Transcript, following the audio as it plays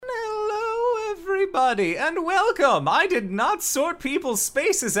everybody, and welcome! I did not sort people's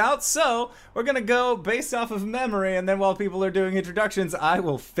spaces out, so we're gonna go based off of memory, and then while people are doing introductions, I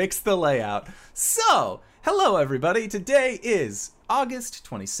will fix the layout. So, hello everybody, today is August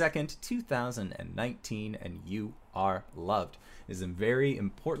 22nd, 2019, and you are loved. It is a very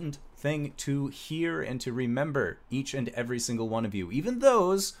important thing to hear and to remember, each and every single one of you, even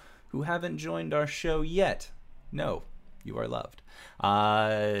those who haven't joined our show yet. No, you are loved.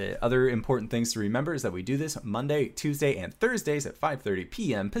 Other important things to remember is that we do this Monday, Tuesday, and Thursdays at 5:30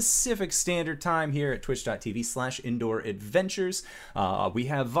 p.m. Pacific Standard Time here at twitch.tv/indooradventures. We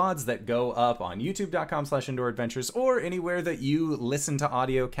have VODs that go up on youtube.com/indooradventures or anywhere that you listen to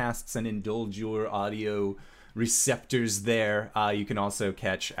audio casts and indulge your audio receptors there. You can also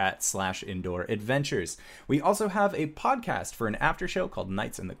catch at /indooradventures. We also have a podcast for an after show called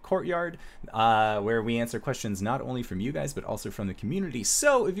Nights in the Courtyard, where we answer questions not only from you guys but also from the community.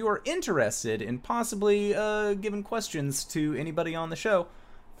 So if you are interested in possibly giving questions to anybody on the show,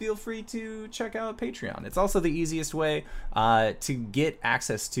 feel free to check out Patreon. It's also the easiest way to get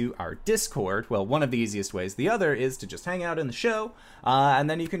access to our Discord. Well, one of the easiest ways. The other is to just hang out in the show, and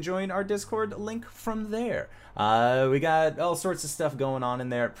then you can join our Discord link from there. We got all sorts of stuff going on in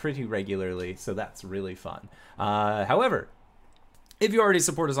there pretty regularly, so that's really fun. However, if you already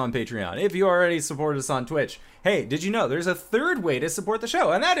support us on Patreon, if you already support us on Twitch, hey, did you know there's a third way to support the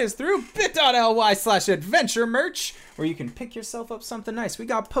show, and that is through bit.ly/adventure merch, where you can pick yourself up something nice. We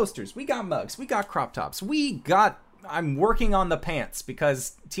got posters, we got mugs, we got crop tops, I'm working on the pants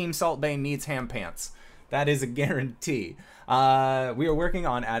because Team Salt Bay needs ham pants. That is a guarantee. We are working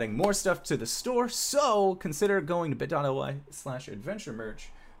on adding more stuff to the store, so consider going to bit.ly/adventure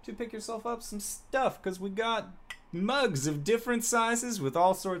merch to pick yourself up some stuff, because we got mugs of different sizes with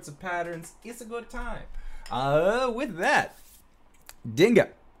all sorts of patterns. It's a good time. With that, Dingo,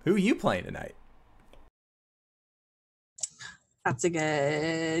 who are you playing tonight? That's a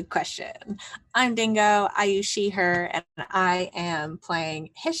good question. I'm Dingo. I use she, her, and I am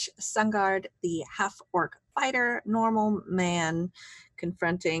playing Hish Sungard, the half-orc fighter, normal man,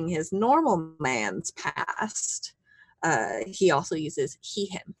 confronting his normal man's past. He also uses he,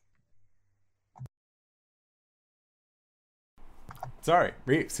 him. Sorry,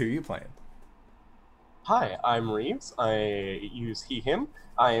 Reeves, who are you playing? Hi, I'm Reeves. I use he, him.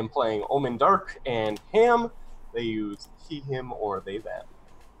 I am playing Omen Dark, and him, they use he, him, or they, them.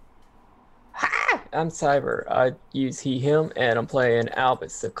 Hi, I'm Cyber. I use he, him, and I'm playing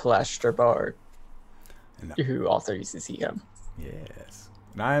Albus, the Kalashtar Bard, who also uses he, him. Yes.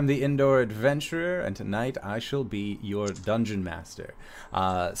 And I am the Indoor Adventurer, and tonight I shall be your Dungeon Master.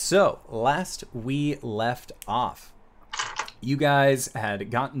 So, last we left off, you guys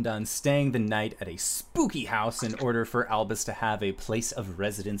had gotten done staying the night at a spooky house in order for Albus to have a place of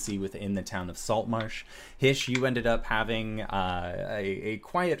residency within the town of Saltmarsh. Hish, you ended up having a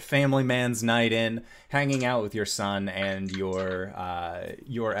quiet family man's night in, hanging out with your son and your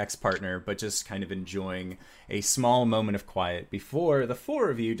ex-partner, but just kind of enjoying a small moment of quiet before the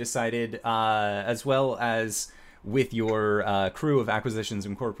four of you decided, as well as with your crew of Acquisitions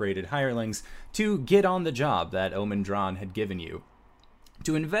Incorporated hirelings, to get on the job that Omen Dran had given you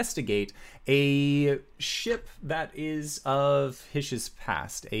to investigate a ship that is of Hish's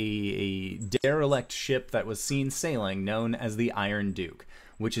past, a derelict ship that was seen sailing known as the Iron Duke,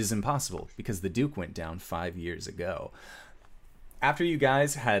 which is impossible because the Duke went down 5 years ago. After you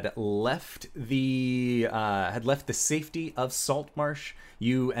guys had left the safety of Saltmarsh,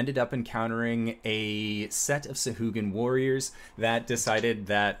 you ended up encountering a set of Sahuagin warriors that decided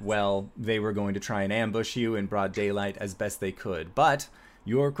that, well, they were going to try and ambush you in broad daylight as best they could. But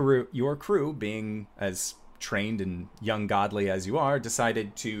your crew, being as trained and young godly as you are,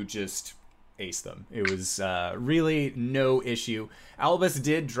 decided to just ace them. It was really no issue. Albus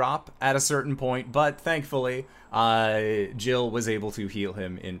did drop at a certain point, but thankfully Jill was able to heal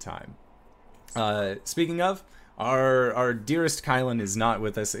him in time. Speaking of, our dearest Kylan is not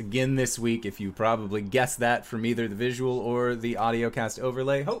with us again this week, if you probably guessed that from either the visual or the audiocast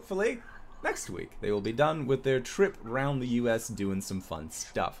overlay. Hopefully next week they will be done with their trip around the US doing some fun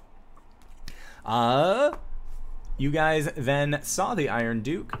stuff. You guys then saw the Iron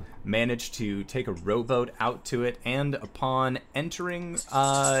Duke, managed to take a rowboat out to it, and upon entering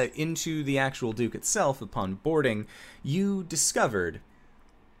into the actual Duke itself, upon boarding, you discovered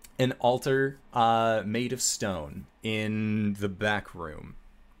an altar made of stone in the back room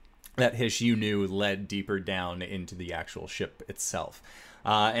that Hish, you knew, led deeper down into the actual ship itself.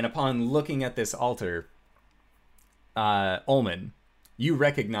 And upon looking at this altar, Ulman, You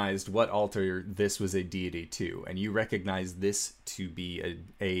recognized what altar this was a deity to, and you recognize this to be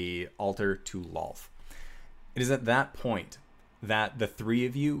a altar to Lolth. It is at that point that the three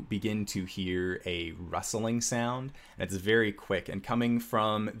of you begin to hear a rustling sound, and it's very quick, and coming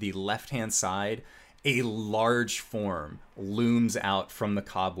from the left-hand side, a large form looms out from the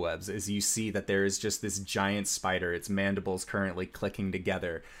cobwebs as you see that there is just this giant spider, its mandibles currently clicking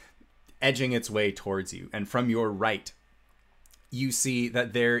together, edging its way towards you. And from your right, you see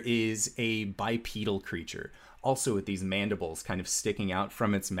that there is a bipedal creature, also with these mandibles kind of sticking out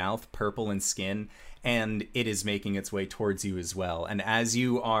from its mouth, purple in skin, and it is making its way towards you as well. And as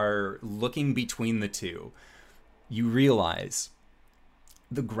you are looking between the two, you realize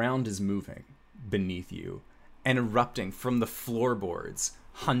the ground is moving beneath you, and erupting from the floorboards,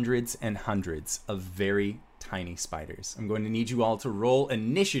 hundreds and hundreds of very tiny spiders. I'm going to need you all to roll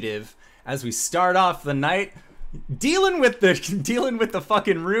initiative as we start off the night dealing with the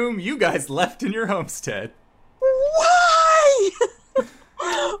fucking room you guys left in your homestead. Why?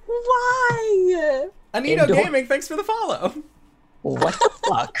 Why? Anito Gaming, thanks for the follow. What the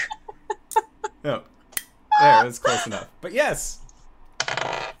fuck? Oh, there, that's close enough. But yes,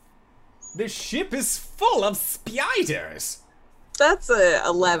 the ship is full of spiders. That's a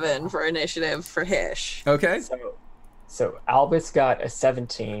 11 for initiative for Hish. Okay. So Albus got a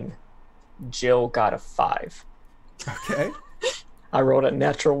 17. Jill got a 5. Okay. I rolled a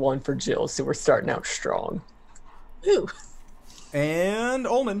natural 1 for Jill, so we're starting out strong. Ooh. And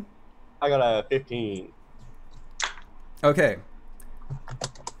Ullman. I got a 15. Okay.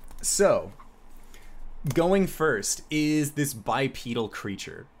 So, going first is this bipedal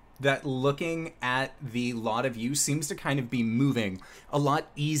creature that, looking at the lot of you, seems to kind of be moving a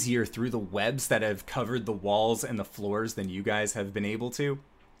lot easier through the webs that have covered the walls and the floors than you guys have been able to.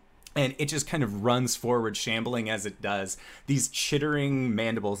 And it just kind of runs forward, shambling as it does. These chittering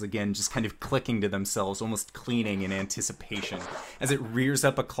mandibles, again, just kind of clicking to themselves, almost cleaning in anticipation, as it rears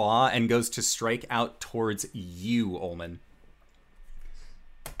up a claw and goes to strike out towards you, Ullman.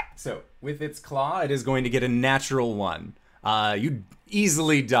 So, with its claw, it is going to get a natural 1. You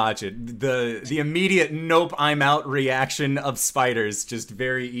easily dodge it. The immediate nope, I'm out reaction of spiders just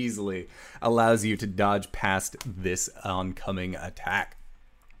very easily allows you to dodge past this oncoming attack.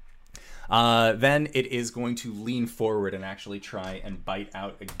 Then it is going to lean forward and actually try and bite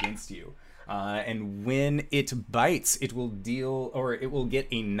out against you. And when it bites, it will get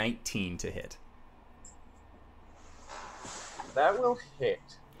a 19 to hit. That will hit.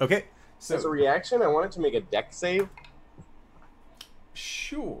 Okay. So as a reaction, I want it to make a dex save.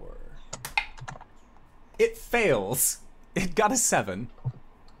 Sure. It fails. It got a 7.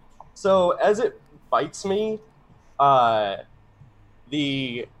 So as it bites me,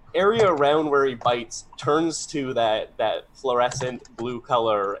 the area around where he bites turns to that fluorescent blue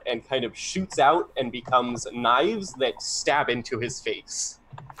color and kind of shoots out and becomes knives that stab into his face.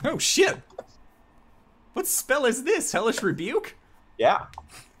 Oh shit! What spell is this? Hellish Rebuke? Yeah.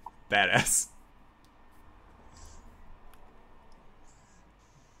 Badass.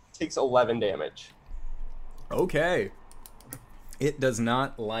 Takes 11 damage. Okay. It does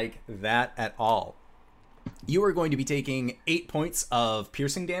not like that at all. You are going to be taking 8 points of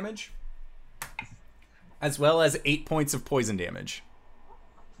piercing damage, as well as 8 points of poison damage.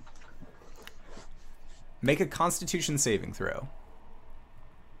 Make a Constitution saving throw.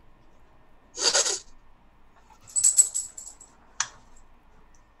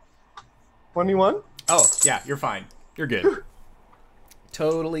 21? Oh, yeah, you're fine. You're good.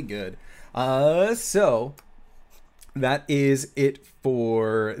 Totally good. So that is it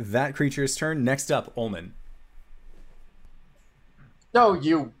for that creature's turn. Next up, Ullman. No,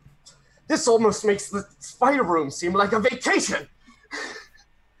 you... This almost makes the spider room seem like a vacation!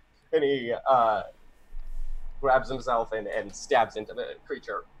 And he grabs himself and stabs into the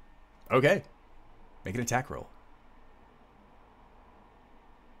creature. Okay. Make an attack roll.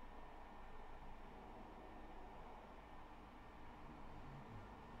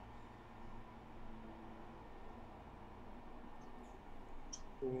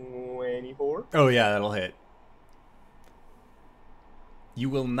 Oh yeah, that'll hit. You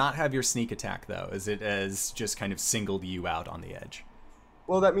will not have your sneak attack though, as it has just kind of singled you out on the edge.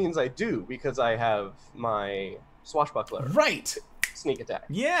 Well, that means I do, because I have my swashbuckler. Right! Sneak attack.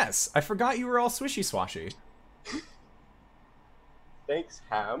 Yes! I forgot you were all swishy swashy. Thanks,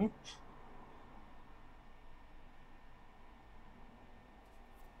 Ham.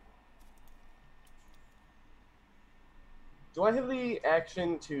 Do I have the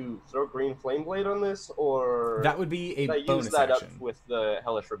action to throw Green Flame Blade on this, or... That would be a bonus bonus use that action. up with the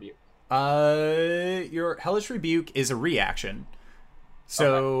Hellish Rebuke? Your Hellish Rebuke is a reaction.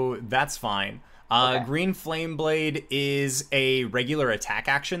 So that's fine. Okay. Green Flame Blade is a regular attack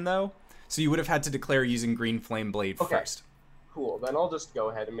action, though. So you would have had to declare using Green Flame Blade first. Cool. Then I'll just go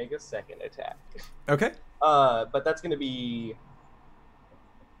ahead and make a second attack. Okay. But that's going to be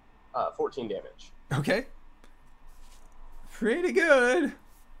 14 damage. Okay. Pretty good.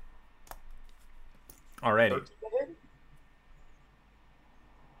 Alrighty. 13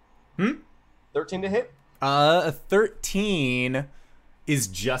 to hit? 13 to hit? 13 is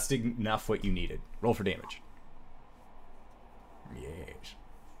just enough what you needed. Roll for damage. Yes.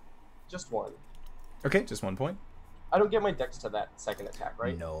 Just one. Okay, just 1 point. I don't get my dex to that second attack,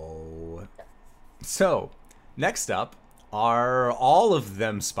 right? No. Okay. So, next up are all of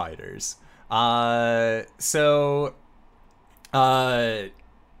them spiders.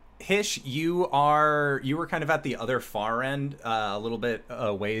 Hish, you were kind of at the other far end, a little bit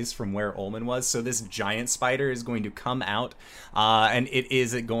ways from where Ullman was. So this giant spider is going to come out, and it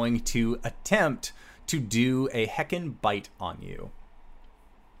is going to attempt to do a heckin' bite on you.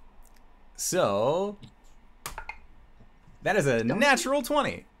 So that is a natural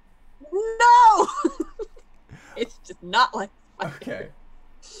 20. No! It's just not like spider. Okay.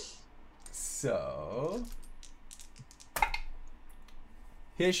 So,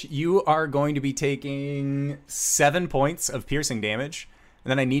 Hish, you are going to be taking 7 points of piercing damage, and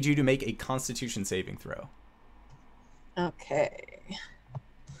then I need you to make a Constitution saving throw. Okay.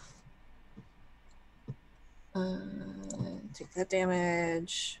 Take that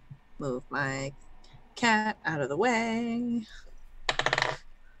damage. Move my cat out of the way.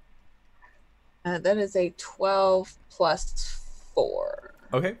 That is a 12 plus 4.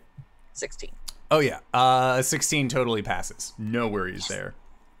 Okay. 16. Oh yeah, 16 totally passes. No worries there.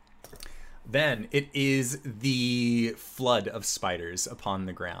 Then it is the flood of spiders upon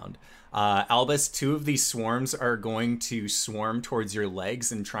the ground. Albus, 2 of these swarms are going to swarm towards your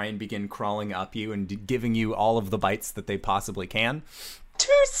legs and try and begin crawling up you and giving you all of the bites that they possibly can. 2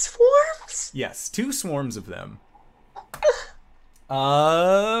 swarms? Yes, 2 swarms of them.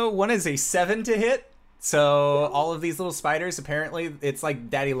 One is a 7 to hit. So all of these little spiders, apparently, it's like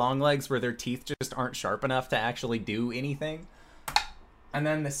daddy long legs where their teeth just aren't sharp enough to actually do anything. And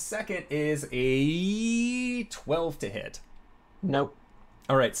then the second is a 12 to hit. Nope.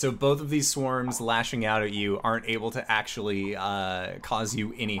 All right, so both of these swarms lashing out at you aren't able to actually cause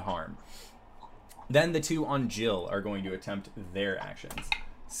you any harm. Then the 2 on Jill are going to attempt their actions.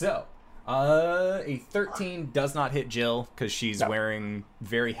 So, a 13 does not hit Jill because she's wearing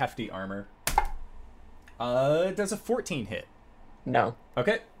very hefty armor. Does a 14 hit? No.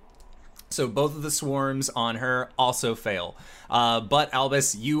 Okay. So both of the swarms on her also fail. But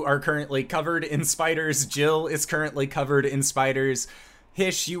Albus, you are currently covered in spiders. Jill is currently covered in spiders.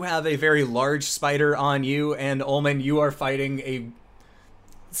 Hish, you have a very large spider on you. And Ullman, you are fighting a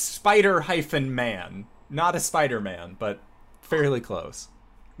spider-man. Not a Spider-Man, but fairly close.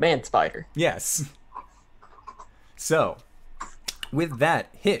 Man spider. Yes. So, with that,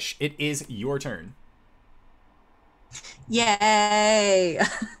 Hish, it is your turn. Yay!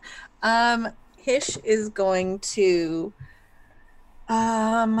 Hish is going to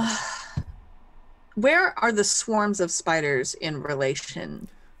where are the swarms of spiders in relation?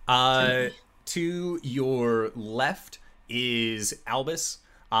 To your left is Albus.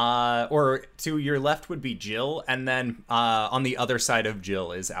 Or to your left would be Jill, and then on the other side of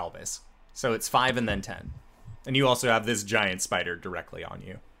Jill is Albus. So it's 5 and then 10. And you also have this giant spider directly on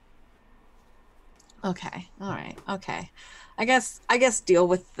you. Okay. All right. Okay. I guess deal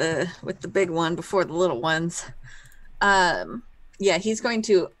with the big one before the little ones. Yeah, he's going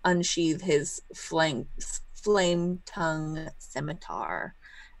to unsheath his flame tongue scimitar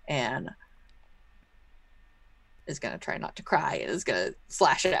and is going to try not to cry and is going to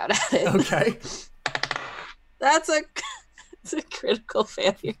slash it out at it. Okay. It's a critical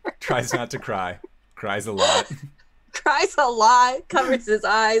failure. Tries not to cry. Cries a lot. Cries a lot, covers his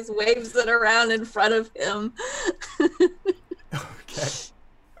eyes, waves it around in front of him. Okay.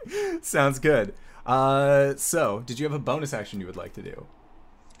 Sounds good. So, did you have a bonus action you would like to do?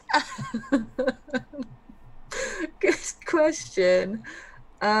 Good question.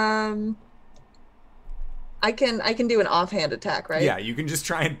 I can do an offhand attack, right? Yeah, you can just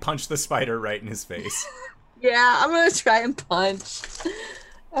try and punch the spider right in his face. Yeah, I'm gonna try and punch.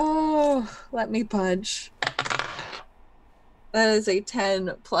 Oh, let me punch. That is a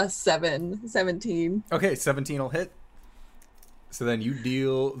 10 plus 7, 17. Okay, 17 will hit. So then you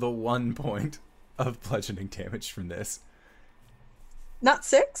deal the 1 point of bludgeoning damage from this. Not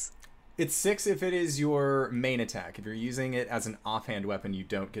 6? It's 6 if it is your main attack. If you're using it as an offhand weapon, you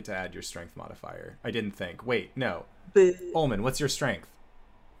don't get to add your strength modifier. I didn't think. Wait, no. Boo. Ullman, what's your strength?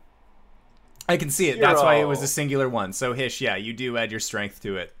 I can see it. That's why it was a singular one. So Hish, yeah, you do add your strength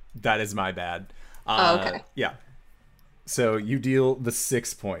to it. That is my bad. Okay. Yeah. So you deal the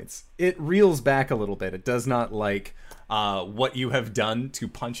 6 points. It reels back a little bit. It does not like what you have done to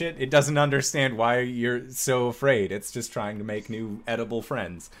punch it. It doesn't understand why you're so afraid. It's just trying to make new edible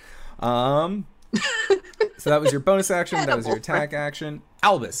friends. So that was your bonus action. That was your attack action.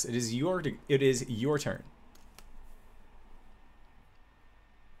 Albus, it is your turn.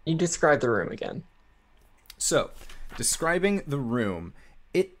 You describe the room again. So, describing the room,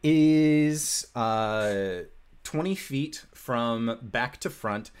 it is 20 feet from back to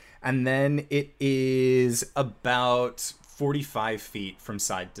front, and then it is about 45 feet from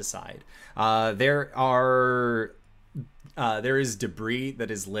side to side. There is debris that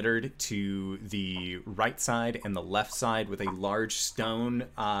is littered to the right side and the left side, with a large stone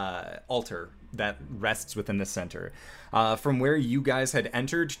altar that rests within the center. From where you guys had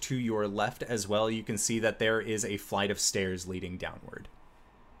entered to your left as well, you can see that there is a flight of stairs leading downward.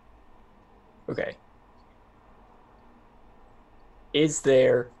 Okay. Is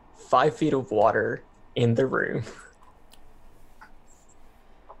there 5 feet of water in the room?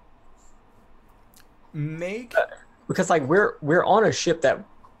 Because like we're on a ship that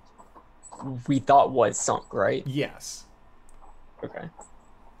we thought was sunk, right? Yes. Okay.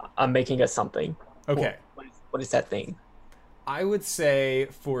 I'm making a something. Okay. What is that thing? I would say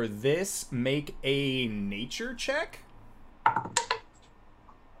for this, make a nature check.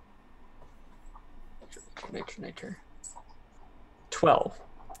 Nature. 12.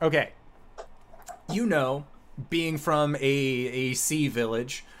 Okay. You know, being from a sea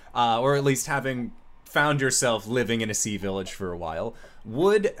village, or at least having found yourself living in a sea village for a while,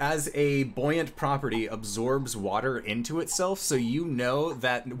 wood as a buoyant property absorbs water into itself, so you know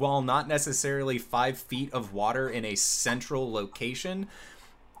that while not necessarily 5 feet of water in a central location,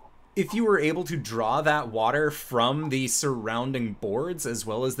 if you were able to draw that water from the surrounding boards as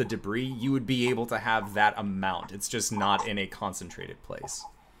well as the debris, you would be able to have that amount. It's just not in a concentrated place.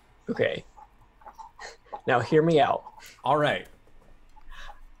 Okay. Now hear me out. All right.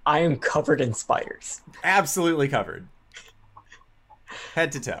 I am covered in spiders. Absolutely covered.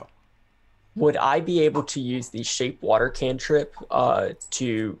 Head to toe. Would I be able to use the shape water cantrip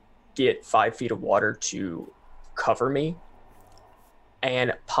to get 5 feet of water to cover me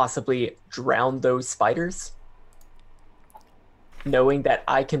and possibly drown those spiders, knowing that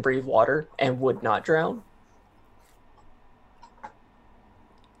I can breathe water and would not drown?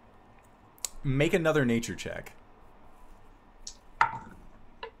 Make another nature check.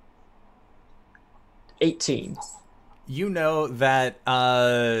 18. You know that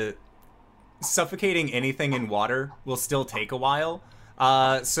suffocating anything in water will still take a while.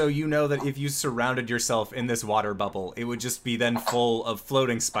 So you know that if you surrounded yourself in this water bubble, it would just be then full of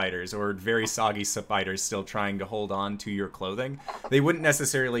floating spiders or very soggy spiders still trying to hold on to your clothing. They wouldn't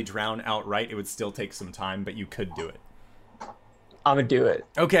necessarily drown outright. It would still take some time, but you could do it. I'm gonna do it.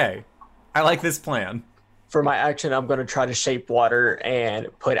 Okay. I like this plan. For my action, I'm gonna try to shape water and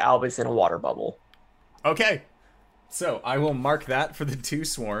put Albus in a water bubble. Okay. So I will mark that for the 2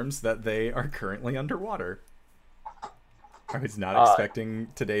 swarms that they are currently underwater. I was not expecting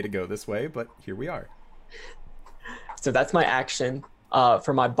today to go this way, but here we are. So that's my action.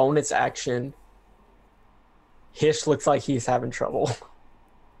 For my bonus action, Hish looks like he's having trouble.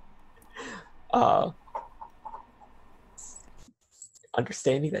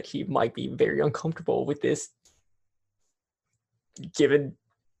 Understanding that he might be very uncomfortable with this, given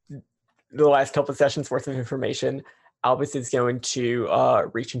the last couple of sessions worth of information, Albus is going to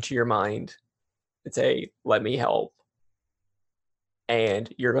reach into your mind and say, "Let me help."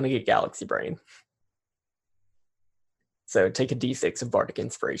 And you're going to get Galaxy Brain. So take a D6 of Bardic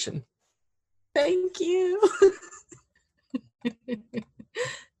Inspiration. Thank you.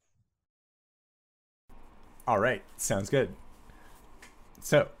 All right, sounds good.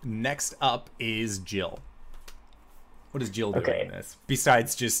 So next up is Jill. What is Jill doing in this?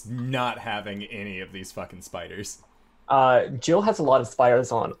 Besides just not having any of these fucking spiders. Jill has a lot of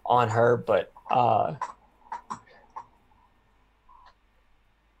spiders on her, but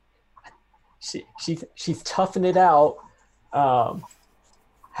she's toughing it out.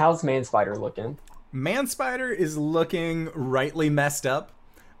 How's Man Spider looking? Man Spider is looking rightly messed up.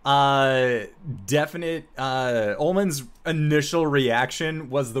 Ullman's initial reaction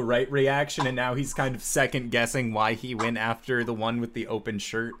was the right reaction, and now he's kind of second guessing why he went after the one with the open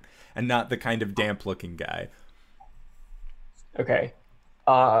shirt and not the kind of damp looking guy. Okay.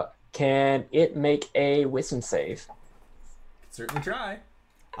 Can it make a wisdom save? Certainly try.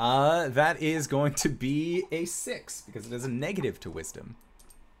 That is going to be a 6 because it is a negative to wisdom.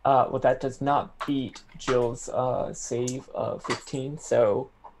 Well, that does not beat Jill's save of 15, so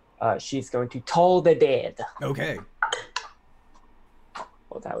she's going to toll the dead. Okay.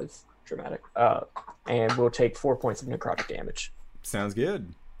 Well, that was dramatic. And we'll take 4 points of necrotic damage. Sounds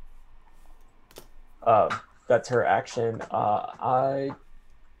good. That's her action. I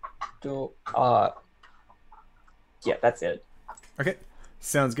don't. Yeah, that's it. Okay.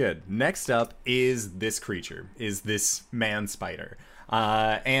 Sounds good. Next up is this creature, is this man spider.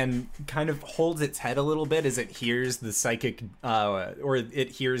 And kind of holds its head a little bit as it hears the psychic, or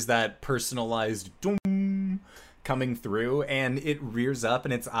it hears that personalized doom coming through, and it rears up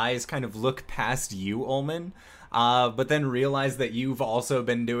and its eyes kind of look past you, Ullman, but then realize that you've also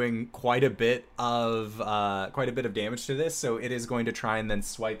been doing quite a bit of damage to this, so it is going to try and then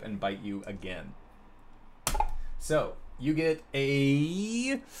swipe and bite you again. So you get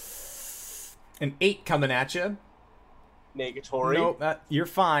an 8 coming at you. Negatory. No, you're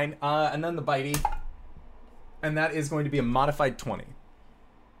fine. And then the bitey. And that is going to be a modified 20.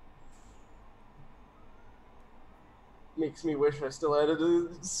 Makes me wish I still had a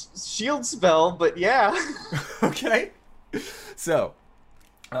shield spell, but yeah. Okay. So,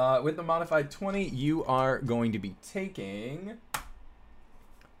 with the modified 20, you are going to be taking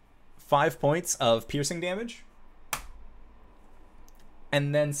 5 points of piercing damage.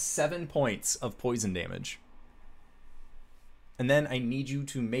 And then 7 points of poison damage. And then I need you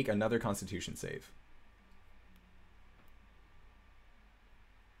to make another Constitution save.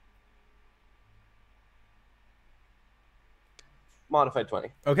 Modified 20.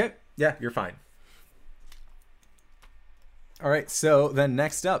 Okay. Yeah, you're fine. All right. So then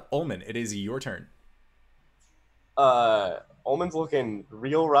next up, Ullman, it is your turn. Ullman's looking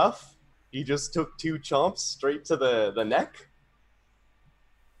real rough. He just took 2 chomps straight to the neck.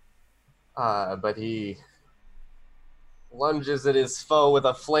 But he lunges at his foe with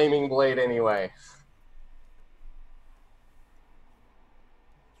a flaming blade anyway.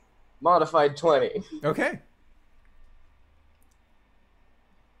 Modified 20. Okay.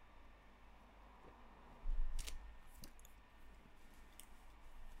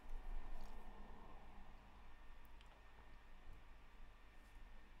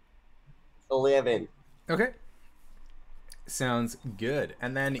 Okay. Sounds good.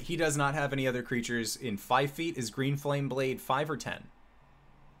 And then he does not have any other creatures in 5 feet. Is Green Flame Blade 5 or 10?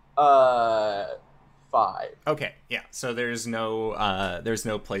 5. Okay, yeah. So there's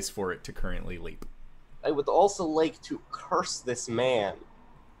no place for it to currently leap. I would also like to curse this man.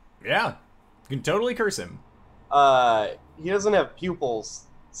 Yeah. You can totally curse him. He doesn't have pupils,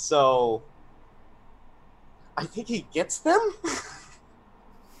 so I think he gets them?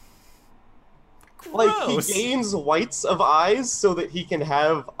 Like, Gross. he gains whites of eyes so that he can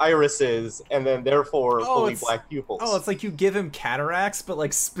have irises and then therefore fully black pupils. Oh, it's like you give him cataracts, but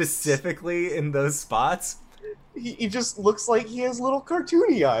like specifically in those spots. He just looks like he has little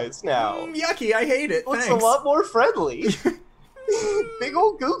cartoony eyes now. Yucky, I hate it. Looks Thanks. a lot more friendly. Big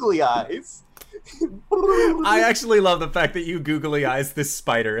old googly eyes. I actually love the fact that you googly eyes this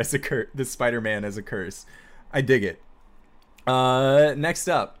spider as this Spider-Man as a curse. I dig it. Next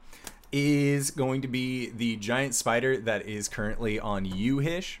up is going to be the giant spider that is currently on you,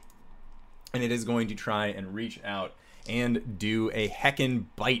 Hish. And it is going to try and reach out and do a heckin'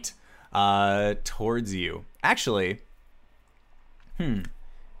 bite towards you. Actually, it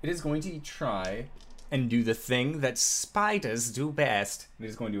is going to try and do the thing that spiders do best. It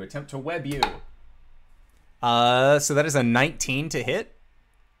is going to attempt to web you. So that is a 19 to hit.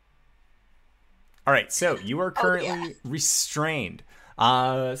 All right, so you are currently restrained.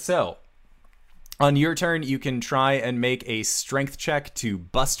 So on your turn, you can try and make a strength check to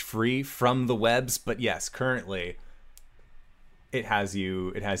bust free from the webs. But yes, currently it has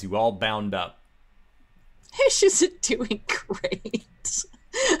you all bound up. Hish isn't doing great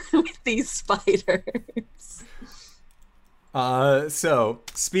with these spiders. So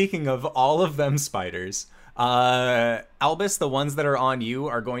speaking of all of them spiders, Albus, the ones that are on you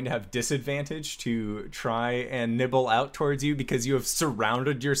are going to have disadvantage to try and nibble out towards you because you have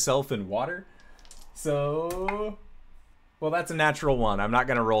surrounded yourself in water. So, well, that's a natural 1. I'm not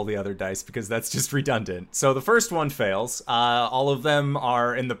going to roll the other dice because that's just redundant. So the first one fails. All of them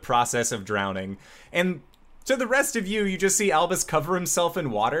are in the process of drowning. And to the rest of you, you just see Albus cover himself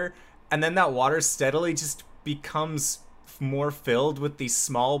in water, and then that water steadily just becomes more filled with these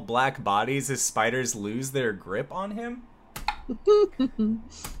small black bodies as spiders lose their grip on him.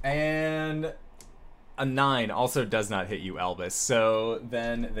 And a 9 also does not hit you, Albus. So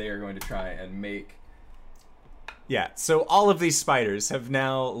then they are going to try and make... Yeah, so all of these spiders have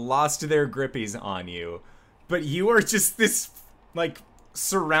now lost their grippies on you. But you are just this, like,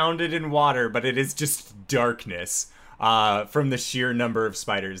 surrounded in water, but it is just darkness from the sheer number of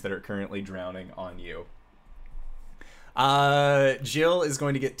spiders that are currently drowning on you. Jill is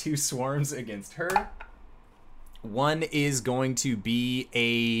going to get 2 swarms against her. One is going to be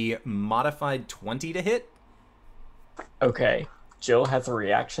a modified 20 to hit. Okay. Jill has a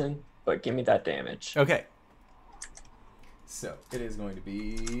reaction, but give me that damage. Okay. So, it is going to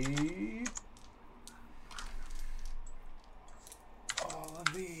be... all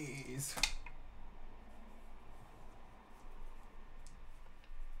of these.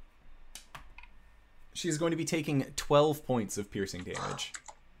 She's going to be taking 12 points of piercing damage.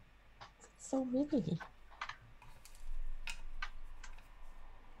 So many.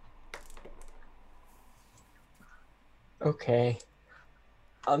 Okay.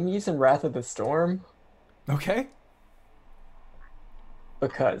 I'm using Wrath of the Storm Okay.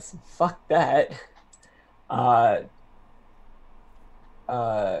 because fuck that.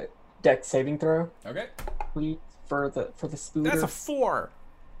 Dex saving throw, Okay. please, for the spooder. That's a 4.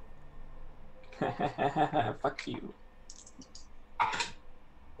 Fuck you.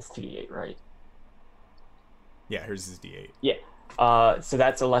 It's D8, right? Yeah, hers is D8. Yeah. So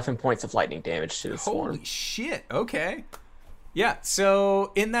that's 11 points of lightning damage to the swarm. Holy shit. Okay. Yeah,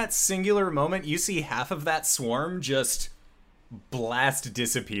 so in that singular moment, you see half of that swarm just blast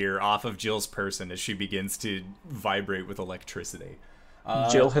disappear off of Jill's person as she begins to vibrate with electricity.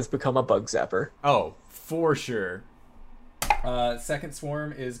 Jill has become a bug zapper. Oh, for sure. Second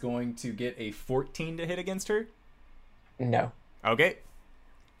swarm is going to get a 14 to hit against her. No. Okay.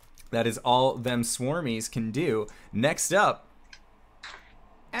 That is all them swarmies can do. Next up,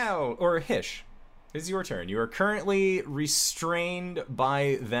 Hish. It's your turn. You are currently restrained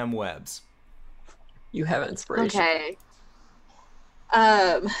by them webs. You have inspiration. Okay.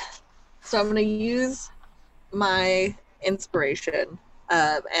 So I'm gonna use my inspiration,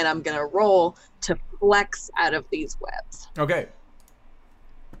 and I'm gonna roll to flex out of these webs. Okay.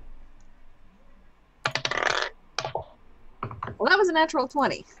 Well, that was a natural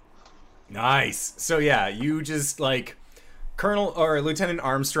 20. Nice. So yeah, you just like Colonel or Lieutenant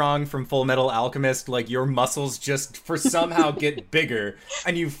Armstrong from Full Metal Alchemist, like your muscles just for somehow get bigger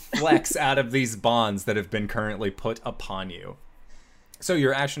and you flex out of these bonds that have been currently put upon you. So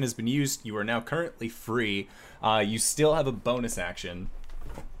your action has been used. You are now currently free. You still have a bonus action.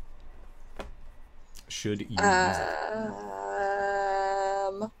 Should you use it?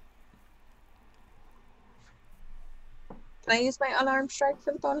 Can I use my unarmed strike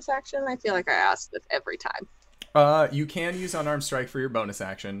for the bonus action? I feel like I ask this every time. You can use unarmed strike for your bonus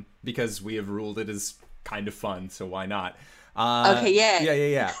action because we have ruled it as kind of fun, so why not? Okay, yeah.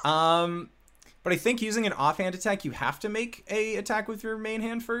 Yeah. But I think using an offhand attack, you have to make a attack with your main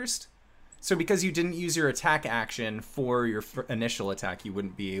hand first. So because you didn't use your attack action for your initial attack, you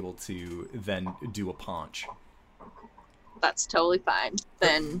wouldn't be able to then do a punch. That's totally fine.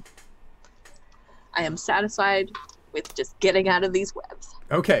 Then I am satisfied with just getting out of these webs.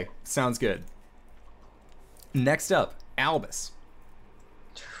 Okay, sounds good. Next up, Albus.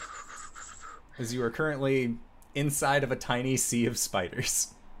 As you are currently inside of a tiny sea of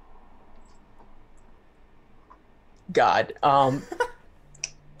spiders. God.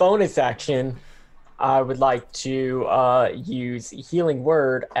 Bonus action. I would like to use Healing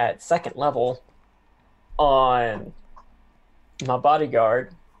Word at 2nd level on my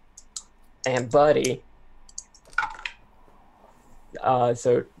bodyguard and buddy.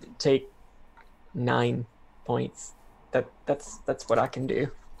 So take 9 points. That's what I can do.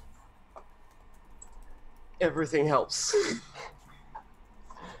 Everything helps.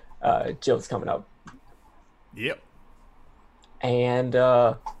 Jill's coming up. Yep. And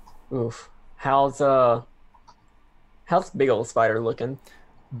how's Big Ol' Spider looking?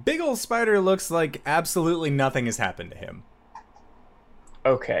 Big Ol' Spider looks like absolutely nothing has happened to him.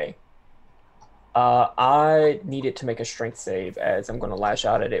 Okay. I need it to make a strength save as I'm going to lash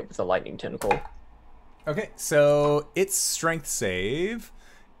out at it with a lightning tentacle. Okay, so its strength save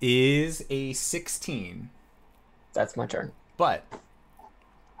is a 16. That's my turn. But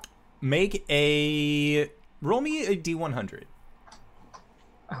roll me a D100.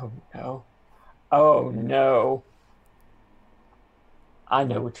 Oh no. Oh no. I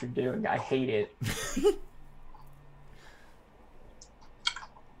know what you're doing. I hate it.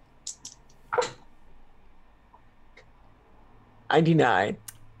 $99.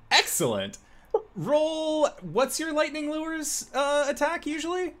 Excellent. Roll. What's your lightning lure's attack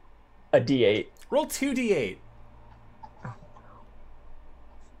usually? A D8. Roll 2d8.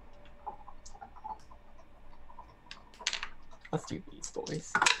 Let's do these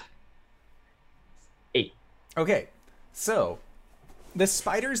boys. 8. Okay, so the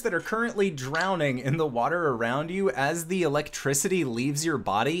spiders that are currently drowning in the water around you, as the electricity leaves your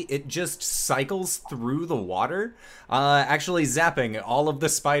body, it just cycles through the water, actually zapping all of the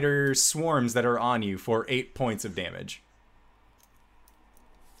spider swarms that are on you for 8 points of damage.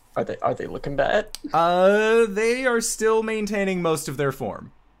 Are they looking bad? They are still maintaining most of their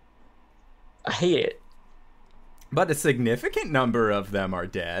form. I hate it. But a significant number of them are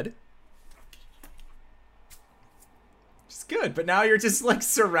dead. It's good, but now you're just like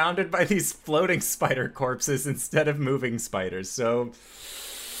surrounded by these floating spider corpses instead of moving spiders. So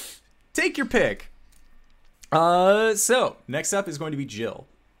take your pick. So next up is going to be Jill.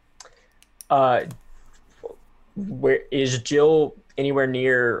 Where is Jill anywhere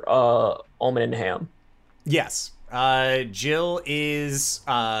near Ullman and Ham? Yes. Jill is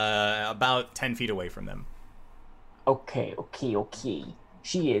about 10 feet away from them. Okay.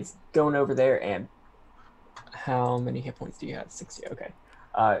 She is going over there, and how many hit points do you have? 60. Okay.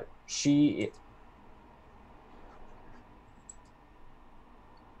 She.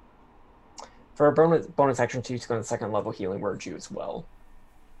 For a bonus action, she's going to second level healing word you as well.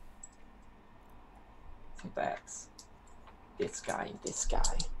 So that's this guy and this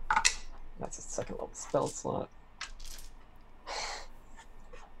guy. That's a second level spell slot.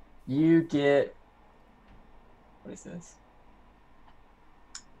 You get. What is this?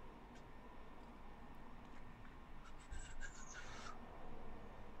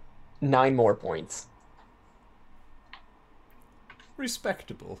 Nine more points.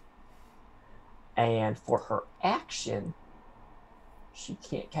 Respectable. And for her action, she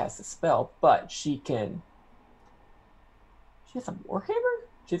can't cast a spell, but she can. She has a Warhammer?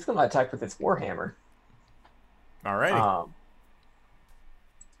 She's going to attack with this Warhammer. Alrighty.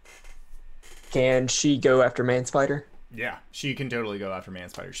 Can she go after Manspider? Yeah, she can totally go after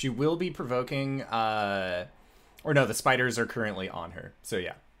Manspider. She will be provoking, or no, the spiders are currently on her. So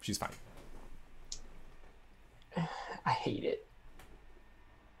yeah, she's fine. I hate it.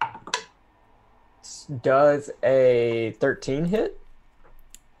 Does a 13 hit?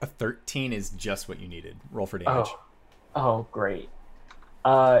 A 13 is just what you needed. Roll for damage. Oh, great.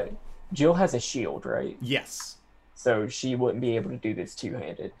 Jill has a shield, right? Yes. So she wouldn't be able to do this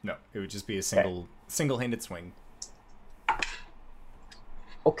two-handed. No, it would just be a single-handed swing.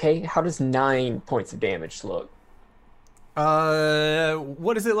 Okay, how does 9 points of damage look?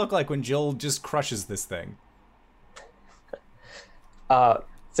 What does it look like when Jill just crushes this thing?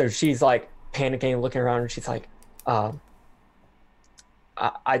 So she's like panicking, looking around, and she's like, I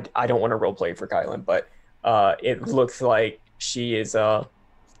don't want to roleplay for Kylan, but it looks like she is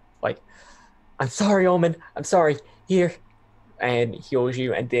like, I'm sorry, Omen, I'm sorry, here, and heals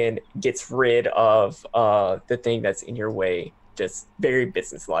you, and then gets rid of the thing that's in your way, just very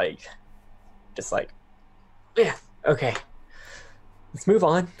businesslike, just like, yeah, okay, let's move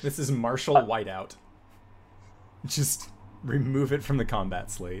on. This is Martial Whiteout. Just remove it from the combat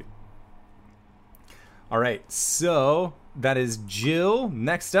slate. All right, so that is Jill.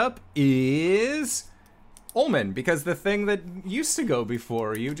 Next up is Ullman, because the thing that used to go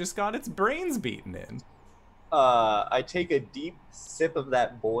before you just got its brains beaten in. I take a deep sip of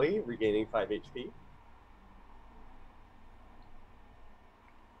that boy, regaining 5 HP.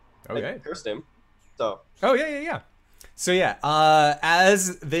 Okay. I cursed him. So. Oh, yeah. So yeah,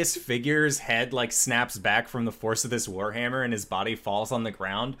 as this figure's head like snaps back from the force of this warhammer and his body falls on the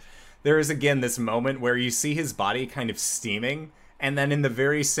ground, there is again this moment where you see his body kind of steaming, and then in the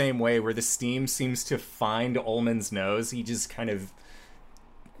very same way where the steam seems to find Ullman's nose, he just kind of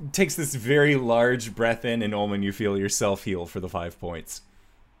takes this very large breath in, and Ullman, you feel yourself heal for the 5 points.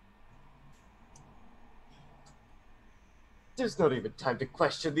 There's not even time to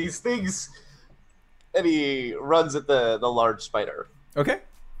question these things. And he runs at the large spider. Okay.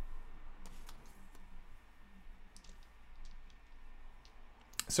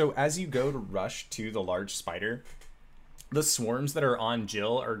 So as you go to rush to the large spider, the swarms that are on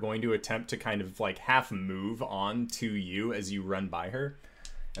Jill are going to attempt to kind of like half move on to you as you run by her.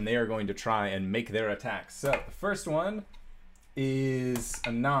 And they are going to try and make their attacks. So the first one is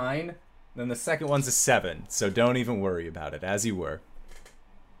a 9. Then the second one's a 7. So don't even worry about it, as you were.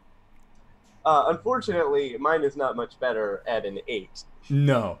 Unfortunately, mine is not much better at an 8.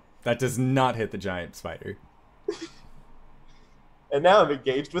 No, that does not hit the giant spider. And now I'm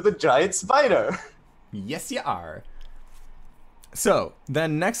engaged with a giant spider. Yes, you are. So,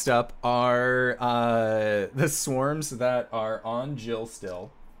 then next up are the swarms that are on Jill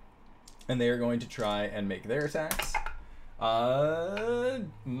still. And they are going to try and make their attacks.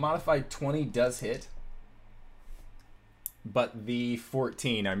 Modified 20 does hit. But the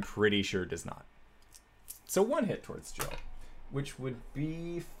 14, I'm pretty sure, does not. So 1 hit towards Jill. which would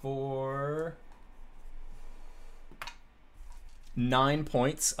be for 9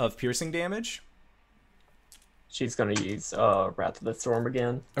 points of piercing damage. She's gonna use Wrath of the Storm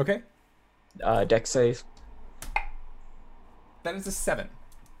again. Okay. Dex save. That is a 7.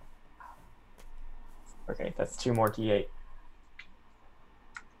 Okay, that's 2 more D8.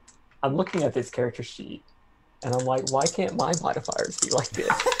 I'm looking at this character sheet, and I'm like, why can't my modifiers be like this?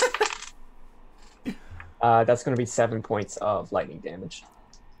 That's going to be 7 points of lightning damage.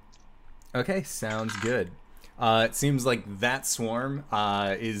 Okay, sounds good. It seems like that swarm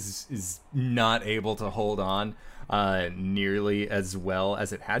is not able to hold on nearly as well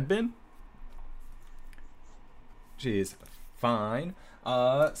as it had been. She is fine.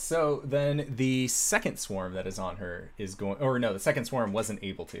 So then the second swarm that is on her is going... Or no, the second swarm wasn't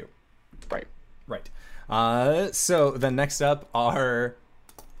able to. Right. Right. So then next up are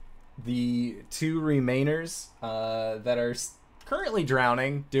the 2 remainers that are currently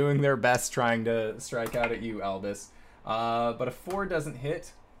drowning, doing their best trying to strike out at you, Albus. But a 4 doesn't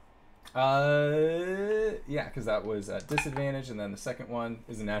hit. Yeah, because that was at disadvantage, and then the second one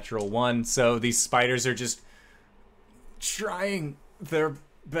is a natural 1. So these spiders are just trying their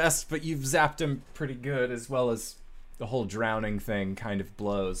best, but you've zapped them pretty good, as well as the whole drowning thing kind of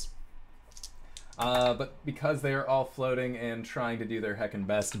blows. But because they are all floating and trying to do their heckin'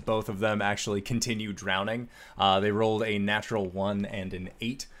 best, both of them actually continue drowning. They rolled a natural 1 and an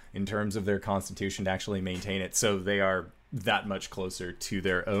 8 in terms of their constitution to actually maintain it, so they are that much closer to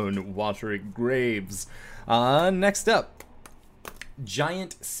their own watery graves. Next up,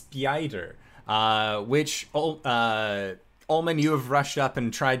 Giant Spider, which... Ullman, you have rushed up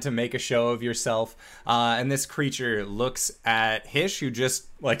and tried to make a show of yourself, and this creature looks at Hish, who just,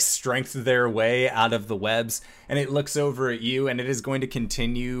 like, strengthened their way out of the webs, and it looks over at you, and it is going to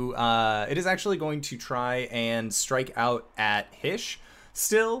continue, it is actually going to try and strike out at Hish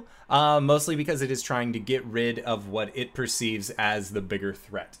still, mostly because it is trying to get rid of what it perceives as the bigger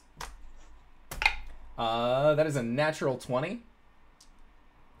threat. That is a natural 20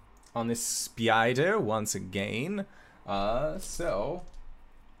 on this spider once again. So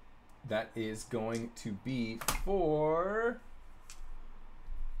that is going to be for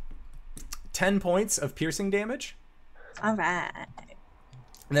 10 points of piercing damage. All right.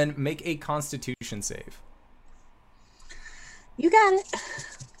 And then make a Constitution save. You got it.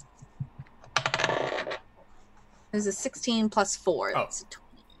 There's a 16 plus 4. That's a 20.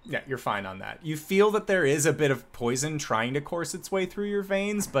 Yeah, you're fine on that. You feel that there is a bit of poison trying to course its way through your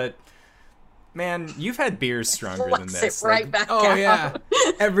veins, but... Man, you've had beers stronger than Flex this. it right back oh out. Yeah,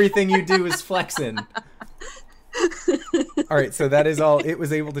 everything you do is flexing. All right, so that is all it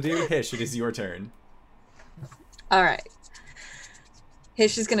was able to do. Hish, it is your turn. All right.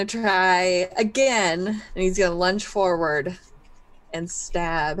 Hish is going to try again, and he's going to lunge forward and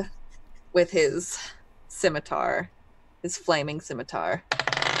stab with his scimitar, his flaming scimitar.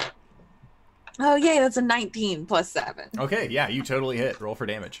 Oh, yay, that's a 19 plus 7. Okay, yeah, you totally hit. Roll for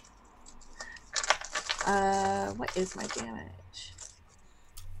damage. What is my damage?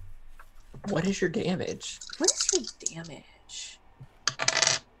 What is your damage? What is your damage?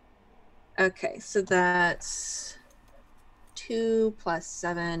 Okay, so that's 2 plus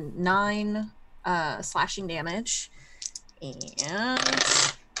 7, 9 slashing damage, and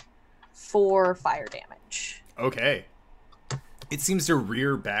 4 fire damage. Okay. It seems to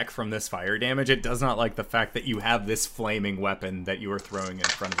rear back from this fire damage. It does not like the fact that you have this flaming weapon that you are throwing in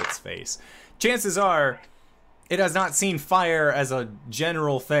front of its face. Chances are, it has not seen fire as a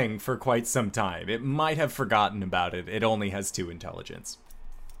general thing for quite some time. It might have forgotten about it. It only has 2 intelligence.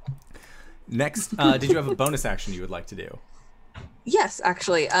 Next, did you have a bonus action you would like to do? Yes,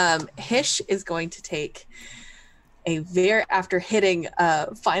 actually. Hish is going to take after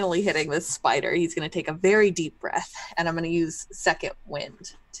finally hitting this spider, he's going to take a very deep breath, and I'm going to use Second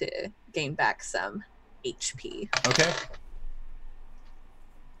Wind to gain back some HP. Okay.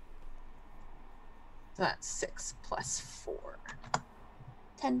 So that's 6 plus 4.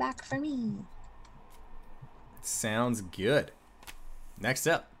 10 back for me. Sounds good. Next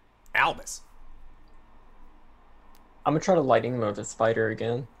up, Albus. I'm gonna try to lightning move the spider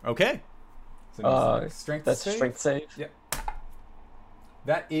again. Okay. So strength that's save? strength save. Yep.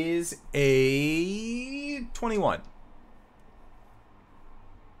 That is a 21.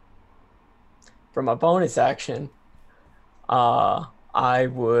 For my bonus action, I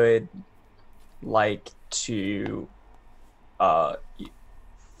would like to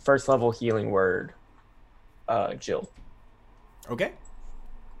first level healing word Jill. Okay.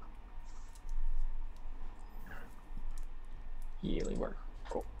 Healing word.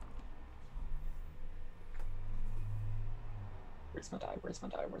 Cool. Where's my die? Where's my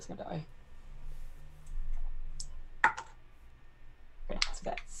die? Where's my die? Okay, so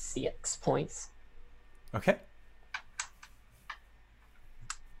that's 6 points. Okay.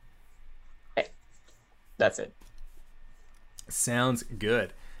 Hey, that's it. Sounds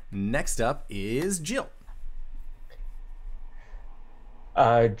good. Next up is Jill.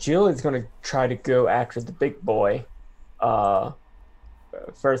 Jill is going to try to go after the big boy.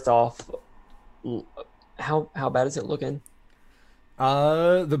 First off, how bad is it looking?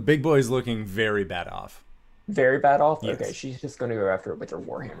 The big boy's looking very bad off. Very bad off? Yes. Okay, she's just going to go after it with her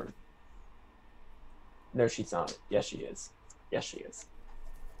warhammer. No, she's not. Yes, she is. Yes, she is.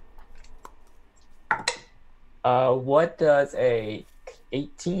 What does a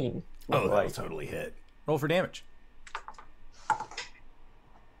 18 look That'll like? totally hit. Roll for damage.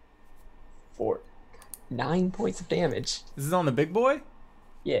 For 9 points of damage. This is on the big boy?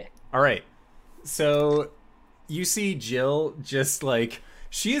 Yeah. All right. So you see Jill just like,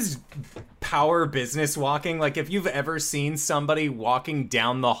 she is power business walking. Like if you've ever seen somebody walking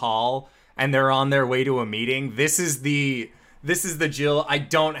down the hall and they're on their way to a meeting, this is the Jill. I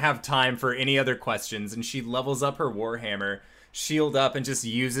don't have time for any other questions. And she levels up her warhammer, shield up, and just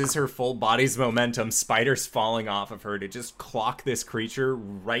uses her full body's momentum, spiders falling off of her, to just clock this creature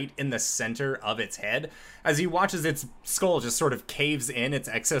right in the center of its head. As he watches its skull just sort of caves in, its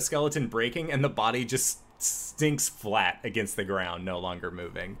exoskeleton breaking, and the body just sinks flat against the ground, no longer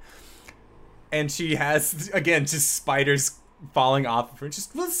moving. And she has, again, just spiders falling off of her.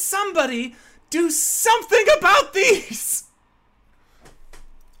 Just, will somebody do something about these?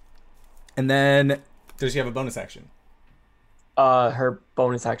 And then, does she have a bonus action? Her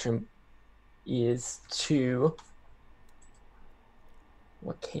bonus action is to...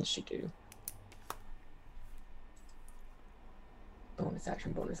 What can she do? Bonus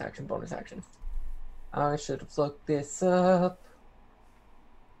action, bonus action, bonus action. I should have looked this up.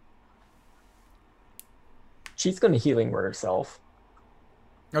 She's going to healing word herself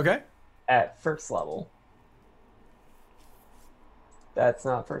Okay. at first level. That's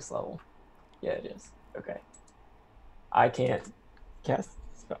not first level. Yeah, it is. Okay. I can't cast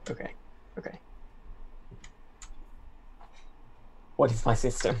spell. Okay. Okay. What is my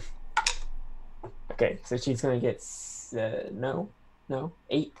system? Okay, so she's going to get... no,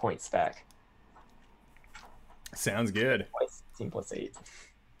 8 points back. Sounds good. 16 plus 8.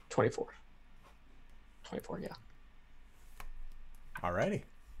 24. 24, yeah. Alrighty.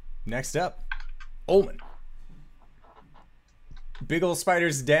 Next up, Ullman. Big ol'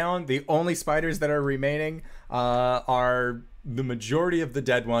 spiders down. The only spiders that are remaining are the majority of the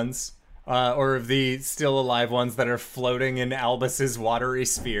dead ones, or of the still alive ones that are floating in Albus's watery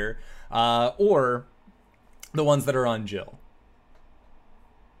sphere, or the ones that are on Jill.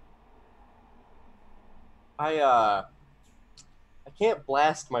 I can't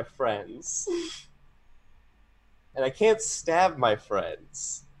blast my friends. And I can't stab my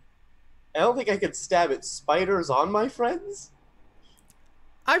friends. I don't think I could stab at spiders on my friends.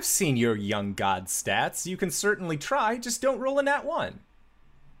 I've seen your young god stats. You can certainly try, just don't roll a nat 1.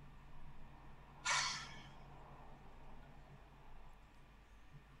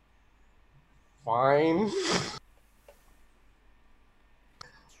 Fine.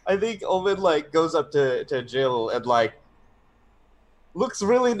 I think Ovid like goes up to Jill and like looks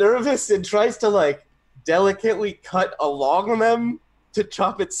really nervous and tries to like delicately cut along them to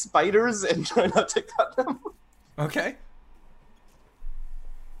chop at spiders and try not to cut them. Okay.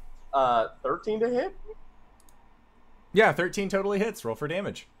 13 to hit? Yeah, 13 totally hits. Roll for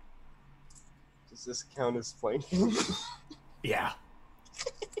damage. Does this count as flanking? Yeah.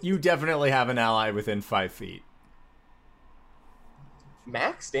 You definitely have an ally within 5 feet.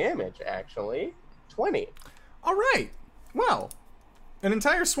 Max damage, actually. 20. All right. Well, an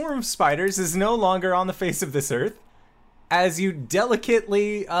entire swarm of spiders is no longer on the face of this earth. As you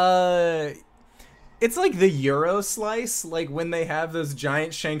delicately, it's like the Euro slice, like when they have those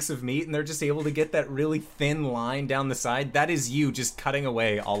giant shanks of meat and they're just able to get that really thin line down the side. That is you just cutting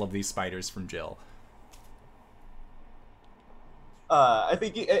away all of these spiders from Jill. I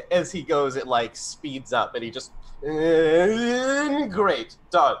think as he goes, it like speeds up and he just... great.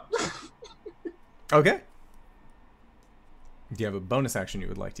 Done. Okay. Do you have a bonus action you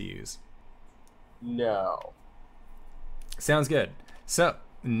would like to use? No. Sounds good. So,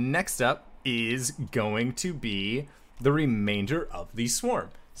 next up is going to be the remainder of the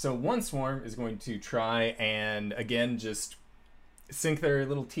swarm. So one swarm is going to try and, again, just sink their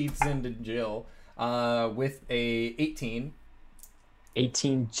little teeth into Jill with a 18.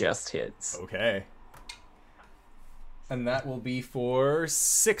 18 just hits. Okay. And that will be for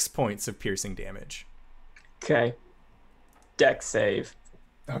 6 points of piercing damage. Okay. Dex save.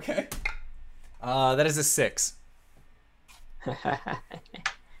 Okay. That is a 6.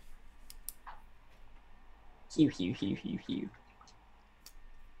 Hew.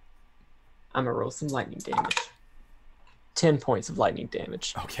 I'm gonna roll some lightning damage. 10 points of lightning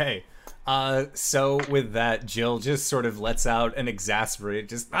damage. Okay. So with that, Jill just sort of lets out an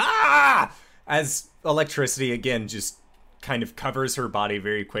exasperated as electricity again just kind of covers her body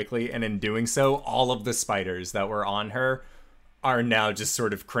very quickly, and in doing so, all of the spiders that were on her are now just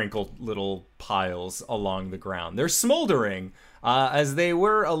sort of crinkled little piles along the ground. They're smoldering, as they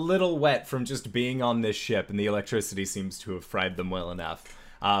were a little wet from just being on this ship, and the electricity seems to have fried them well enough.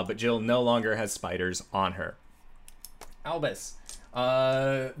 But Jill no longer has spiders on her. Albus,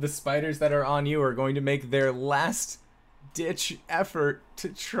 the spiders that are on you are going to make their last ditch effort to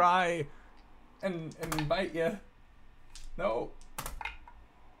try and bite you. No.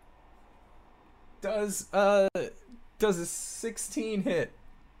 Does a 16 hit?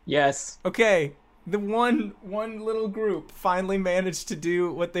 Yes. Okay. The one little group finally managed to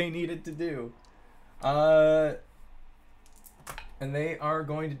do what they needed to do. And they are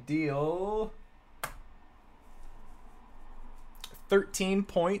going to deal 13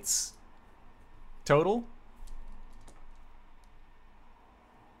 points total.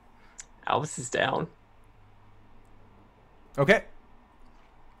 Albus is down. Okay.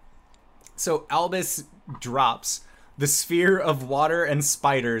 So Albus drops. The sphere of water and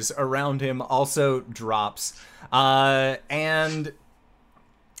spiders around him also drops. And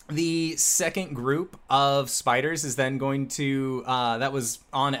the second group of spiders is then going to, that was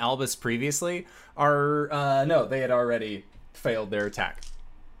on Albus previously, no, they had already failed their attack.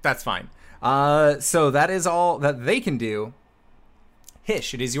 That's fine. So that is all that they can do.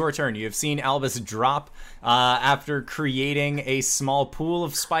 Hish, it is your turn. You have seen Albus drop after creating a small pool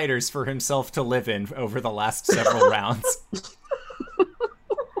of spiders for himself to live in over the last several rounds.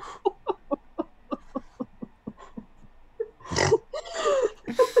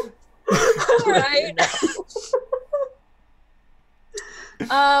 All right.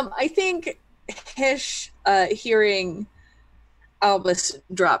 I think Hish, hearing Albus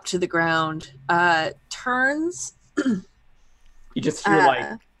drop to the ground, turns. You just hear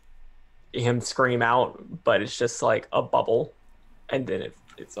like him scream out, but it's just like a bubble, and then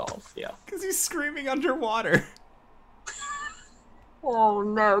it's off. Yeah, because he's screaming underwater. Oh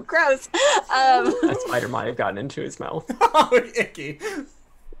no, gross. That spider might have gotten into his mouth. Oh, icky.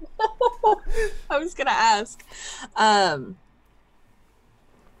 I was gonna ask. I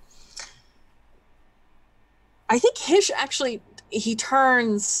think Hish actually, he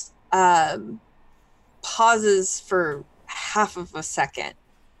turns, pauses for half of a second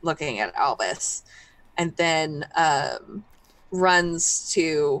looking at Albus, and then runs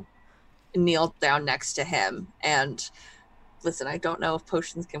to kneel down next to him. And listen, I don't know if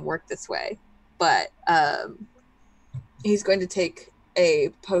potions can work this way, but he's going to take a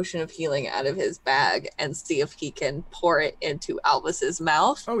potion of healing out of his bag and see if he can pour it into Albus's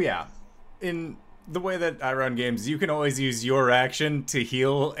mouth. Oh yeah. In the way that I run games, you can always use your action to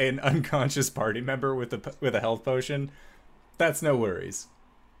heal an unconscious party member with a health potion. That's no worries.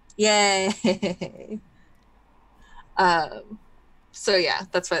 Yay. So yeah,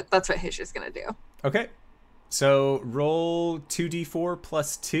 that's what Hish is gonna do. Okay. So roll 2d4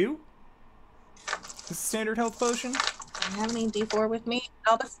 plus 2. This is standard health potion. Do I have any D4 with me?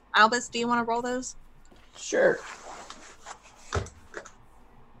 Albus, do you want to roll those? Sure.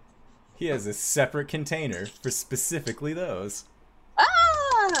 He has a separate container for specifically those.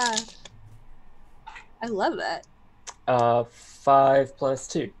 Ah! I love that. 5 plus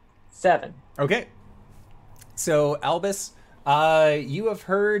 2. 7. Okay. So, Albus, you have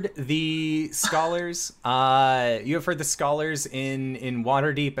heard the scholars. You have heard the scholars in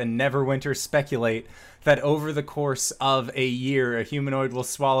Waterdeep and Neverwinter speculate that over the course of a year, a humanoid will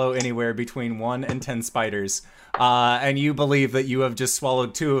swallow anywhere between 1 and 10 spiders. And you believe that you have just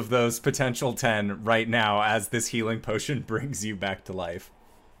swallowed 2 of those potential 10 right now as this healing potion brings you back to life.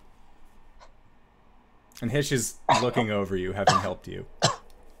 And Hish is looking over you, having helped you.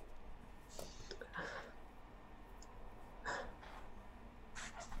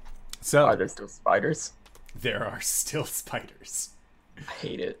 So, Are there still spiders? there are still spiders. I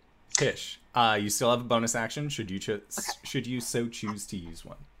hate it. Hish, you still have a bonus action. Should you should you so choose to use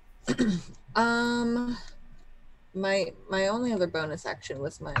one? My only other bonus action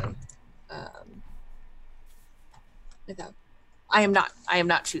was my I am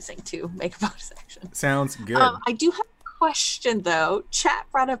not choosing to make a bonus action. Sounds good. I do have a question though. Chat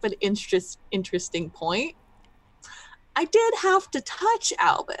brought up an interesting point. I did have to touch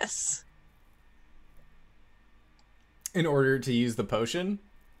Albus. In order to use the potion?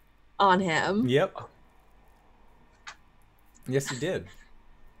 on him. Yep. Yes, you did.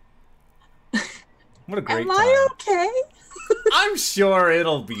 What a great Am time. I okay? I'm sure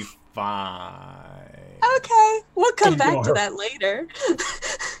it'll be fine. Okay, we'll come back to Ignore. that later.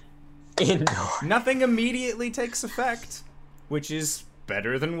 Indoor. Nothing immediately takes effect, which is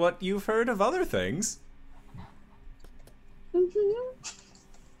better than what you've heard of other things. Mhm.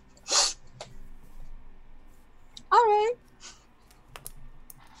 All right.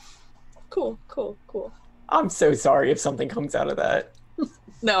 Cool. I'm so sorry if something comes out of that.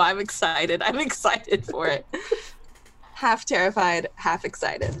 No, I'm excited. I'm excited for it. Half terrified, half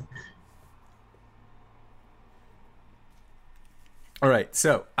excited. All right,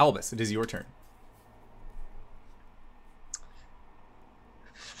 so Albus, it is your turn.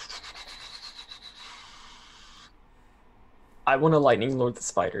 I want to lightning lord the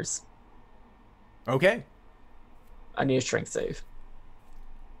spiders. Okay, I need a strength save.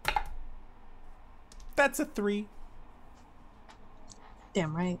 that's a 3.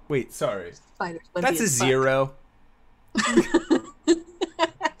 Damn right. Wait, sorry. Spiders. That's a 0.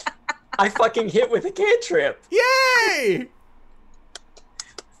 I fucking hit with a cantrip. Yay!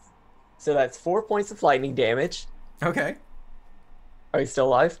 So that's 4 points of lightning damage. Okay. Are you still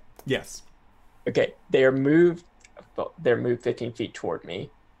alive? Yes. Okay, they're moved 15 feet toward me.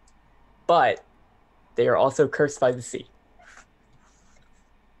 But they are also cursed by the sea.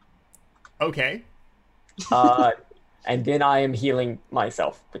 Okay. And then I am healing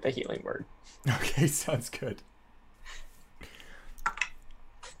myself with a healing word. Okay, sounds good.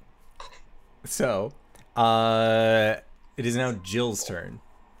 So, it is now Jill's turn.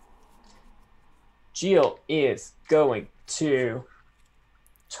 Jill is going to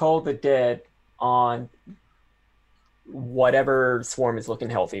toll the dead on whatever swarm is looking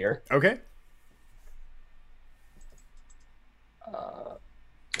healthier. Okay.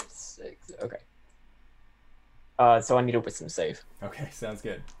 6. Okay. So I need a wisdom save. Okay, sounds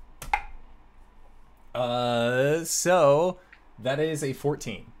good. So that is a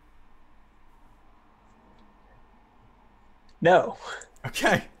 14. No,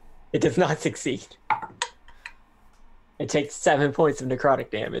 Okay. it does not succeed. It takes 7 points of necrotic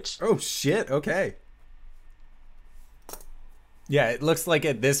damage. Oh shit. Okay. Yeah, it looks like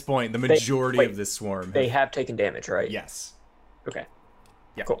at this point the majority wait, of this swarm. They have taken damage, right? Yes. Okay.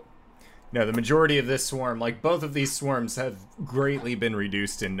 Yeah. Cool. No, the majority of this swarm, like both of these swarms, have greatly been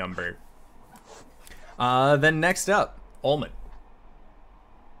reduced in number. Then next up, Ullman.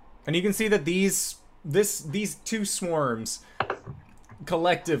 And you can see that these two swarms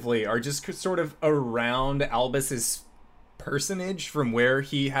collectively are just sort of around Albus's personage from where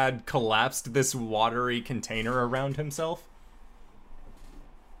he had collapsed this watery container around himself.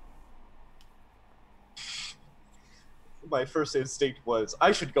 My first instinct was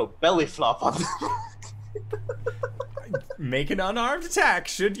I should go belly flop on them. Make an unarmed attack,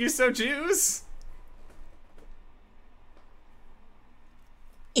 should you so choose.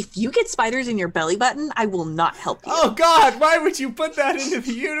 If you get spiders in your belly button, I will not help you. Oh god, why would you put that into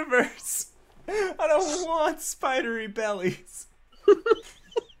the universe? I don't want spidery bellies.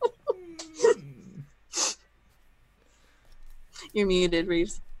 You're muted,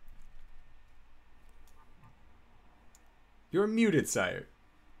 Reeves. You're muted, sire.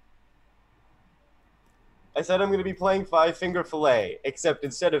 I said I'm going to be playing Five Finger Fillet, except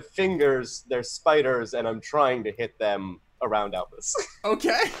instead of fingers, they're spiders, and I'm trying to hit them around Albus.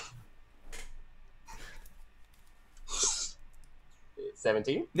 Okay.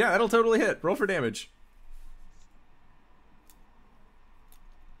 17? Yeah, that'll totally hit. Roll for damage.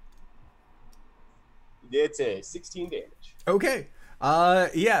 It's a 16 damage. Okay.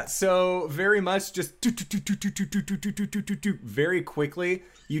 Yeah, so very much just very quickly,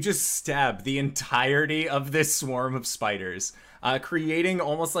 you just stab the entirety of this swarm of spiders, creating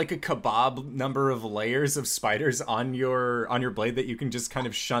almost like a kebab number of layers of spiders on your blade that you can just kind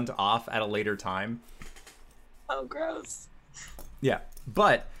of shunt off at a later time. Oh, gross. Yeah,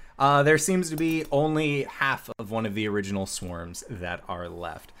 but there seems to be only half of one of the original swarms that are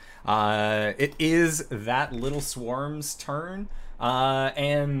left. It is that little swarm's turn.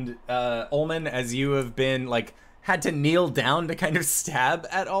 And Ullman, as you have been had to kneel down to kind of stab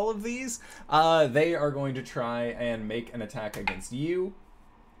at all of these, they are going to try and make an attack against you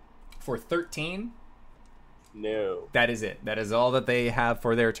for 13. No. That is it. That is all that they have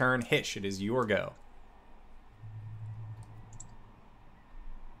for their turn. Hish, it is your go.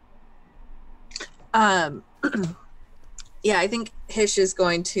 Yeah, I think Hish is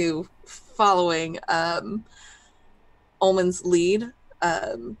going to, following Ullman's lead,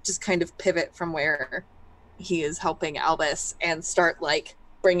 just kind of pivot from where he is helping Albus and start like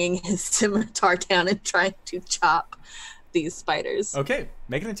bringing his scimitar down and trying to chop these spiders. Okay,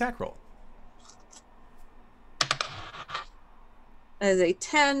 make an attack roll. That is a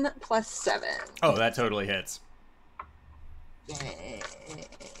 10 plus 7. Oh, that totally hits. Yay.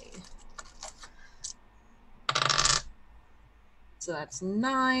 So that's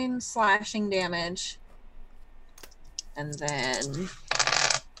 9 slashing damage. And then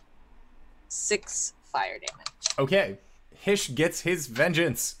 6 fire damage. Okay, Hish gets his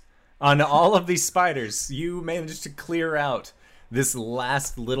vengeance on all of these spiders. You managed to clear out this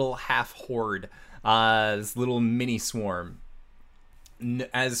last little half horde, this little mini swarm.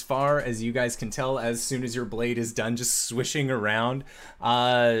 As far as you guys can tell, as soon as your blade is done just swishing around,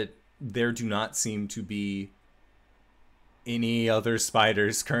 there do not seem to be any other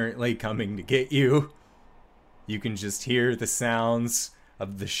spiders currently coming to get you. You can just hear the sounds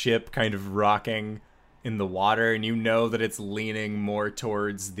of the ship kind of rocking in the water, and you know that it's leaning more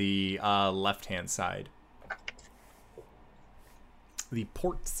towards the left-hand side. The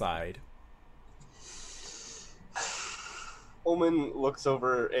port side. Omen looks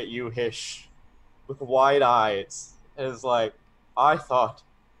over at you, Hish, with wide eyes, and is like, I thought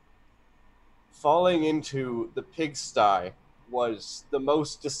falling into the pigsty was the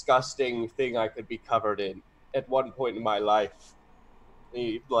most disgusting thing I could be covered in at one point in my life.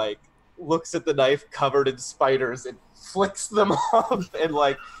 He, like, looks at the knife covered in spiders and flicks them off and,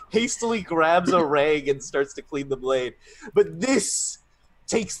 like, hastily grabs a rag and starts to clean the blade. But this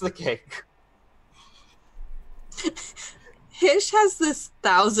takes the cake. Hish has this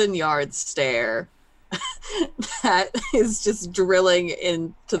 1,000-yard stare that is just drilling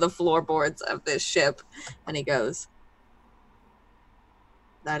into the floorboards of this ship. And he goes,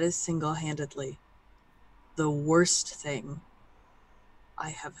 that is single-handedly the worst thing I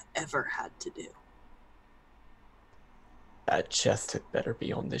have ever had to do. That chest had better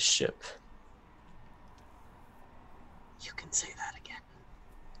be on this ship. You can say that again.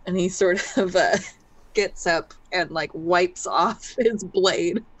 And he sort of gets up and like wipes off his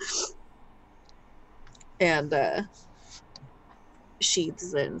blade and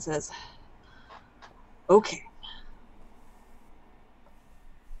sheathes it and says, okay.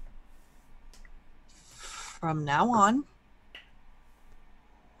 From now on,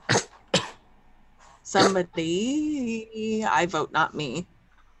 somebody, I vote not me,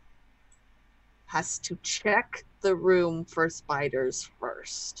 has to check the room for spiders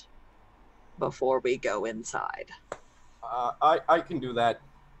first before we go inside. I can do that.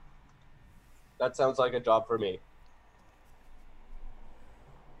 That sounds like a job for me.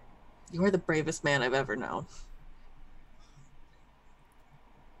 You are the bravest man I've ever known.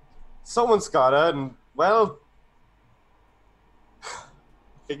 Someone's gotta, and, well,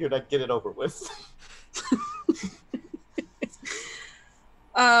 figured I'd get it over with.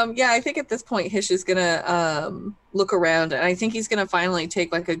 Yeah, I think at this point Hish is gonna look around, and I think he's gonna finally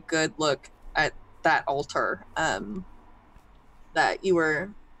take like a good look at that altar that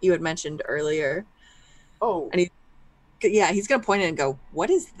you had mentioned earlier. Oh, And he's gonna point it and go, "What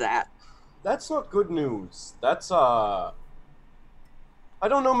is that?" that's not good news. That's I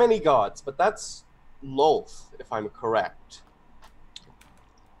don't know many gods, but that's Lolth, if I'm correct.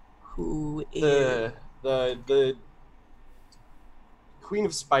 Who is? The Queen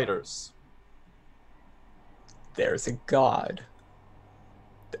of Spiders. There's a god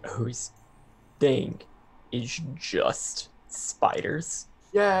whose thing is just spiders.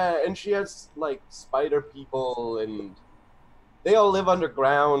 Yeah, and she has like spider people, and they all live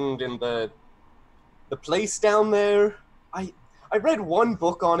underground in the place down there. I read one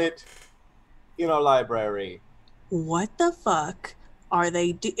book on it in our library. What the fuck are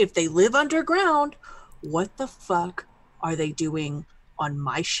they if they live underground? What the fuck are they doing on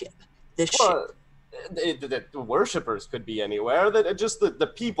my ship? This ship. The worshippers could be anywhere. That just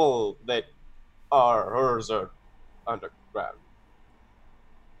the people that are hers are underground.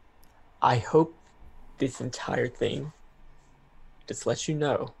 I hope this entire thing just lets you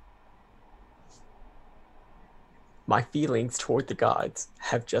know my feelings toward the gods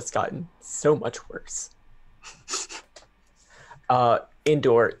have just gotten so much worse.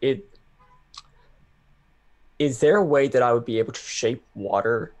 Indoor, is there a way that I would be able to shape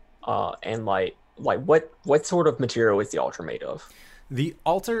water and like what sort of material is the altar made of? The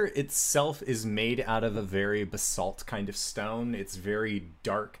altar itself is made out of a very basalt kind of stone. It's very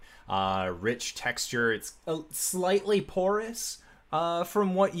dark, rich texture. It's slightly porous,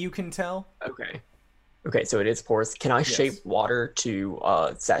 from what you can tell. Okay, so it is porous. Can I Yes. shape water to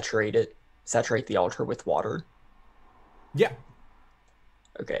saturate the altar with water? Yeah.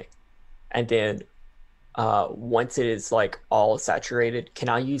 Okay. And then once it is like all saturated, can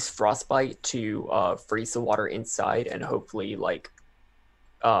I use frostbite to freeze the water inside and hopefully like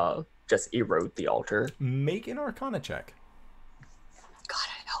just erode the altar? Make an Arcana check. God,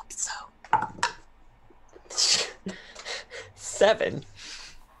 I hope so. 7.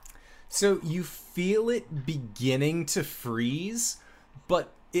 So you feel it beginning to freeze,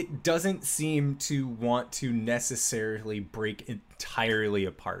 but it doesn't seem to want to necessarily break entirely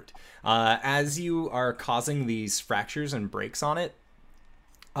apart. As you are causing these fractures and breaks on it,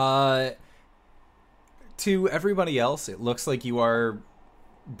 to everybody else, it looks like you are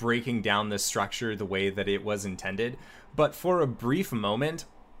breaking down the structure the way that it was intended. But for a brief moment,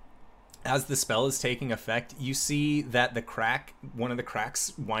 as the spell is taking effect, you see that the crack, one of the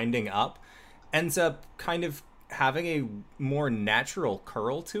cracks winding up, ends up kind of having a more natural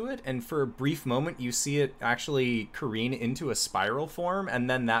curl to it, and for a brief moment you see it actually careen into a spiral form, and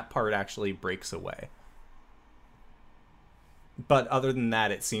then that part actually breaks away. But other than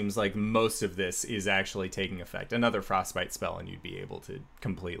that, it seems like most of this is actually taking effect. Another frostbite spell and you'd be able to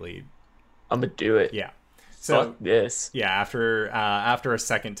completely... I'm gonna do it. Yeah. So Fuck this. yeah, after a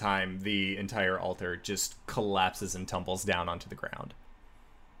second time, the entire altar just collapses and tumbles down onto the ground.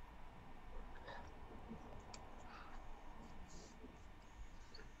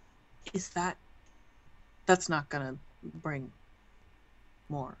 Is that's not gonna bring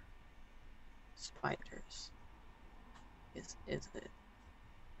more spiders? Is it?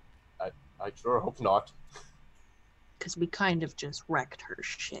 I sure hope not. Because we kind of just wrecked her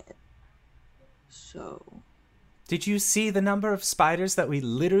shit. So. Did you see the number of spiders that we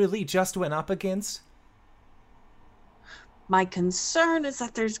literally just went up against? My concern is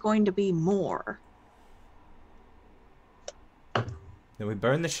that there's going to be more. Then we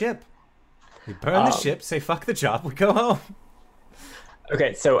burn the ship. We burn the ship, say fuck the job, we go home.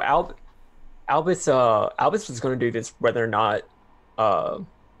 Okay, so Albus was going to do this whether or not,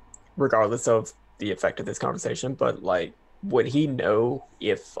 regardless of the effect of this conversation, but like, would he know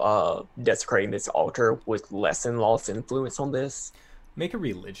if desecrating this altar would lessen Law's influence on this? Make a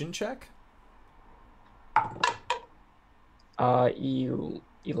religion check. 11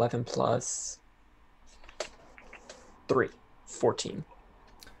 plus 3, 14.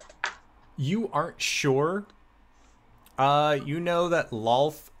 You aren't sure. You know that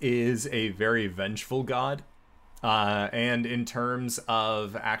Lolth is a very vengeful god. And in terms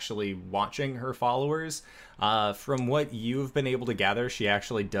of actually watching her followers, from what you've been able to gather, she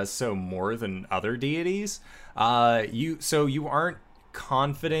actually does so more than other deities. So you aren't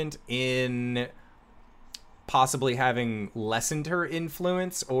confident in possibly having lessened her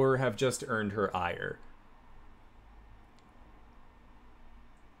influence or have just earned her ire.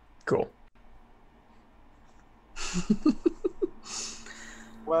 Cool.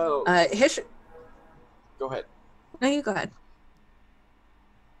 Well, Hish. go ahead. No, you go ahead.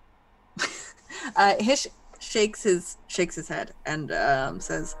 Hish shakes his head and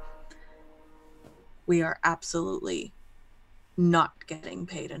says, "We are absolutely not getting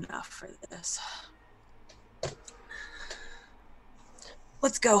paid enough for this.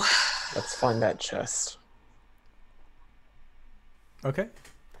 Let's go." Let's find that chest. Okay.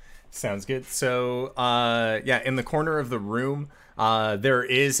 Sounds good. So, yeah, in the corner of the room, there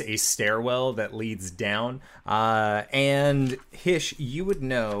is a stairwell that leads down. And Hish, you would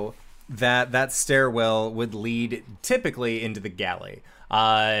know that that stairwell would lead typically into the galley.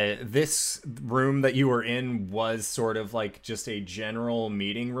 This room that you were in was sort of like just a general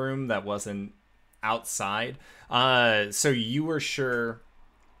meeting room that wasn't outside. So you were sure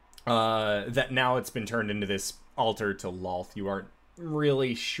that now it's been turned into this altar to Lolth. You aren't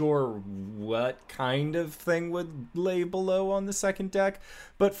really sure what kind of thing would lay below on the second deck,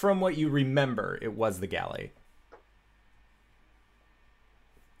 but from what you remember, it was the galley.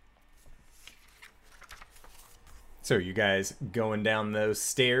 So you guys going down those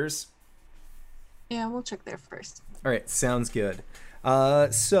stairs? Yeah, we'll check there first. All right, sounds good.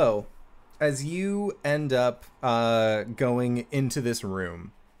 So as you end up going into this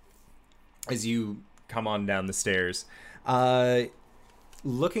room, as you come on down the stairs,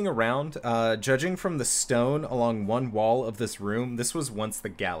 looking around, judging from the stone along one wall of this room, this was once the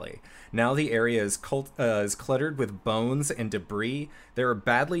galley. Now the area is cluttered with bones and debris. There are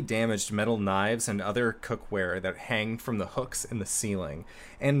badly damaged metal knives and other cookware that hang from the hooks in the ceiling.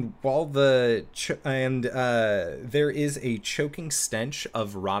 And while there is a choking stench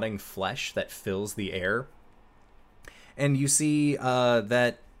of rotting flesh that fills the air. And you see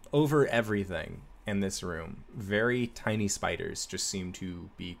that over everything, in this room. Very tiny spiders just seem to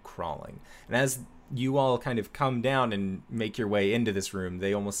be crawling. And as you all kind of come down and make your way into this room,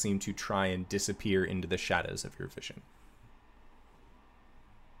 they almost seem to try and disappear into the shadows of your vision.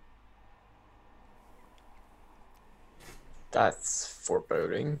 That's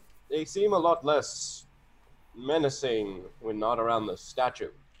foreboding. They seem a lot less menacing when not around the statue.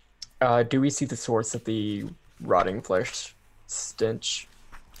 Do we see the source of the rotting flesh stench?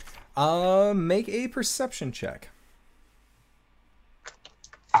 Make a perception check.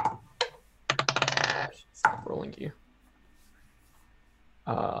 Stop rolling you.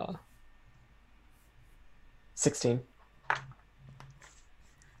 16.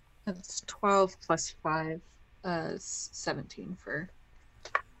 That's 12 plus 5, 17 for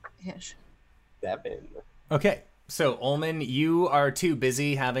Hish. 7. Okay, so Ullman, you are too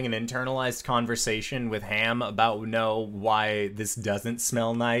busy having an internalized conversation with Ham about why this doesn't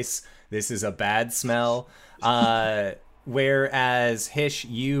smell nice. This is a bad smell. Whereas Hish,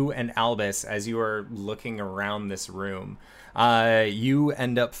 you and Albus, as you are looking around this room, you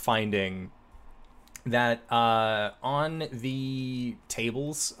end up finding that on the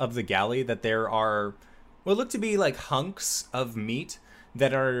tables of the galley that there are what look to be like hunks of meat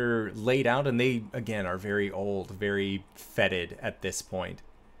that are laid out, and they, again, are very old, very fetid at this point.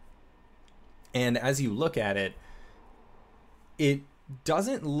 And as you look at it, it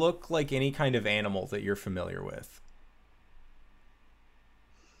doesn't look like any kind of animal that you're familiar with.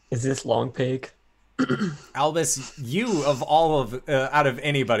 Is this Long Pig? Albus, you of all of out of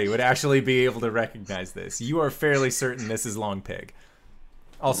anybody would actually be able to recognize this. You are fairly certain this is Long Pig,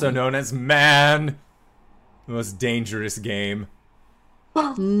 also known as Man, the most dangerous game.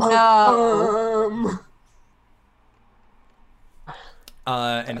 No.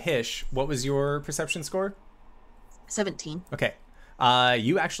 And Hish, what was your perception score? 17. Okay.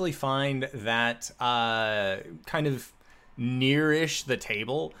 You actually find that kind of nearish the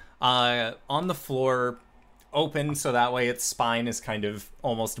table, on the floor, open so that way its spine is kind of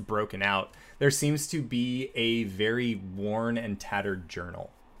almost broken out. There seems to be a very worn and tattered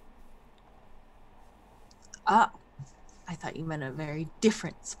journal. Oh, I thought you meant a very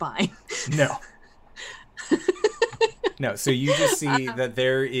different spine. No. No, so you just see that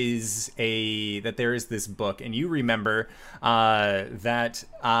there is this book, and you remember that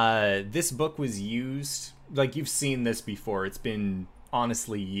this book was used, like, you've seen this before. It's been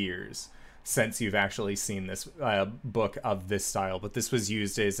honestly years since you've actually seen this book of this style, but this was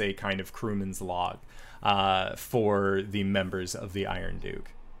used as a kind of crewman's log for the members of the Iron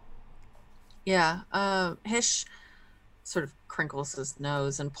Duke. Yeah, Hish sort of crinkles his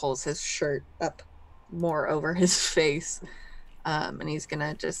nose and pulls his shirt up more over his face, and he's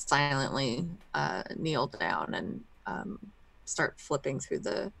gonna just silently kneel down and start flipping through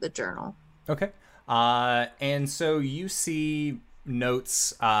the journal. Okay. And so you see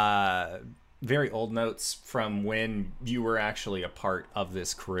notes, very old notes from when you were actually a part of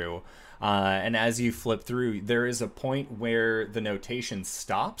this crew. And as you flip through, there is a point where the notation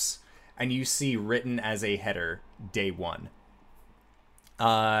stops, and you see written as a header, Day 1.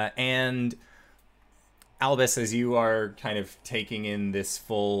 And Albus, as you are kind of taking in this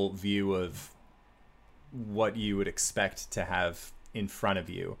full view of what you would expect to have in front of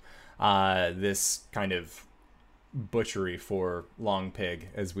you, this kind of butchery for Long Pig,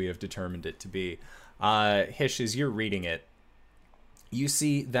 as we have determined it to be. Hish, as you're reading it, you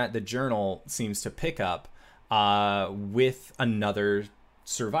see that the journal seems to pick up with another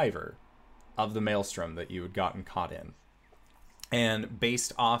survivor of the maelstrom that you had gotten caught in. And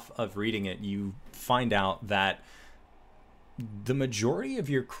based off of reading it, you find out that the majority of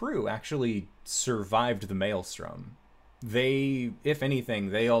your crew actually survived the maelstrom. They, if anything,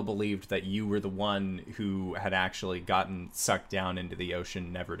 they all believed that you were the one who had actually gotten sucked down into the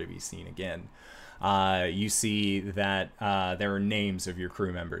ocean, never to be seen again. You see that there are names of your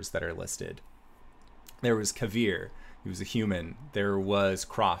crew members that are listed. There was Kavir, who was a human. There was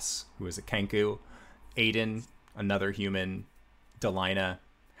Cross, who was a Kenku. Aiden, another human. Delina,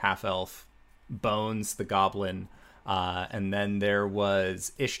 half-elf. Bones, the goblin. And then there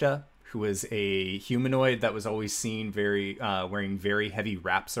was Ishta, who was a humanoid that was always seen wearing very heavy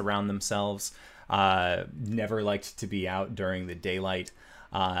wraps around themselves. Never liked to be out during the daylight.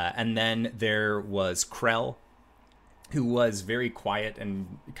 And then there was Krell, who was very quiet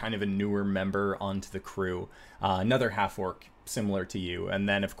and kind of a newer member onto the crew. Another half-orc similar to you. And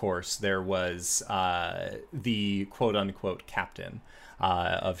then, of course, there was the quote-unquote captain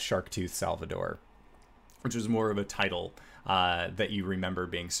of Sharktooth Salvador. which was more of a title that you remember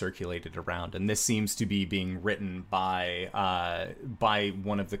being circulated around. And this seems to be being written by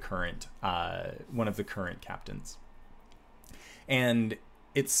one of the current captains. And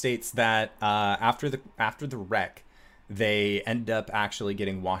it states that after the wreck, they end up actually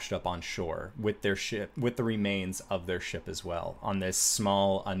getting washed up on shore with their ship, with the remains of their ship as well, on this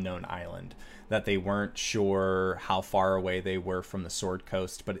small unknown island that they weren't sure how far away they were from the Sword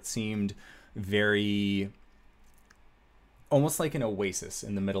Coast, but it seemed very almost like an oasis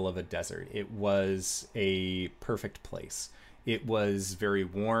in the middle of a desert. It was a perfect place. It was very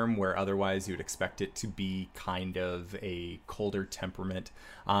warm, where otherwise you would expect it to be kind of a colder temperament.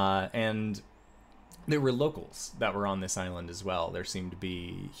 And there were locals that were on this island as well. There seemed to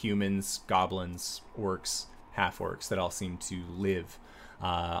be humans, goblins, orcs, half-orcs that all seemed to live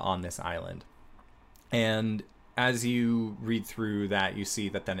on this island. And as you read through that, you see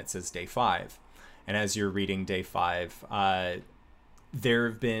that then it says day 5. And as you're reading day 5, there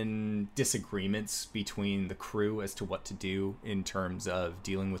have been disagreements between the crew as to what to do in terms of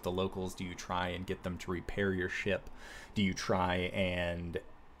dealing with the locals. Do you try and get them to repair your ship? Do you try and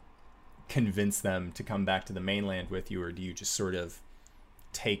convince them to come back to the mainland with you, or do you just sort of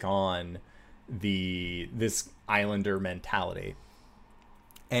take on this islander mentality?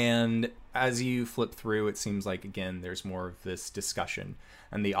 And as you flip through, it seems like, again, there's more of this discussion,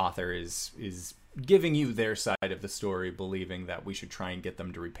 and the author is giving you their side of the story, believing that we should try and get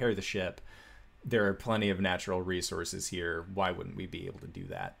them to repair the ship. There are plenty of natural resources here. Why wouldn't we be able to do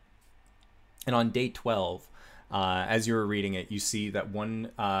that? And on day 12, as you were reading it, you see that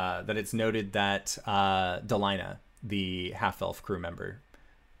that it's noted that Delina, the half-elf crew member,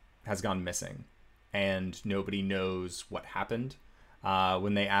 has gone missing, and nobody knows what happened.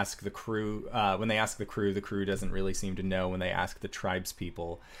 When they ask the crew, the crew doesn't really seem to know. When they ask the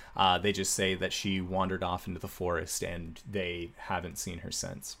tribespeople, they just say that she wandered off into the forest, and they haven't seen her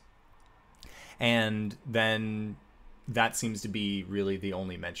since. And then that seems to be really the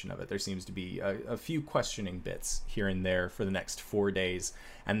only mention of it. There seems to be a few questioning bits here and there for the next 4 days.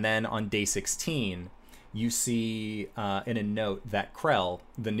 And then on day 16, you see in a note that Krell,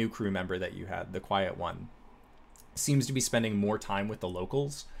 the new crew member that you had, the quiet one, seems to be spending more time with the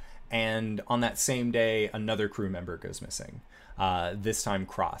locals. And on that same day, another crew member goes missing. This time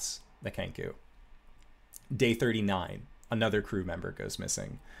Cross, the Kenku. Day 39, another crew member goes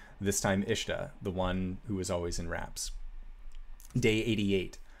missing. This time Ishta, the one who was always in wraps. Day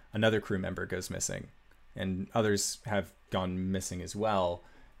 88, another crew member goes missing. And others have gone missing as well.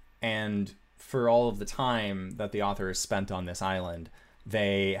 And for all of the time that the author has spent on this island,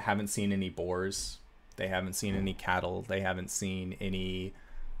 they haven't seen any boars. They haven't seen any cattle. They haven't seen any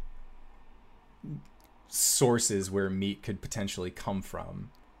sources where meat could potentially come from.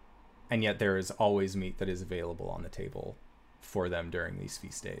 And yet there is always meat that is available on the table for them during these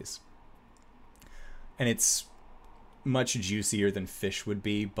feast days. And it's much juicier than fish would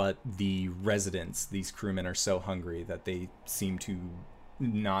be, but the residents, these crewmen, are so hungry that they seem to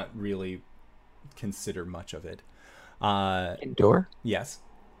not really consider much of it. Indoor? Yes.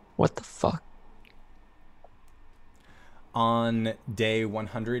 What the fuck? On day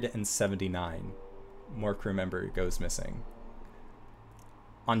 179, more crew member goes missing.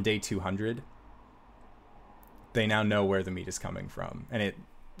 On day 200, they now know where the meat is coming from. And it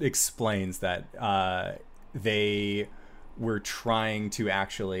explains that they were trying to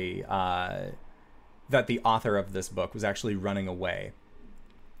actually... that the author of this book was actually running away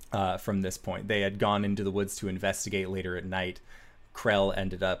from this point. They had gone into the woods to investigate later at night. Krell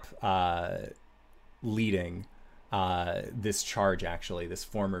ended up leading this charge, actually. This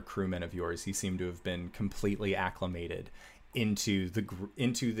former crewman of yours, he seemed to have been completely acclimated into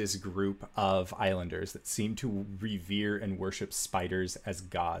this group of islanders that seemed to revere and worship spiders as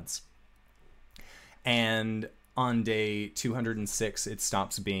gods. And on day 206, it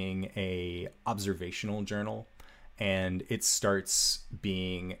stops being a observational journal, and it starts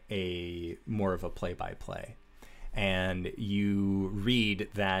being a more of a play-by-play. And you read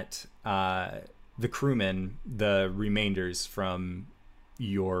that the crewmen, the remainders from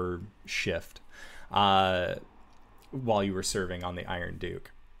your shift, while you were serving on the Iron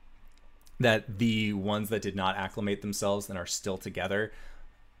Duke, that the ones that did not acclimate themselves and are still together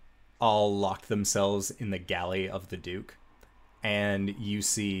all locked themselves in the galley of the Duke. And you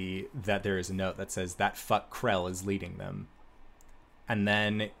see that there is a note that says that fuck Krell is leading them. And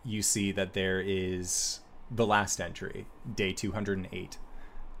then you see that there is the last entry, day 208.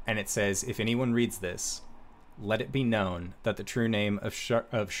 And it says, if anyone reads this, let it be known that the true name of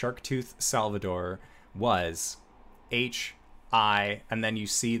Sharktooth Salvador was I, and then you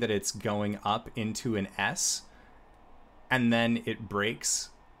see that it's going up into an S, and then it breaks,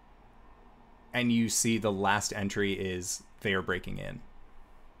 and you see the last entry is they are breaking in.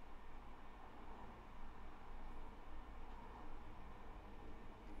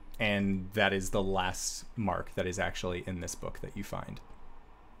 And that is the last mark that is actually in this book that you find.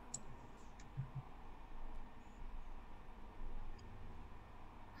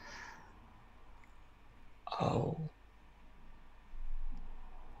 Oh.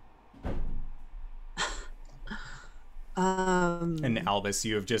 And Albus,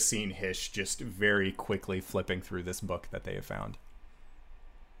 you have just seen Hish just very quickly flipping through this book that they have found.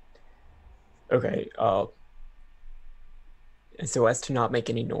 Okay, so as to not make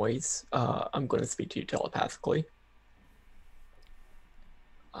any noise, I'm going to speak to you telepathically.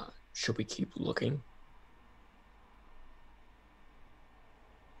 Should we keep looking?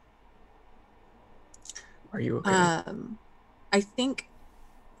 Are you okay? I think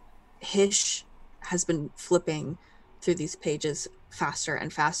Hish has been flipping through these pages faster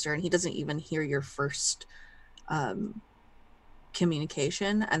and faster, and he doesn't even hear your first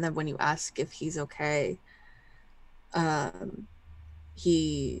communication. And then when you ask if he's okay,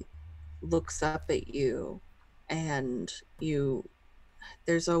 he looks up at you, and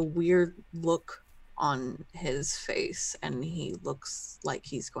there's a weird look on his face, and he looks like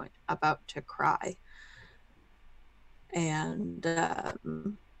he's about to cry. And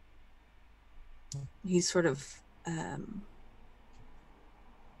he sort of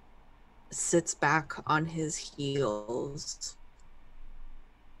sits back on his heels.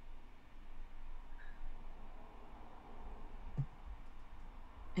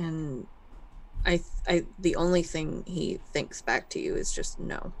 And the only thing he thinks back to you is just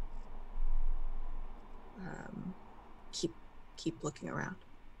no. Keep looking around.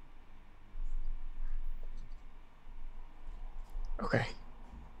 Okay.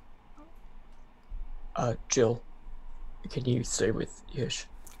 Jill, can you stay with Hish?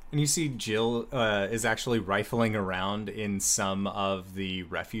 And you see Jill is actually rifling around in some of the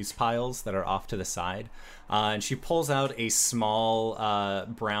refuse piles that are off to the side. And she pulls out a small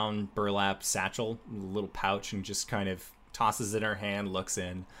brown burlap satchel, little pouch, and just kind of tosses it in her hand, looks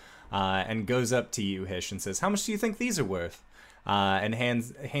in, and goes up to you, Hish, and says, "How much do you think these are worth?" And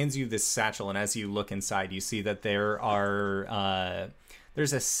hands you this satchel. And as you look inside, you see that there's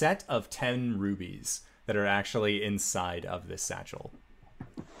a set of 10 rubies that are actually inside of this satchel.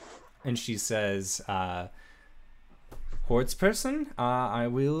 And she says, "Hordes person, I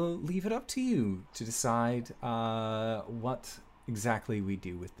will leave it up to you to decide what exactly we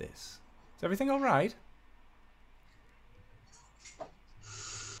do with this. Is everything all right?"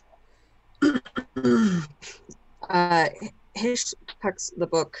 Hish tucks the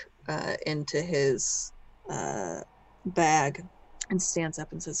book into his bag and stands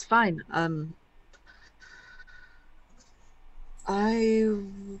up and says, "Fine.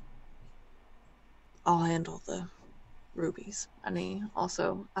 I'll handle the rubies." And he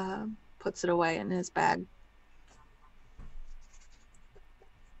also puts it away in his bag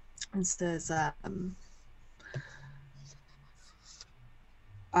and says,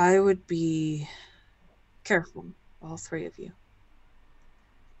 "I would be careful, all three of you.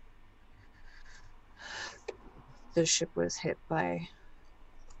 The ship was hit by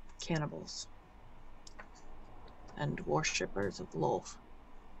cannibals and worshippers of Lolth,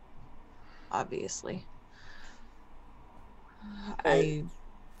 obviously.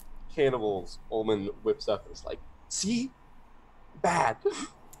 Cannibals, Ullman whips up and is like, "See? Bad."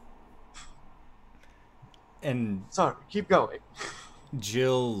 And sorry, keep going.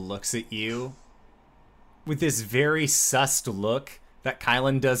 Jill looks at you with this very sussed look that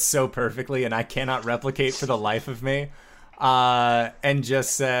Kylan does so perfectly and I cannot replicate for the life of me, and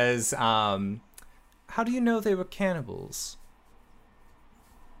just says, "How do you know they were cannibals?"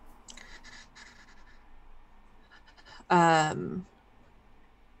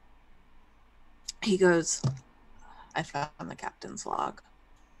 He goes, "I found the captain's log."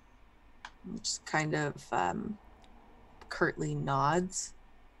 Just kind of curtly nods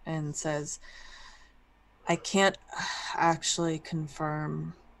and says, "I can't actually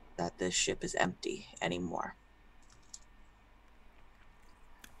confirm that this ship is empty anymore.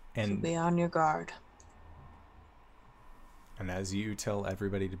 So be on your guard." And as you tell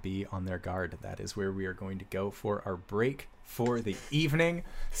everybody to be on their guard, that is where we are going to go for our break for the evening.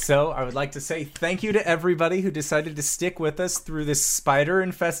 So I would like to say thank you to everybody who decided to stick with us through this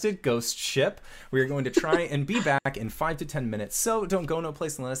spider-infested ghost ship. We are going to try and be back in 5 to 10 minutes. So don't go no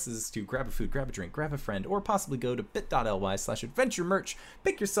place unless this is to grab a food, grab a drink, grab a friend, or possibly go to bit.ly/adventure merch,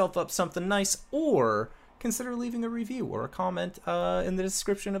 pick yourself up something nice, or consider leaving a review or a comment in the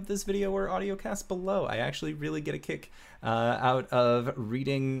description of this video or audiocast below. I actually really get a kick out of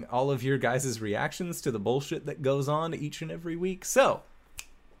reading all of your guys' reactions to the bullshit that goes on each and every week. So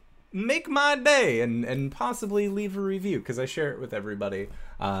make my day and possibly leave a review, because I share it with everybody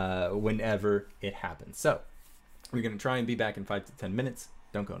whenever it happens. So we're going to try and be back in 5 to 10 minutes.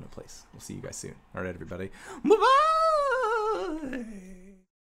 Don't go no place. We'll see you guys soon. All right, everybody. Bye-bye!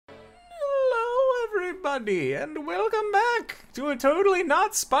 Hello, everybody, and welcome back to a totally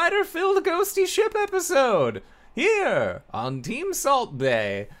not spider-filled ghosty ship episode here on Team Salt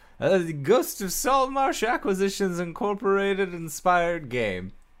Bay, the Ghost of Saltmarsh Acquisitions Incorporated inspired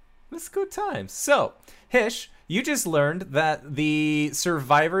game. Let's go times. So, Hish, you just learned that the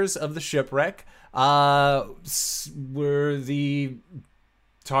survivors of the shipwreck were the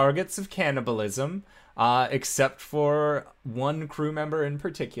targets of cannibalism, except for one crew member in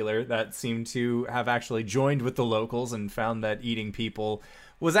particular that seemed to have actually joined with the locals and found that eating people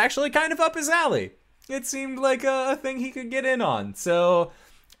was actually kind of up his alley. It seemed like a thing he could get in on. So,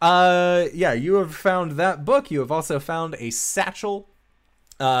 yeah, you have found that book. You have also found a satchel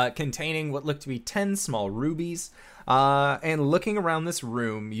containing what looked to be 10 small rubies. And looking around this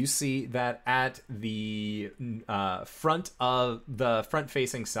room, you see that at the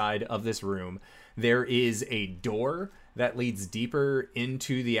front-facing side of this room, there is a door that leads deeper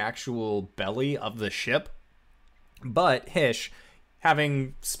into the actual belly of the ship. But Hish,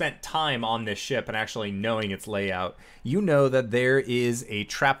 having spent time on this ship and actually knowing its layout, you know that there is a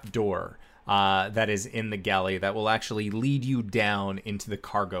trap door that is in the galley that will actually lead you down into the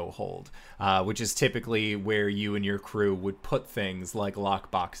cargo hold, which is typically where you and your crew would put things like lock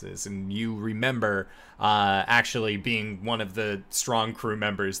boxes. And you remember actually being one of the strong crew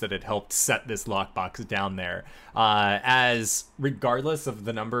members that had helped set this lockbox down there. As regardless of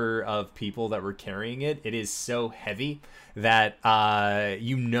the number of people that were carrying it, it is so heavy that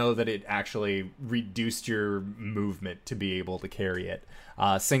you know that it actually reduced your movement to be able to carry it.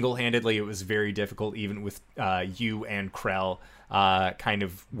 Single-handedly, it was very difficult, even with you and Krell kind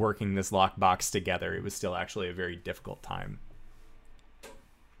of working this lockbox together. It was still actually a very difficult time.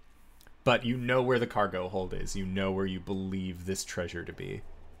 But you know where the cargo hold is. You know where you believe this treasure to be.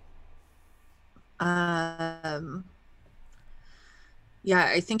 Yeah,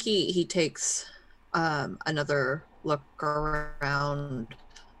 I think he takes another look around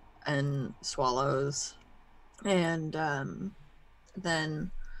and swallows, and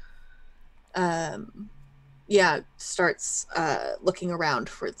then yeah, starts looking around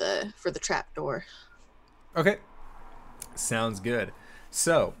for the trap door. Okay, sounds good.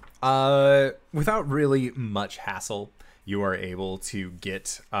 So without really much hassle, you are able to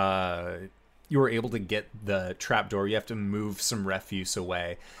get the trapdoor. You have to move some refuse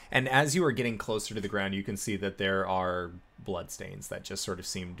away. And as you are getting closer to the ground, you can see that there are bloodstains that just sort of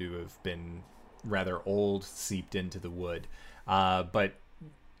seem to have been rather old, seeped into the wood. But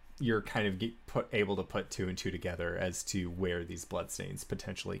you're kind of able to put two and two together as to where these bloodstains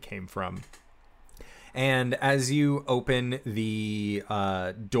potentially came from. And as you open the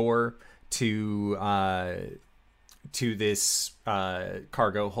door to this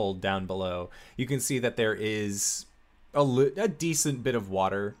cargo hold down below, you can see that there is a decent bit of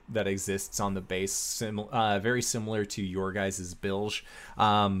water that exists on the base, very similar to your guys' bilge.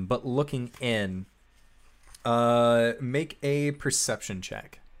 But looking in, make a perception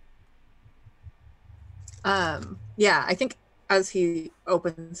check. Yeah, I think as he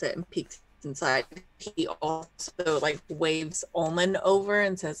opens it and peeks inside, he also like waves Ullman over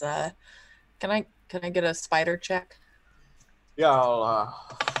and says, can I get a spider check? Yeah,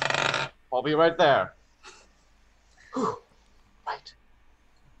 I'll be right there. Right.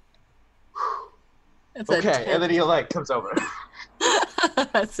 It's okay, and then he comes over.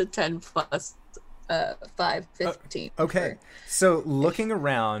 That's a 10 plus 5, 15. Okay, so looking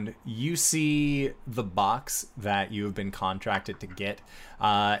around, you see the box that you have been contracted to get.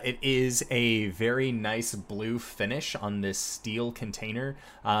 It is a very nice blue finish on this steel container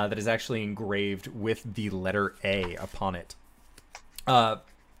that is actually engraved with the letter A upon it.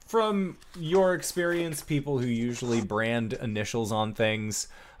 From your experience, people who usually brand initials on things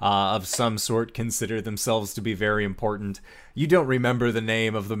of some sort consider themselves to be very important. You don't remember the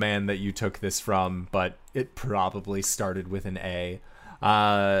name of the man that you took this from, but it probably started with an A.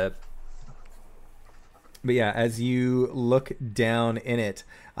 But yeah, as you look down in it,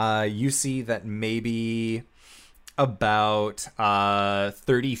 you see that maybe about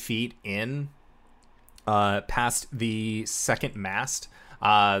 30 feet in, past the second mast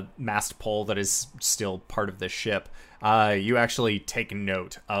pole that is still part of the ship, you actually take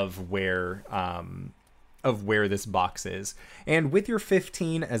note of where of where this box is. And with your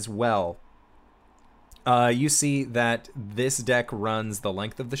 15 as well, you see that this deck runs the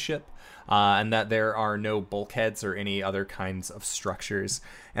length of the ship, and that there are no bulkheads or any other kinds of structures,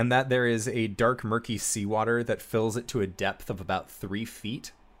 and that there is a dark, murky seawater that fills it to a depth of about 3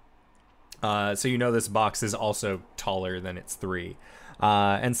 feet. So you know this box is also taller than its 3.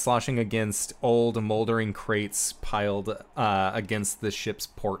 And sloshing against old, moldering crates piled against the ship's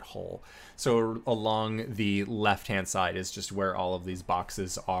porthole. So along the left-hand side is just where all of these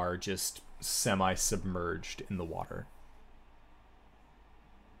boxes are just semi-submerged in the water.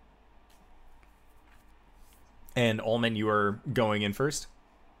 And Ullman, you are going in first?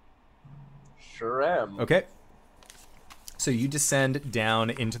 Sure am. Okay. So you descend down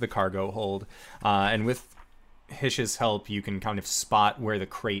into the cargo hold, and with Hish's help, you can kind of spot where the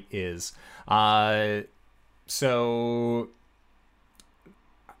crate is. So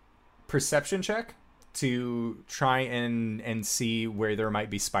perception check to try and see where there might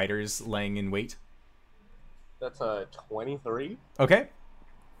be spiders laying in wait. That's a 23. Okay.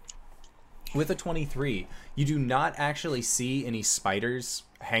 With a 23, you do not actually see any spiders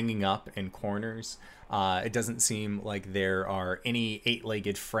hanging up in corners. It doesn't seem like there are any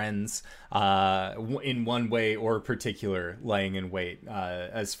 8-legged friends in one way or particular laying in wait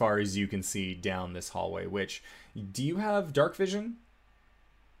as far as you can see down this hallway. Which, do you have dark vision?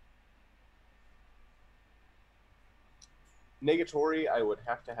 Negatory, I would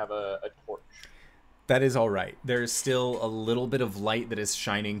have to have a torch. That is all right. There's still a little bit of light that is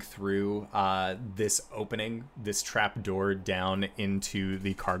shining through this opening, this trap door down into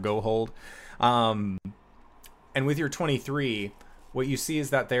the cargo hold. And with your 23, what you see is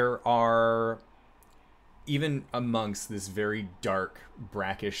that there are, even amongst this very dark,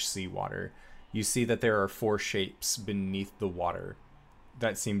 brackish seawater, you see that there are 4 shapes beneath the water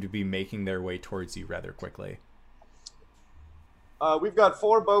that seem to be making their way towards you rather quickly. We've got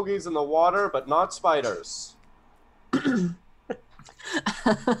 4 bogeys in the water, but not spiders.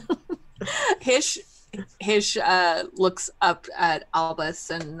 Hish looks up at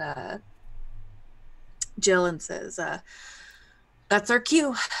Albus and Jill and says, "That's our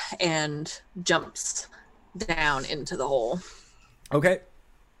cue," and jumps down into the hole. Okay.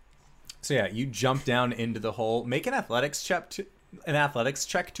 So yeah, you jump down into the hole. Make an athletics check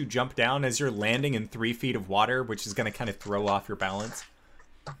to jump down as you're landing in 3 feet of water, which is going to kind of throw off your balance.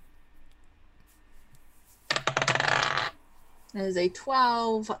 That is a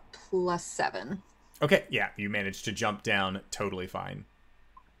 12 plus 7. Okay, yeah, you managed to jump down totally fine.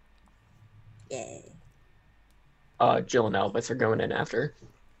 Yay. Jill and Albus are going in after.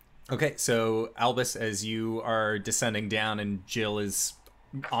 Okay, so Albus, as you are descending down and Jill is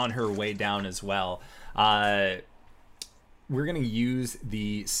on her way down as well, we're going to use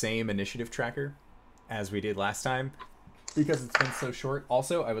the same initiative tracker as we did last time because it's been so short.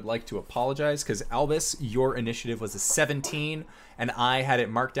 Also, I would like to apologize because Albus, your initiative was a 17 and I had it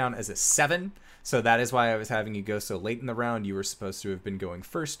marked down as a 7. So that is why I was having you go so late in the round. You were supposed to have been going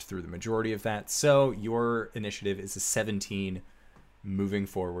first through the majority of that. So your initiative is a 17 moving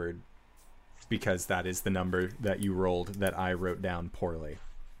forward because that is the number that you rolled that I wrote down poorly.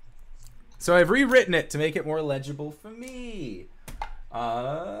 So I've rewritten it to make it more legible for me.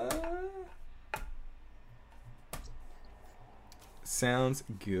 Sounds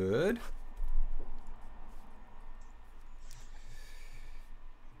good.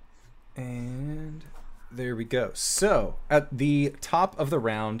 And there we go. So at the top of the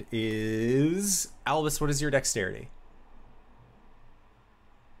round is Albus. What is your dexterity?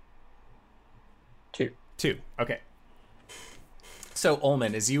 2. Okay. So,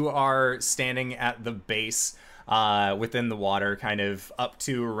 Ullman, as you are standing at the base within the water, kind of up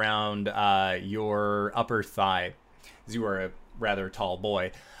to around your upper thigh, as you are a rather tall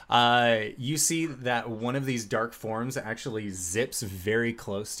boy, you see that one of these dark forms actually zips very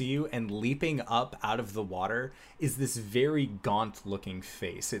close to you, and leaping up out of the water is this very gaunt-looking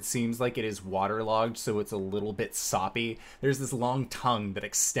face. It seems like it is waterlogged, so it's a little bit soppy. There's this long tongue that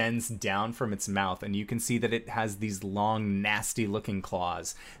extends down from its mouth, and you can see that it has these long, nasty-looking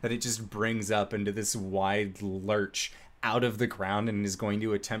claws that it just brings up into this wide lurch out of the ground and is going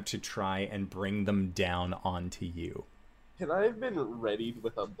to attempt to try and bring them down onto you. Can I have been readied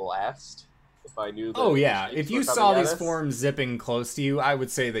with a blast if I knew that? Oh yeah, the if shapes you were saw coming at these us? forms zipping close to you, I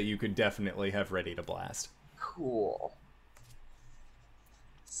would say that you could definitely have ready to blast. Cool.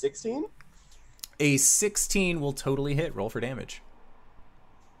 16? A 16 will totally hit. Roll for damage.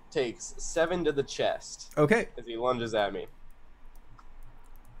 Takes 7 to the chest Okay. as he lunges at me.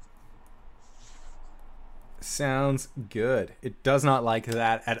 Sounds good. It does not like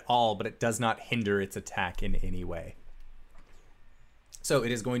that at all, but it does not hinder its attack in any way. So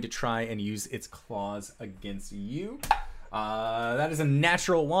it is going to try and use its claws against you. That is a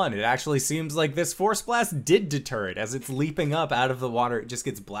natural 1. It actually seems like this Force Blast did deter it. As it's leaping up out of the water, it just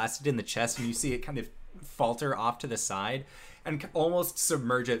gets blasted in the chest, and you see it kind of falter off to the side and almost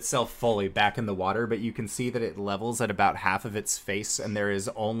submerge itself fully back in the water, but you can see that it levels at about half of its face, and there is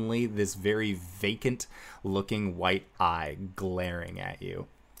only this very vacant-looking white eye glaring at you.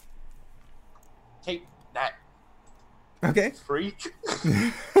 Take that, Okay. freak.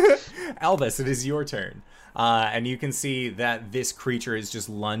 Albus, it is your turn. And you can see that this creature is just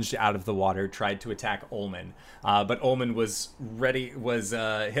lunged out of the water, tried to attack Ullman. But Ullman was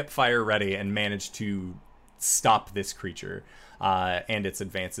hip fire ready and managed to stop this creature and its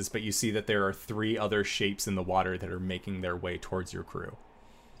advances. But you see that there are 3 other shapes in the water that are making their way towards your crew.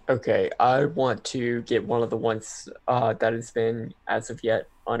 Okay, I want to get one of the ones that has been, as of yet,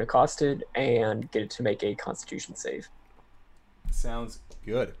 unaccosted and get it to make a Constitution save. Sounds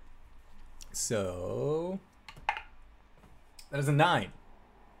good. So that is a 9.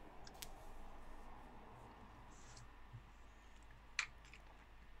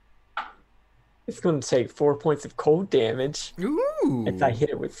 It's going to take 4 points of cold damage Ooh. if I hit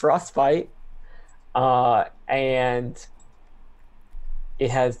it with Frostbite. And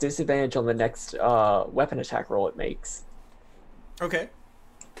it has disadvantage on the next weapon attack roll it makes. Okay.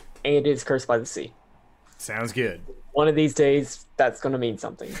 And it is cursed by the sea. Sounds good. One of these days, that's going to mean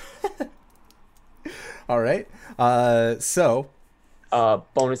something. All right. So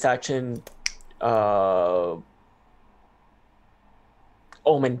Bonus action. Omen.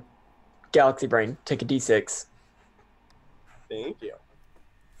 Galaxy Brain. Take a d6. Thank you.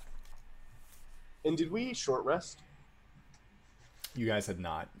 And did we short rest? you guys had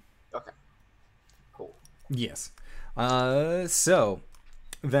not. Okay. Cool. Yes. So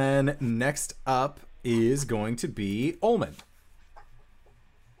then next up is going to be Ullman.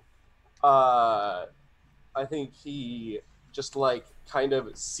 I think he just like kind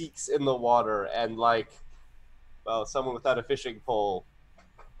of seeks in the water and like, well, someone without a fishing pole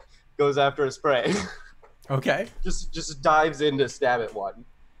goes after his prey. Okay. just dives in to stab at one.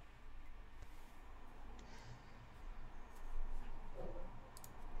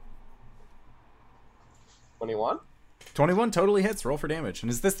 $21? 21 totally hits. Roll for damage. And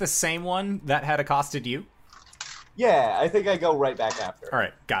is this the same one that had accosted you? Yeah, I think I go right back after. All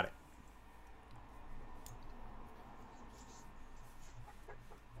right, got it.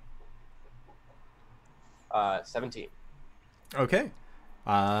 Uh, 17. Okay.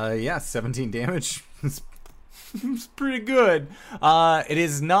 Yeah, 17 damage. It's pretty good. It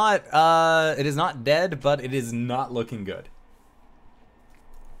is not dead, but it is not looking good.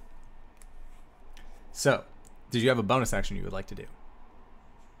 So, did you have a bonus action you would like to do?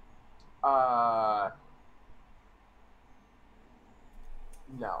 No,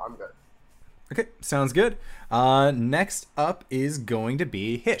 I'm good. Okay, sounds good. Next up is going to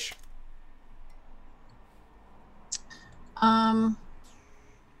be Hish.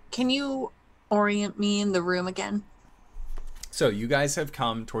 Can you orient me in the room again? So you guys have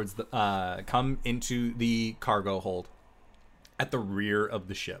come towards the come into the cargo hold at the rear of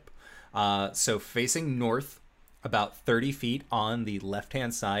the ship. So facing north, about 30 feet on the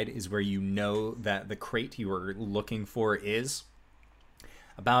left-hand side is where you know that the crate you were looking for is.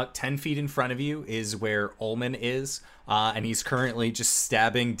 About 10 feet in front of you is where Ullman is, and he's currently just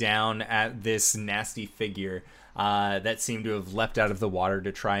stabbing down at this nasty figure that seemed to have leapt out of the water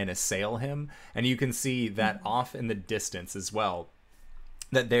to try and assail him. And you can see that off in the distance as well,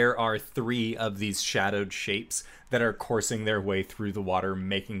 that there are 3 of these shadowed shapes that are coursing their way through the water,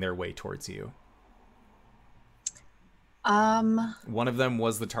 making their way towards you. One of them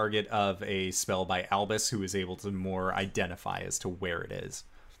was the target of a spell by Albus, who is able to more identify as to where it is.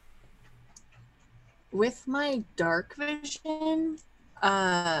 With my dark vision,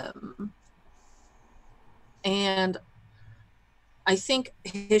 and I think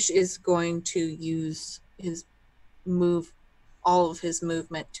Hish is going to use all of his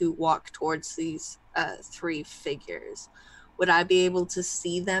movement to walk towards these 3 figures. Would I be able to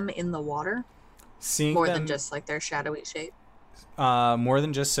see them in the water? Seeing more them, than just like their shadowy shape? More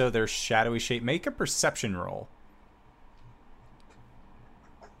than just so their shadowy shape. Make a perception roll.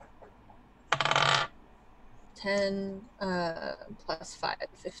 10 plus 5,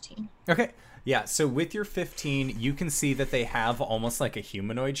 15. Okay. Yeah, so with your 15, you can see that they have almost like a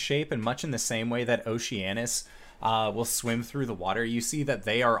humanoid shape, and much in the same way that Oceanus will swim through the water. You see that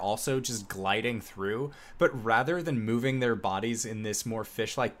they are also just gliding through, but rather than moving their bodies in this more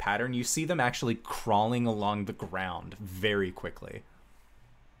fish-like pattern, you see them actually crawling along the ground very quickly.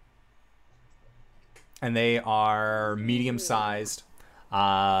 And they are medium-sized,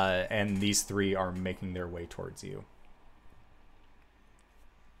 and these three are making their way towards you.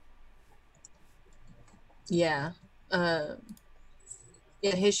 Yeah. Yeah,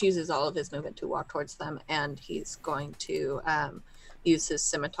 Hish uses all of his movement to walk towards them, and he's going to use his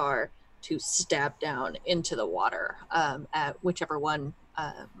scimitar to stab down into the water at whichever one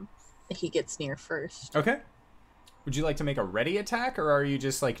he gets near first. Okay. Would you like to make a ready attack, or are you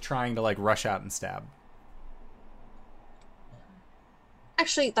just like trying to like rush out and stab?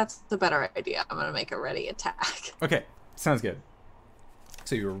 Actually, that's the better idea. I'm going to make a ready attack. Okay, sounds good.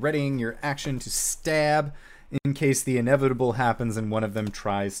 So you're readying your action to stab in case the inevitable happens and one of them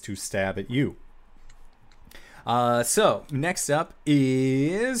tries to stab at you. So next up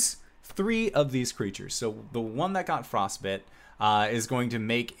is 3 of these creatures. So the one that got frostbit is going to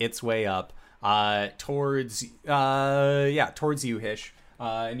make its way up towards you, Hish.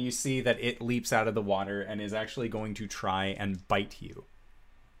 And you see that it leaps out of the water and is actually going to try and bite you.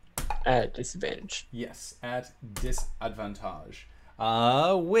 At disadvantage. Yes, at disadvantage.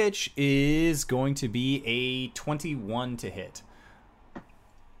 Which is going to be a 21 to hit.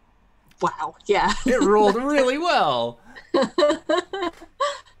 Wow, yeah. It rolled really well.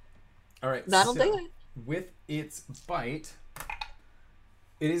 All right, That'll do it. With its bite,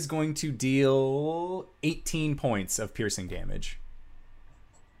 it is going to deal 18 points of piercing damage.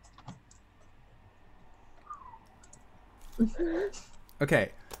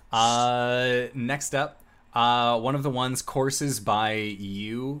 Okay. Next up, one of the ones courses by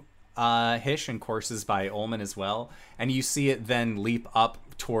you, Hish, and courses by Ullman as well. And you see it then leap up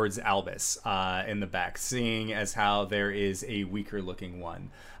towards Albus in the back, seeing as how there is a weaker looking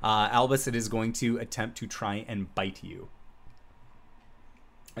one. Albus, it is going to attempt to try and bite you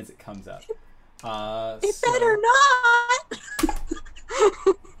as it comes up. It better not!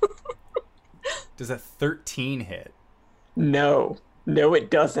 Does a 13 hit? No, it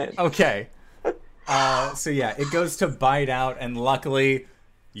doesn't. Okay. So yeah, it goes to bite out, and luckily,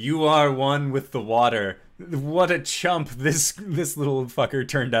 you are one with the water. What a chump this little fucker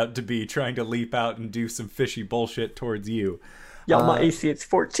turned out to be, trying to leap out and do some fishy bullshit towards you. Y'all, my AC is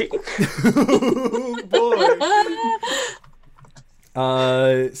 14. Oh,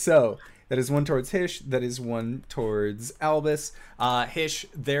 boy. So that is one towards Hish. That is one towards Albus. Hish,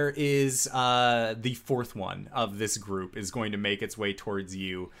 there is the 4th one of this group is going to make its way towards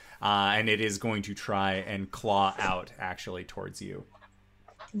you, and it is going to try and claw out actually towards you.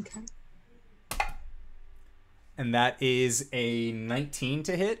 Okay. And that is a 19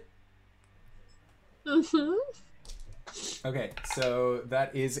 to hit. Mm-hmm. Okay, so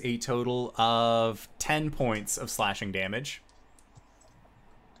that is a total of 10 points of slashing damage.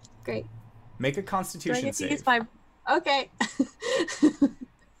 Great. Make a Do I Constitution get to save. use my... Okay.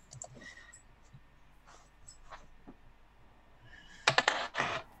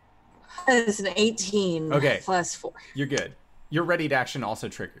 That is an 18 Okay. plus 4. You're good. Your ready to action also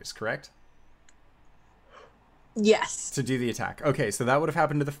triggers, correct? Yes. To do the attack. Okay, so that would have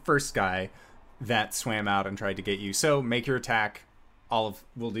happened to the first guy that swam out and tried to get you. So make your attack. We'll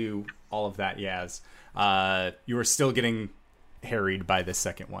do all of that, Yaz. You are still getting harried by this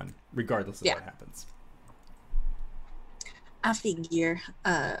second one, regardless of what happens. I figure.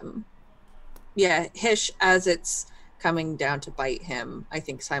 Yeah, Hish, as it's coming down to bite him, I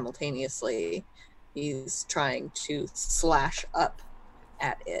think simultaneously he's trying to slash up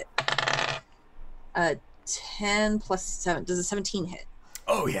at it. 10 plus 7. Does a 17 hit?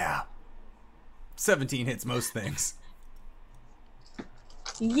 Oh, yeah. 17 hits most things.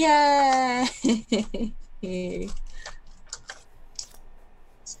 Yay!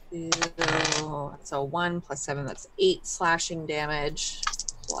 So 1 plus 7, that's 8 slashing damage,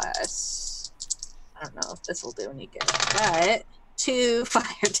 plus, I don't know if this will do any good, but 2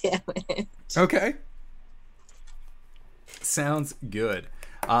 fire damage. Okay. Sounds good.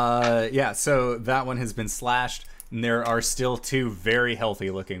 Yeah, so that one has been slashed, and there are still 2 very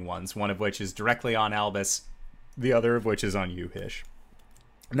healthy looking ones, one of which is directly on Albus, the other of which is on you, Hish.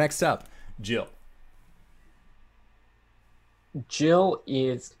 Next up, Jill. Jill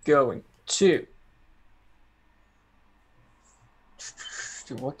is going to...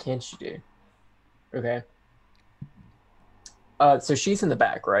 What can she do? Okay. So she's in the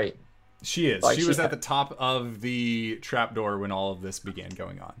back, right? She is. Like, she was at the top of the trapdoor when all of this began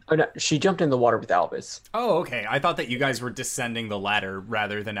going on. Oh no, she jumped in the water with Albus. Oh, okay. I thought that you guys were descending the ladder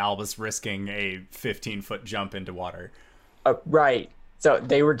rather than Albus risking a 15-foot jump into water. Right. So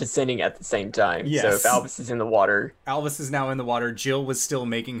they were descending at the same time. Yes. So if Albus is in the water. Albus is now in the water. Jill was still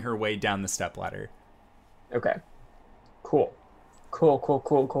making her way down the stepladder. Okay. Cool. How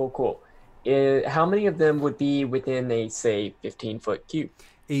many of them would be within a, say, 15-foot cube?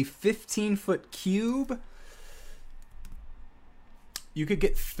 A 15-foot cube. You could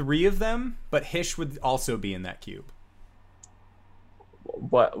get 3 of them, but Hish would also be in that cube.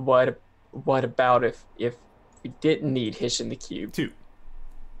 What about if we didn't need Hish in the cube? 2.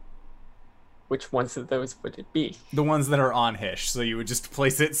 Which ones of those would it be? The ones that are on Hish, so you would just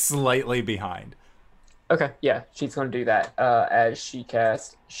place it slightly behind. Okay, yeah, she's going to do that as she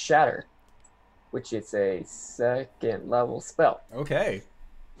casts Shatter, which is a 2nd level spell. Okay.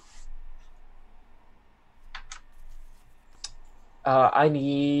 I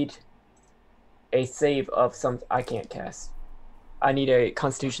need a save of some. I can't cast. I need a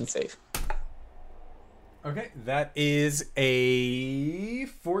Constitution save. Okay, that is a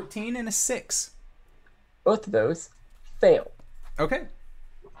 14 and a 6. Both of those fail. Okay.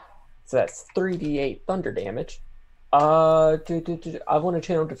 So that's 3d8 thunder damage. I want to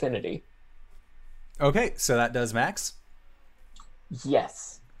channel Divinity. Okay, so that does max.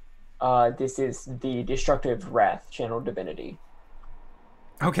 Yes. This is the Destructive Wrath channel Divinity.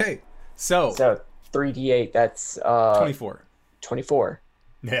 Okay, so 3d8, that's 24. 24.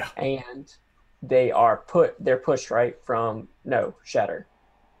 Yeah. And they're pushed right from Shatter.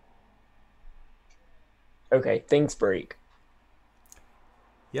 Okay, things break.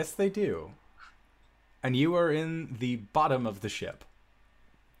 Yes, they do. And you are in the bottom of the ship.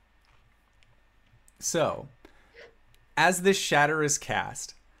 So, as this shatter is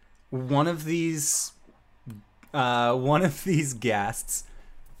cast, one of these ghasts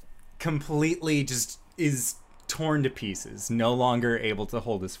completely just is torn to pieces, no longer able to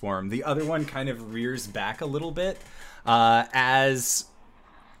hold his form. The other one kind of rears back a little bit as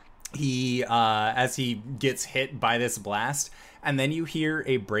he gets hit by this blast, and then you hear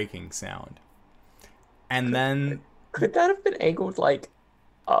a breaking sound. And then could that have been angled like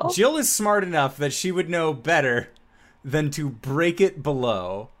up? Jill is smart enough that she would know better than to break it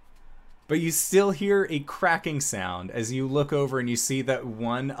below. But you still hear a cracking sound as you look over and you see that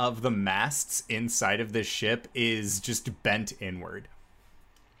one of the masts inside of this ship is just bent inward.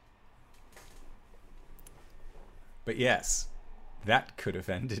 But yes, that could have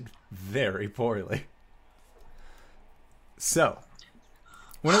ended very poorly. So,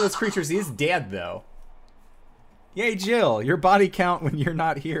 one of those creatures is dead, though. Yay, Jill, your body count when you're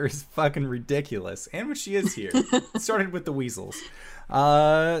not here is fucking ridiculous. And when she is here. It started with the weasels.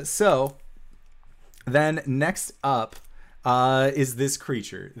 So, then next up is this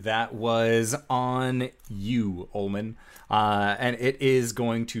creature that was on you, Ullman. And it is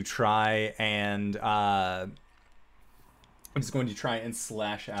going to try and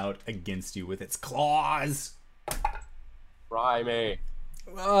slash out against you with its claws. Try me.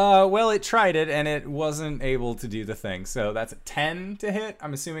 Well, it tried it, and it wasn't able to do the thing. So that's a 10 to hit.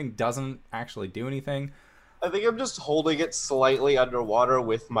 I'm assuming doesn't actually do anything. I think I'm just holding it slightly underwater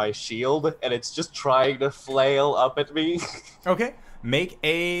with my shield, and it's just trying to flail up at me. Okay. Make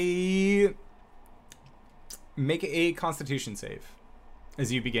a Constitution save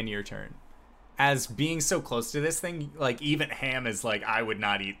as you begin your turn. As being so close to this thing, like, even Ham is like, I would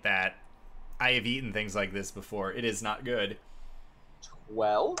not eat that. I have eaten things like this before. It is not good.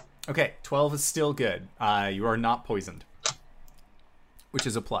 12? Okay, 12 is still good. You are not poisoned, which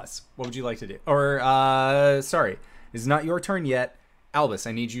is a plus. What would you like to do? Or, sorry, it's not your turn yet. Albus,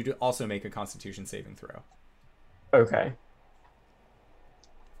 I need you to also make a Constitution saving throw. Okay.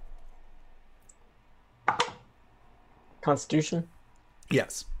 Constitution?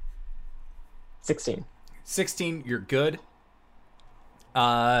 Yes. 16. 16, you're good.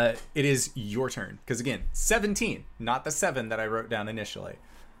 It is your turn. Because again, 17, not the 7 that I wrote down initially.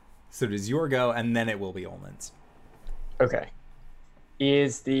 So it is your go, and then it will be Ullman's. Okay.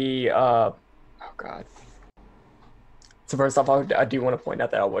 Is the, oh god. So first off, I do want to point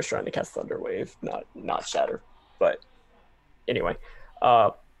out that I was trying to cast Thunder Wave, not Shatter. But anyway,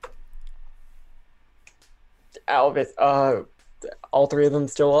 Albus, all 3 of them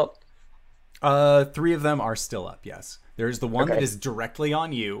still up? 3 of them are still up, yes. There's the one Okay. that is directly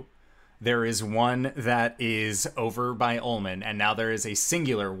on you. There is one that is over by Ullman, and now there is a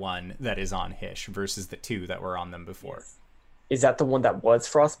singular one that is on Hish versus the 2 that were on them before. Is that the one that was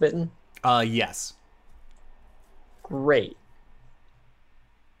frostbitten? Yes. Great.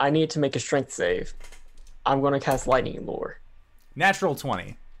 I need to make a strength save. I'm going to cast Lightning Lure. Natural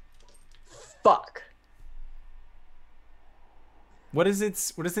 20. Fuck. What does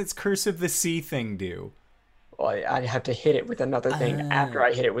its Curse of the Sea thing do? Well, I have to hit it with another thing after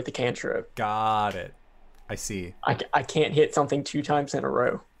I hit it with the cantrip. Got it. I see. I can't hit something 2 times in a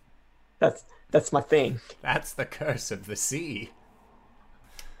row. That's my thing. That's the Curse of the Sea.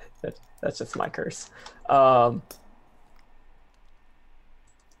 That's just my curse. I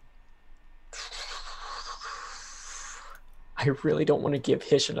really don't want to give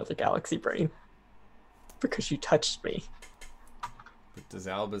Hish another Galaxy Brain because you touched me. But does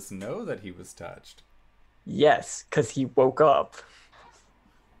Albus know that he was touched? Yes, because he woke up.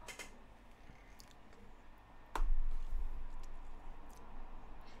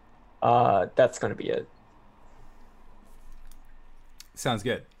 That's going to be it. Sounds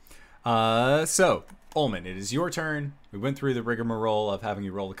good. So, Ullman, it is your turn. We went through the rigmarole of having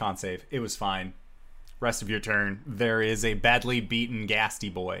you roll the con save. It was fine. Rest of your turn, there is a badly beaten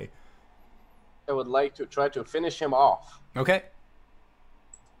Gasty boy. I would like to try to finish him off Okay.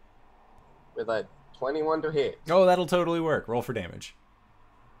 with a 21 to hit. Oh, that'll totally work. Roll for damage.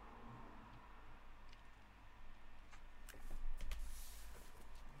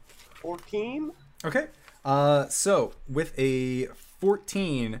 14. Okay. So with a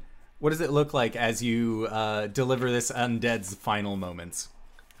 14, what does it look like as you deliver this undead's final moments?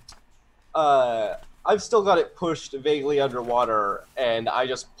 I've still got it pushed vaguely underwater, and I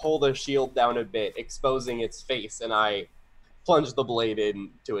just pull the shield down a bit, exposing its face, and I plunge the blade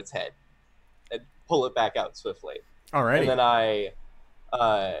into its head and pull it back out swiftly. Alrighty. And then I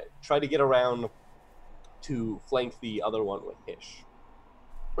try to get around to flank the other one with Hish.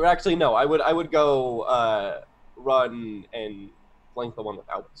 Or actually, no, I would go run and flank the one with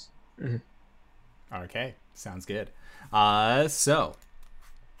Albus. Mm-hmm. Okay, sounds good. So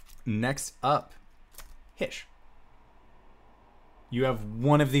next up, Hish. You have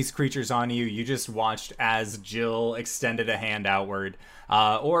one of these creatures on you. You just watched as Jill extended a hand outward,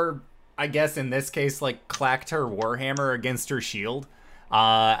 or I guess in this case, like clacked her warhammer against her shield,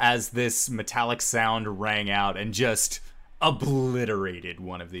 as this metallic sound rang out and just obliterated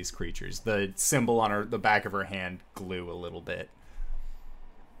one of these creatures. The symbol on the back of her hand glue a little bit.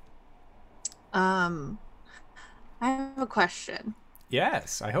 I have a question.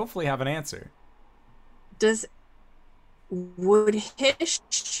 Yes, I hopefully have an answer. Would Hish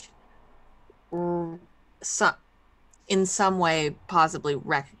in some way possibly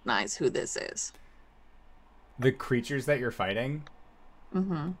recognize who this is? The creatures that you're fighting,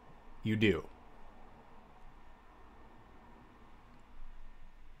 Mm-hmm. you do.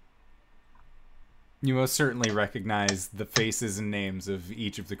 You most certainly recognize the faces and names of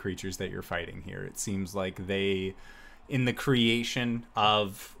each of the creatures that you're fighting here. It seems like they, in the creation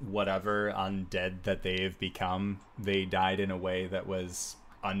of whatever undead that they have become, they died in a way that was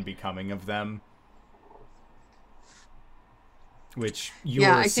unbecoming of them. Which you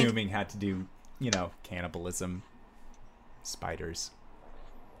were assuming had to do, cannibalism. Spiders.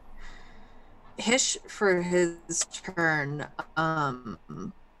 Hish, for his turn,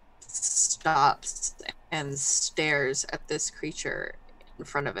 stops and stares at this creature in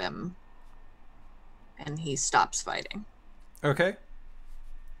front of him, and he stops fighting. Okay.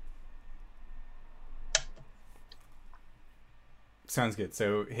 Sounds good.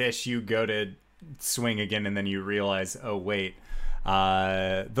 So, Hish, you go to swing again, and then you realize, oh, wait.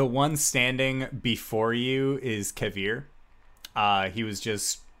 The one standing before you is Kavir. He was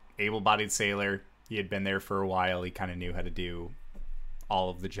just able-bodied sailor. He had been there for a while. He kind of knew how to do all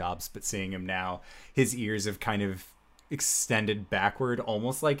of the jobs, but seeing him now, his ears have kind of extended backward,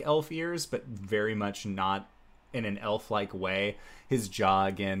 almost like elf ears, but very much not in an elf-like way. His jaw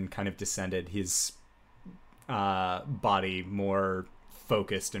again kind of descended, his body more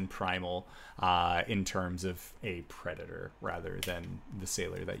focused and primal in terms of a predator rather than the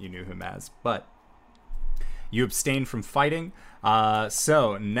sailor that you knew him as. But you abstain from fighting.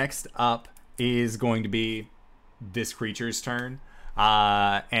 So next up is going to be this creature's turn.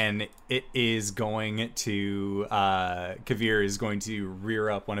 And it is going to, Kavir is going to rear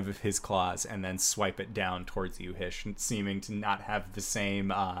up one of his claws and then swipe it down towards you, Hish, seeming to not have the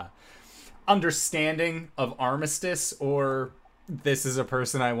same, understanding of armistice or this is a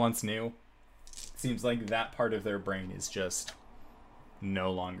person I once knew. Seems like that part of their brain is just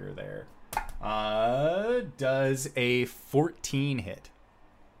no longer there. Does a 14 hit?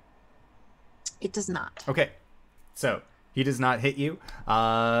 It does not. Okay. So, he does not hit you.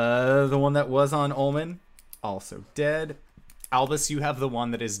 The one that was on Ullman, also dead. Albus, you have the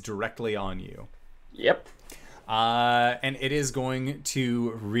one that is directly on you. Yep. And it is going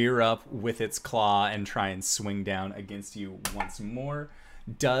to rear up with its claw and try and swing down against you once more.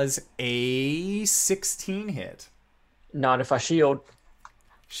 Does a 16 hit? Not if I shield.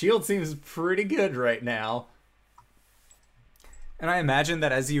 Shield seems pretty good right now. And I imagine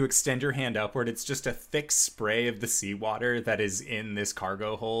that as you extend your hand upward, it's just a thick spray of the seawater that is in this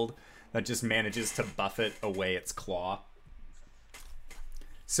cargo hold that just manages to buffet away its claw.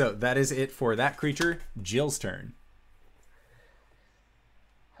 So that is it for that creature. Jill's turn.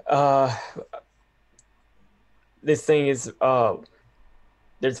 This thing is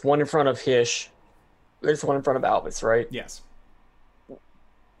there's one in front of Hish. There's one in front of Albus, right? Yes.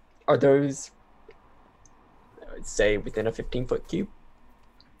 Are those, I would say, within a 15-foot cube?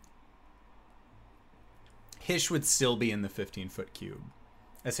 Hish would still be in the 15-foot cube,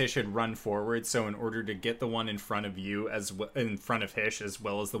 as Hish had run forward. So in order to get the one in front of you, in front of Hish, as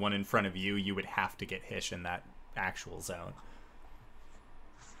well as the one in front of you, you would have to get Hish in that actual zone.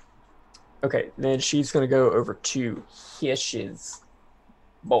 Okay, then she's going to go over to Hish's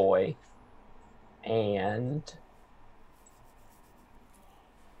boy and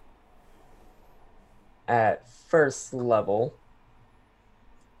at first level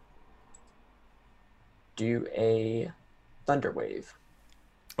do a thunder wave.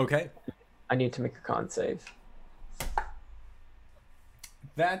 Okay. I need to make a con save.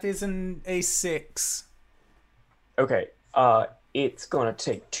 That is a 6. Okay, it's going to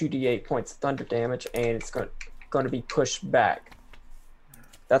take 2d8 points of thunder damage, and it's going to be pushed back.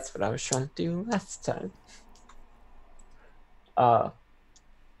 That's what I was trying to do last time.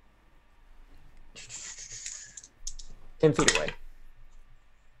 10 feet away.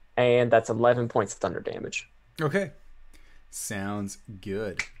 And that's 11 points of thunder damage. Okay. Sounds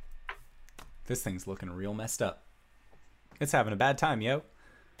good. This thing's looking real messed up. It's having a bad time, yo.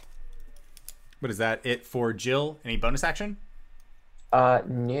 What is that? It for Jill? Any bonus action?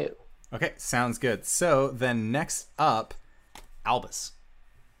 No. Okay, sounds good. So then next up, Albus.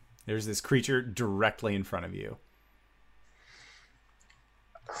 There's this creature directly in front of you.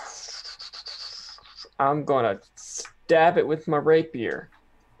 I'm gonna stab it with my rapier.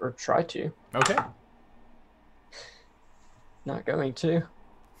 Or try to. Okay. Not going to.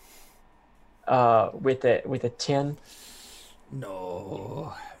 With a 10.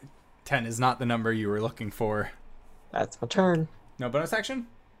 No. 10 is not the number you were looking for. That's my turn. No bonus action?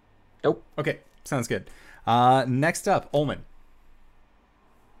 Nope. Okay, sounds good. Next up, Ullman.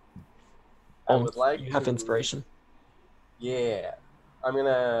 I would like You have to- inspiration. Yeah. I'm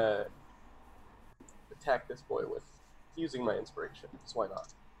gonna attack this boy with using my inspiration. So why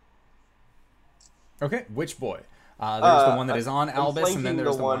not? Okay, which boy? There's the one that is on I'm Albus, and then flanking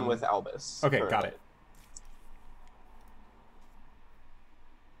there's the one with Albus. Okay, got currently. it.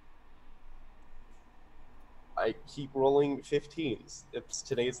 I keep rolling 15s. It's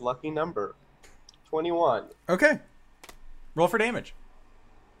today's lucky number. 21. Okay. Roll for damage.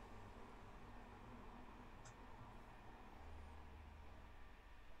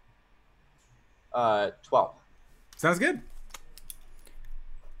 Uh, 12. Sounds good.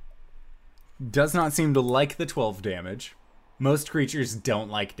 Does not seem to like the 12 damage. Most creatures don't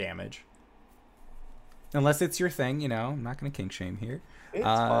like damage. Unless it's your thing, you know. I'm not going to kink shame here. It's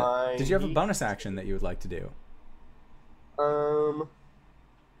fine. Did you have a bonus action that you would like to do? No.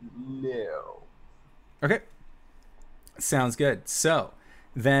 Okay. Sounds good. So,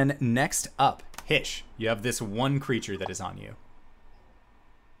 then next up, Hish. You have this one creature that is on you.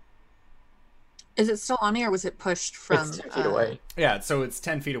 Is it still on me, or was it pushed from? It's 10 feet away. Yeah, so it's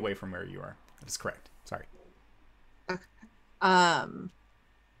 10 feet away from where you are. That is correct. Sorry. I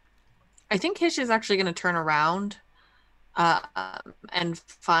think Hish is actually going to turn around, and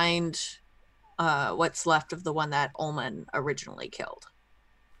find what's left of the one that Ullman originally killed.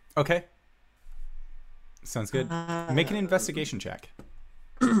 Okay. Sounds good. Make an investigation check.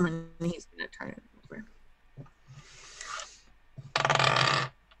 He's going to turn it over.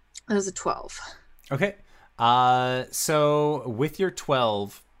 That was a 12. Okay. So with your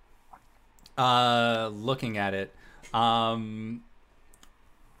 12, looking at it,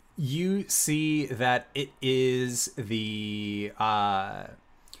 you see that it is the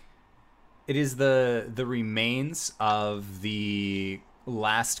remains of the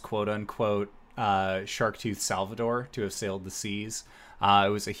last quote unquote Sharktooth Salvador to have sailed the seas.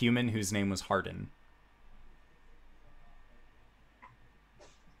 It was a human whose name was Hardin.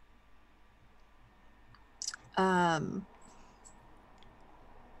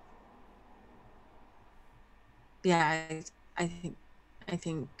 Yeah, I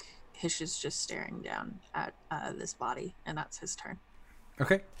think Hish is just staring down at this body, and that's his turn.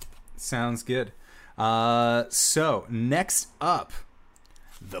 Okay, sounds good. So next up,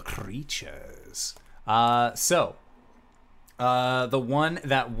 the creatures. The one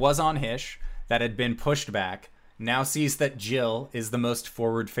that was on Hish that had been pushed back now sees that Jill is the most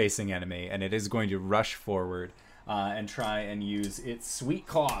forward-facing enemy, and it is going to rush forward and try and use its sweet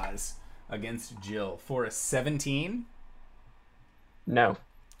claws against Jill for a 17. No.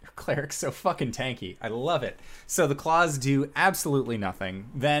 Your cleric's so fucking tanky. I love it. So the claws do absolutely nothing.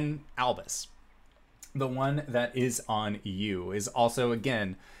 Then Albus, the one that is on you, is also,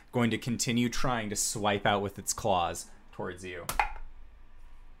 again, going to continue trying to swipe out with its claws towards you.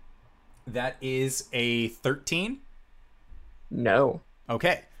 That is a 13. No.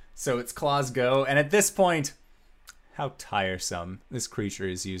 Okay, so its claws go, and at this point, how tiresome. This creature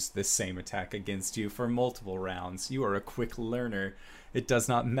has used this same attack against you for multiple rounds. You are a quick learner. It does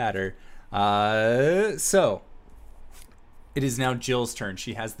not matter. So, it is now Jill's turn.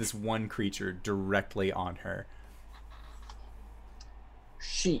 She has this one creature directly on her.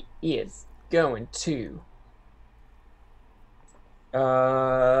 She is going to...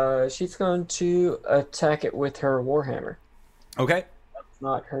 she's going to attack it with her Warhammer. Okay. That's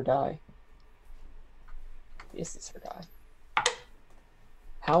not her die. This is her die.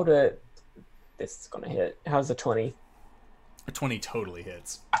 This is going to hit. How's a 20? A 20 totally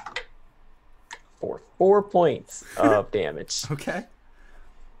hits. For 4 points of damage. Okay.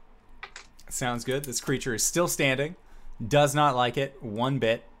 Sounds good. This creature is still standing. Does not like it one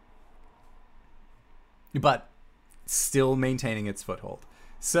bit. But still maintaining its foothold.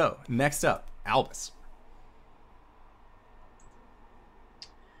 So, next up, Albus.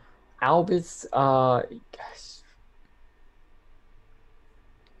 Albus, gosh.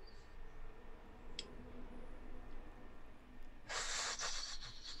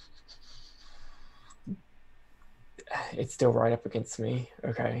 It's still right up against me.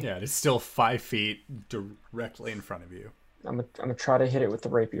 Okay. Yeah, it is still 5 feet directly in front of you. I'm gonna try to hit it with the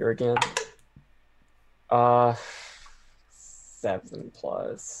rapier again. 7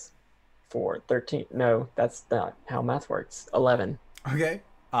 plus 4, 13. No, that's not how math works. 11. Okay.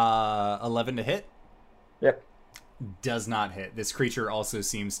 11 to hit. Yep. Does not hit. This creature also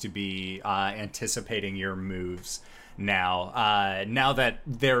seems to be anticipating your moves now. Now that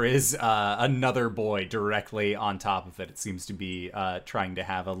there is another boy directly on top of it, it seems to be trying to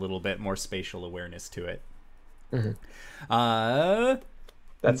have a little bit more spatial awareness to it. Mm-hmm.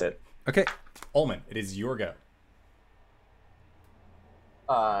 That's it. Okay. Ullman, it is your go.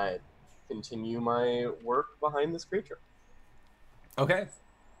 Continue my work behind this creature. Okay.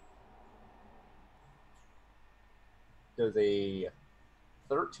 Does a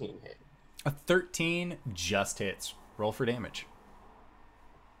 13 hit? A 13 just hits. Roll for damage.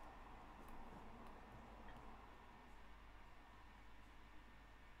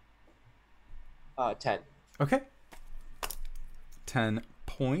 Uh, 10. Okay. 10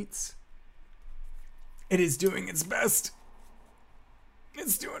 points. It is doing its best.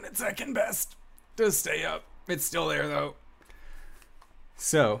 It's doing its second best to stay up. It's still there, though.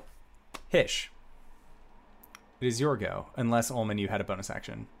 So, Hish. It is your go, unless, Ullman, you had a bonus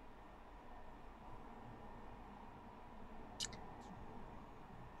action.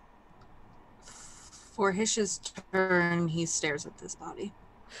 For Hish's turn, he stares at this body.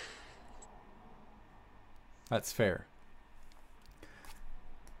 That's fair.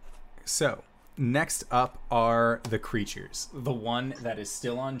 So, next up are the creatures. The one that is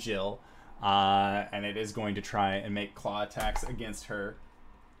still on Jill, and it is going to try and make claw attacks against her.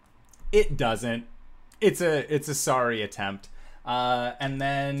 It doesn't. It's a sorry attempt. And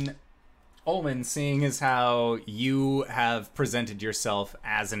then Ullman, seeing as how you have presented yourself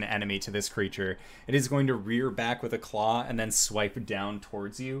as an enemy to this creature, it is going to rear back with a claw and then swipe down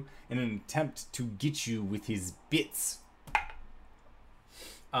towards you in an attempt to get you with his bits.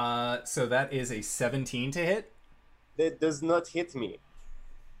 So that is a 17 to hit. That does not hit me.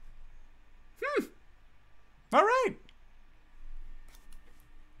 All right.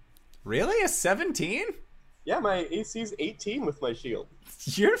 Really? A 17? Yeah, my AC is 18 with my shield.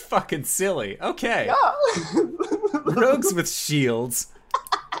 You're fucking silly. Okay. Yeah. Rogues with shields.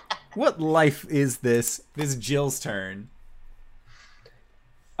 What life is this? This is Jill's turn.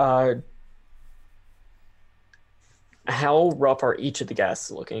 How rough are each of the guys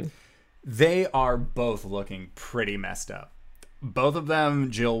looking? They are both looking pretty messed up. Both of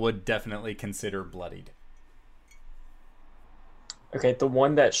them, Jill would definitely consider bloodied. Okay, the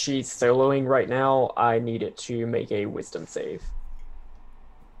one that she's soloing right now, I need it to make a wisdom save.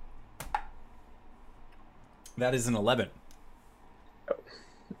 That is an 11.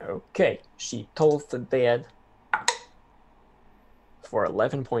 Okay, she tolls the bed for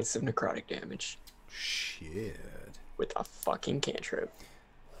 11 points of necrotic damage. Shit. with a fucking cantrip.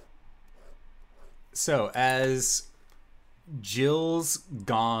 So as Jill's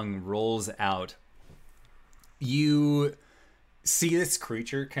gong rolls out, you see this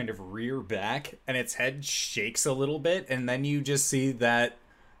creature kind of rear back and its head shakes a little bit, and then you just see that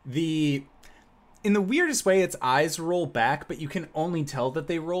in the weirdest way, its eyes roll back, but you can only tell that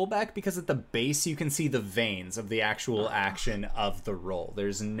they roll back because at the base you can see the veins of the actual action of the roll.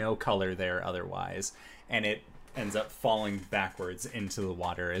 There's no color there otherwise, and it ends up falling backwards into the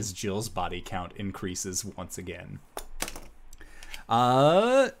water as Jill's body count increases once again.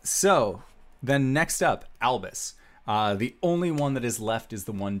 So then next up, Albus. The only one that is left is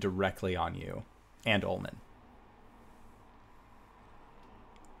the one directly on you, and Ullman.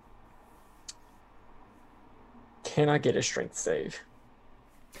 Can I get a strength save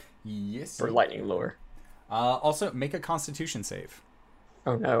Yes. for lightning lure? Also, make a Constitution save.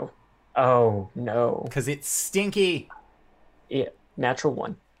 Oh no. Oh no. Because it's stinky. Yeah, natural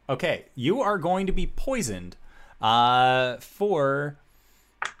 1. Okay, you are going to be poisoned for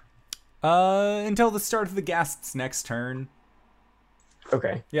until the start of the ghast's next turn.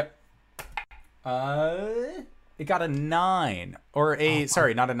 Okay. Yep. It got a 9. Or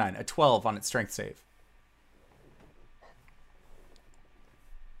sorry, not a 9, a 12 on its strength save.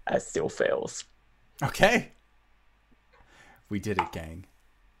 That still fails. Okay. We did it, gang.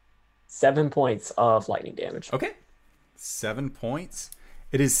 7 points of lightning damage. Okay. 7 points.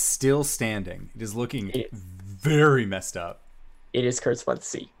 It is still standing. It is looking very messed up. It is cursed by the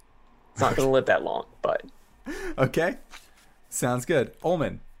sea. It's not going to live that long, but... Okay. Sounds good.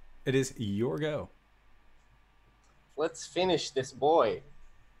 Ullman, it is your go. Let's finish this boy.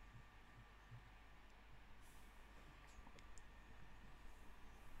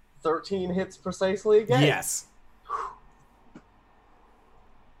 $13 hits precisely again? Yes.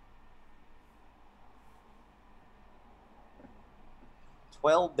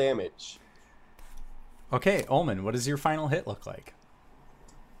 12 damage. Okay, Ullman, what does your final hit look like?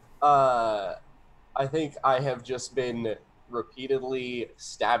 I think I have just been repeatedly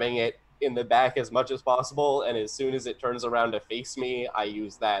stabbing it in the back as much as possible, and as soon as it turns around to face me, I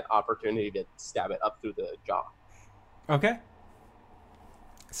use that opportunity to stab it up through the jaw. Okay.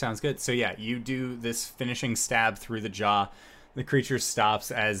 Sounds good. So yeah, you do this finishing stab through the jaw. The creature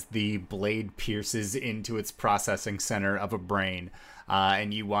stops as the blade pierces into its processing center of a brain,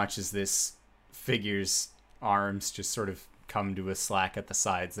 and you watch as this figure's arms just sort of come to a slack at the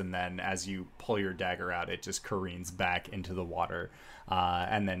sides, and then as you pull your dagger out, it just careens back into the water,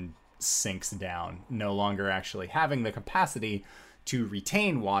 and then sinks down, no longer actually having the capacity to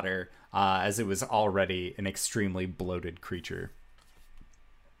retain water, as it was already an extremely bloated creature.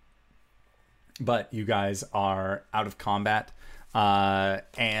 But you guys are out of combat,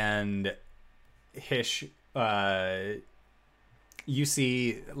 and Hish, you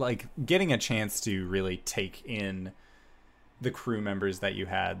see, like, getting a chance to really take in the crew members that you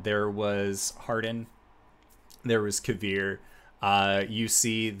had. There was Hardin, there was Kavir. You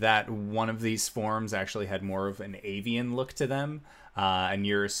see that one of these forms actually had more of an avian look to them, and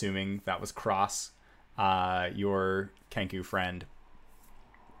you're assuming that was Cross, your Kenku friend.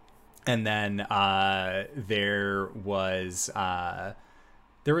 And then there was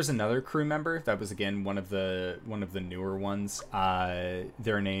another crew member that was, again, one of the newer ones.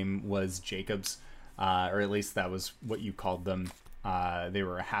 Their name was Jacobs, or at least that was what you called them. They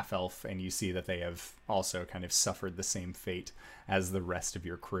were a half elf, and you see that they have also kind of suffered the same fate as the rest of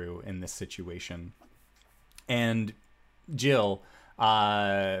your crew in this situation. And Jill,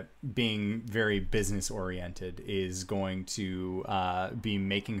 being very business oriented, is going to be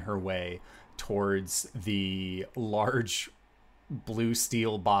making her way towards the large blue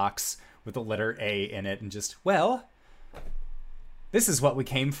steel box with the letter A in it, and just, well, this is what we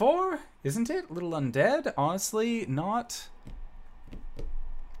came for, isn't it? A little undead, honestly, not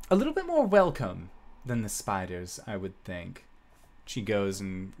a little bit more welcome than the spiders, I would think. She goes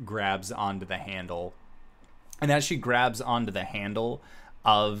and grabs onto the handle. And as she grabs onto the handle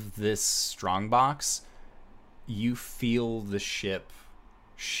of this strongbox, you feel the ship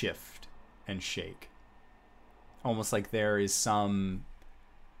shift and shake. Almost like there is some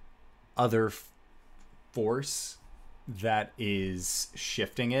other force that is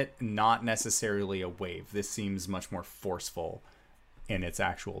shifting it, not necessarily a wave. This seems much more forceful in its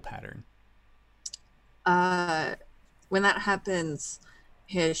actual pattern. When that happens,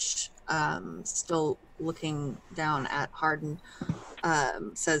 Hish, still looking down at Hardin,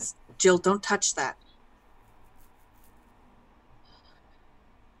 says, Jill, don't touch that.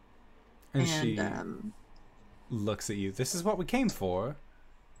 And she looks at you. This is what we came for.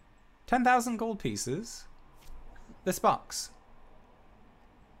 10,000 gold pieces. This box.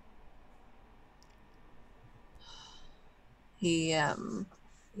 He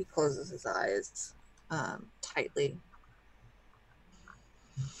closes his eyes tightly,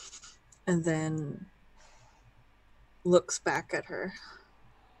 and then looks back at her.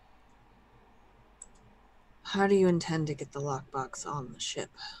 How do you intend to get the lockbox on the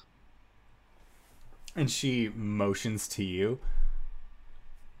ship? And she motions to you.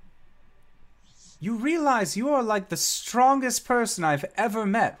 You realize you are like the strongest person I've ever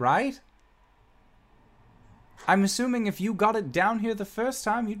met, right? I'm assuming if you got it down here the first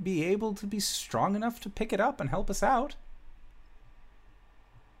time, you'd be able to be strong enough to pick it up and help us out.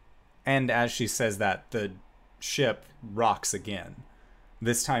 And as she says that, the ship rocks again.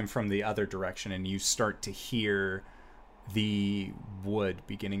 This time from the other direction, and you start to hear the wood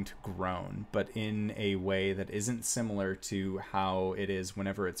beginning to groan, but in a way that isn't similar to how it is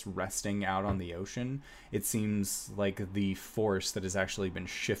whenever it's resting out on the ocean. It seems like the force that has actually been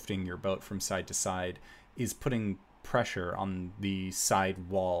shifting your boat from side to side is putting pressure on the side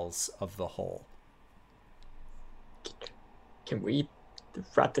walls of the hull. Can we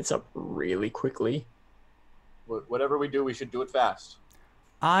wrap this up really quickly? Whatever we do, we should do it fast.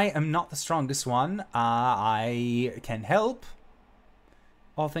 I am not the strongest one. I can help,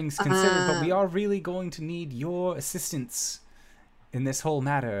 all things considered, but we are really going to need your assistance in this whole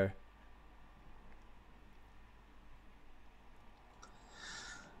matter.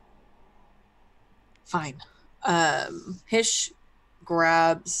 Fine. Hish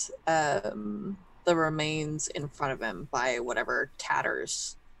grabs the remains in front of him by whatever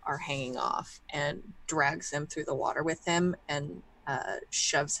tatters are hanging off and drags him through the water with him and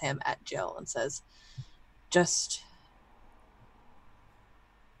shoves him at Jill and says, just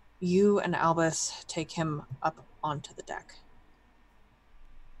you and Albus take him up onto the deck.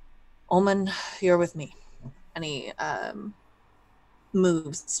 Ullman, you're with me. And he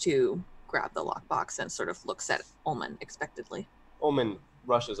moves to grab the lockbox and sort of looks at Ullman expectantly. Ullman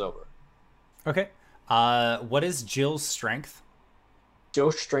rushes over. Okay. What is Jill's strength?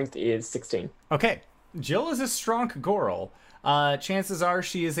 Jill's strength is 16. Okay. Jill is a strong girl. Chances are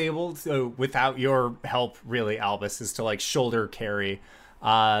she is able to, without your help, really, Albus, is to, like, shoulder carry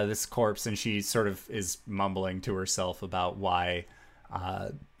this corpse, and she sort of is mumbling to herself about why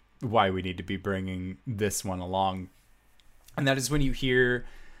we need to be bringing this one along. And that is when you hear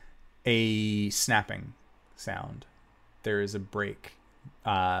a snapping sound. There is a break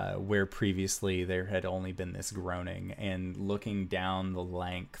where previously there had only been this groaning, and looking down the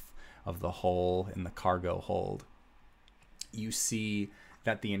length of the hole in the cargo hold, you see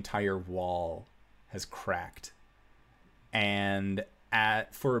that the entire wall has cracked. And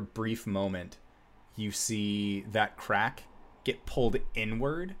for a brief moment, you see that crack get pulled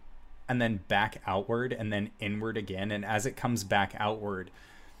inward and then back outward and then inward again. And as it comes back outward,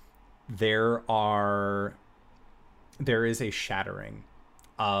 there is a shattering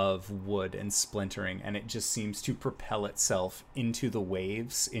of wood and splintering, and it just seems to propel itself into the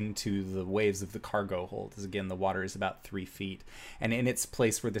waves of the cargo hold. As again, the water is about 3 feet, and in its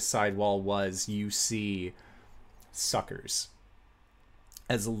place where the sidewall was, you see suckers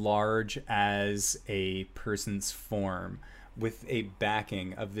as large as a person's form, with a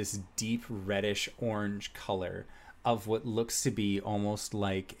backing of this deep reddish orange color of what looks to be almost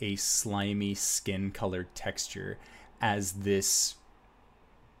like a slimy skin colored texture, as this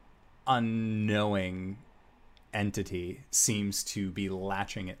unknowing entity seems to be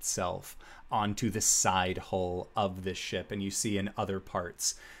latching itself onto the side hull of this ship. And you see in other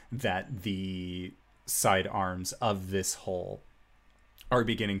parts that the side arms of this hull are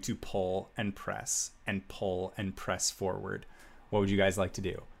beginning to pull and press forward. What would you guys like to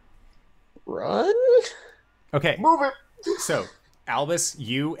do? Run? Okay. Move it! So, Albus,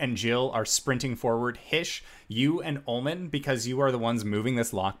 you and Jill are sprinting forward. Hish, you and Ullman, because you are the ones moving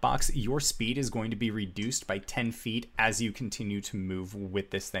this lockbox, your speed is going to be reduced by 10 feet as you continue to move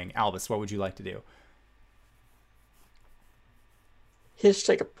with this thing. Albus, what would you like to do? Hish,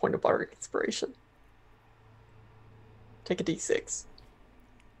 take a point of bardic inspiration. Take a d6.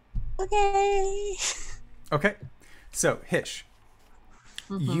 Okay. Okay. So, Hish,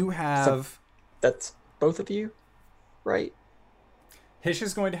 you have... That's both of you, right? Hish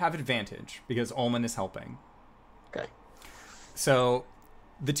is going to have advantage because Ullman is helping. Okay. So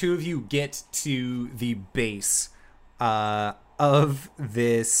the two of you get to the base of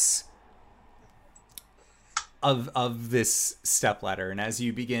this stepladder, and as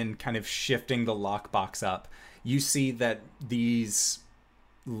you begin kind of shifting the lockbox up, you see that these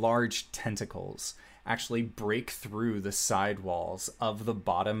large tentacles actually break through the sidewalls of the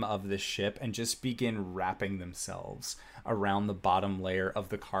bottom of the ship and just begin wrapping themselves around the bottom layer of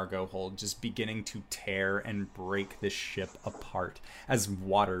the cargo hold, just beginning to tear and break the ship apart as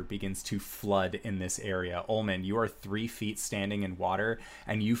water begins to flood in this area. Ullman, you are 3 feet standing in water,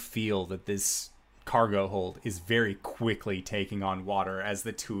 and you feel that this cargo hold is very quickly taking on water as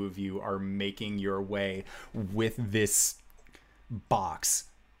the two of you are making your way with this box,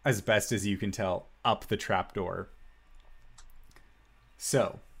 as best as you can tell, up the trapdoor.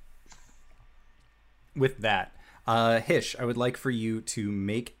 So, with that, Hish, I would like for you to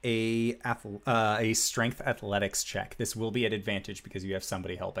make a strength athletics check. This will be at advantage because you have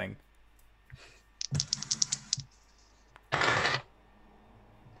somebody helping.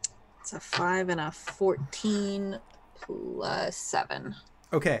 It's a 5 and a 14 plus 7.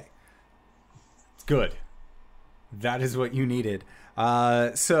 Okay. Good. That is what you needed.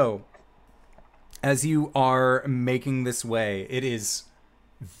 So, as you are making this way, it is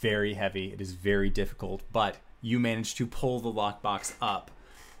very heavy. It is very difficult, but you manage to pull the lockbox up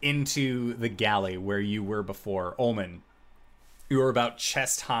into the galley where you were before. Ullman, you are about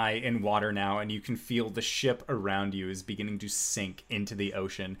chest high in water now, and you can feel the ship around you is beginning to sink into the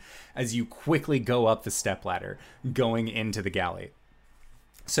ocean as you quickly go up the stepladder, going into the galley.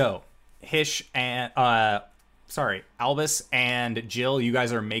 So, Hish and Albus and Jill, you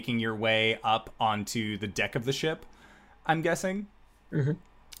guys are making your way up onto the deck of the ship, I'm guessing. Mm-hmm.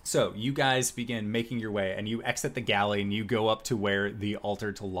 So you guys begin making your way, and you exit the galley, and you go up to where the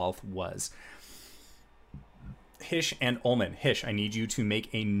altar to Lolth was. Hish and Ullman. Hish, I need you to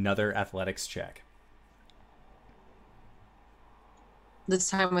make another athletics check.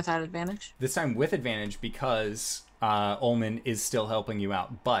 This time without advantage? This time with advantage because Ullman is still helping you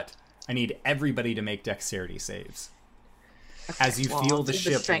out, but I need everybody to make dexterity saves. Okay, As you feel I'll the do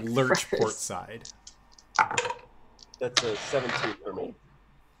ship strength lurch first. port side. That's a 17 for me.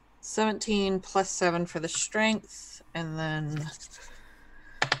 17 plus 7 for the strength, and then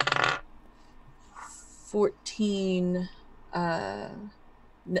 14.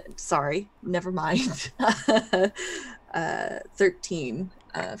 Sorry, never mind. 13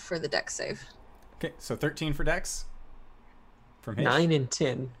 for the dex save. Okay, so 13 for dex. From Hish. 9 and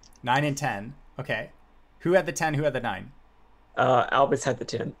 10. 9 and 10. Okay. Who had the 10? Who had the 9? Albus had the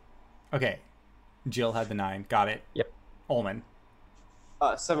 10. Okay. Jill had the 9. Got it. Yep. Ullman.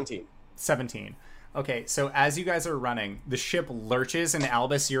 17. 17. Okay, so as you guys are running, the ship lurches, and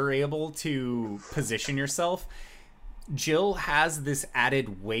Albus, you're able to position yourself. Jill has this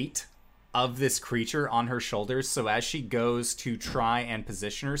added weight of this creature on her shoulders, so as she goes to try and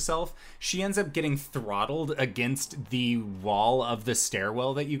position herself, she ends up getting throttled against the wall of the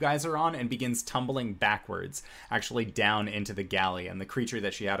stairwell that you guys are on and begins tumbling backwards, actually down into the galley, and the creature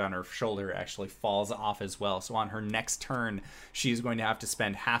that she had on her shoulder actually falls off as well. So on her next turn, she's going to have to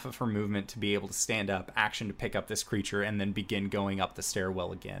spend half of her movement to be able to stand up, action to pick up this creature, and then begin going up the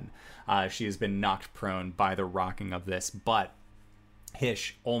stairwell again. She has been knocked prone by the rocking of this, but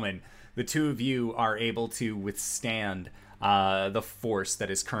Hish, Ullman, the two of you are able to withstand the force that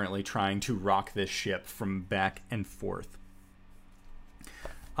is currently trying to rock this ship from back and forth.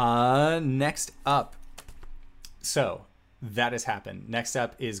 Next up. So, that has happened. Next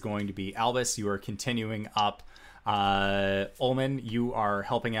up is going to be Albus. You are continuing up. Ullman, you are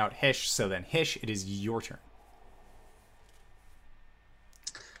helping out Hish. So then, Hish, it is your turn.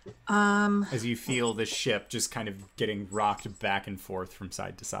 As you feel the ship just kind of getting rocked back and forth from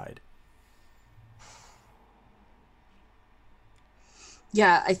side to side.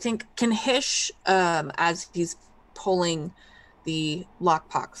 Yeah, I think can Hish, as he's pulling the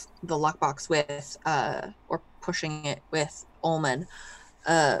lockbox with, or pushing it with Ullman,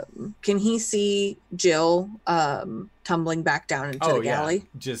 can he see Jill tumbling back down into the galley? Yeah.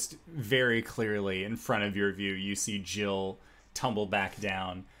 Just very clearly in front of your view, you see Jill tumble back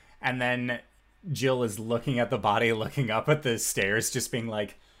down, and then Jill is looking at the body, looking up at the stairs, just being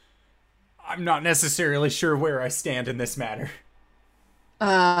like, I'm not necessarily sure where I stand in this matter.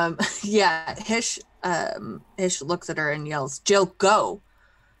 Yeah, Hish looks at her and yells, Jill, go,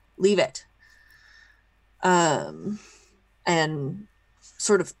 leave it. And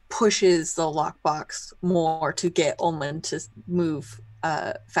sort of pushes the lockbox more to get Ullman to move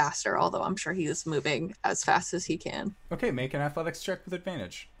faster, although I'm sure he is moving as fast as he can. Okay, make an athletics check with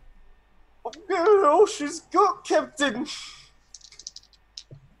advantage. Oh, she's got Captain.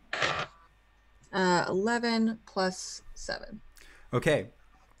 11 plus 7. Okay.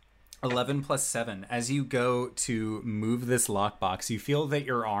 11 plus 7. As you go to move this lockbox, you feel that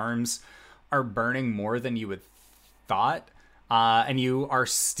your arms are burning more than you would thought. And you are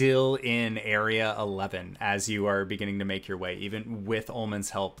still in Area 11 as you are beginning to make your way. Even with Ullman's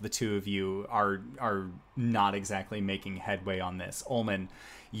help, the two of you are not exactly making headway on this. Ullman,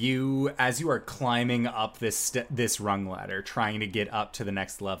 as you are climbing up this rung ladder, trying to get up to the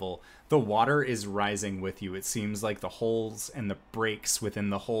next level, the water is rising with you. It seems like the holes and the breaks within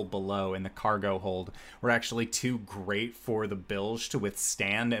the hole below in the cargo hold were actually too great for the bilge to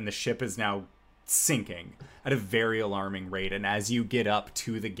withstand, and the ship is now sinking at a very alarming rate. And as you get up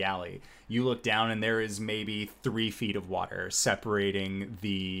to the galley, you look down and there is maybe 3 feet of water separating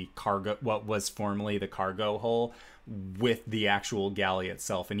the cargo, what was formerly the cargo hull, with the actual galley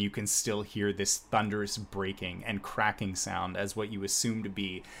itself. And you can still hear this thunderous breaking and cracking sound as what you assume to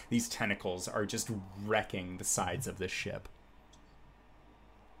be these tentacles are just wrecking the sides of the ship.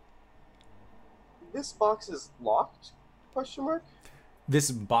 This box is locked? Question mark?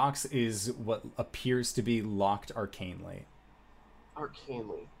 This box is what appears to be locked arcanely.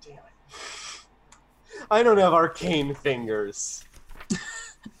 Arcanely. Damn it. I don't have arcane fingers.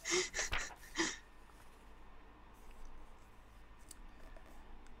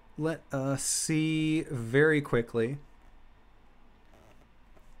 Let us see very quickly.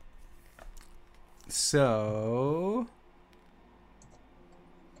 So...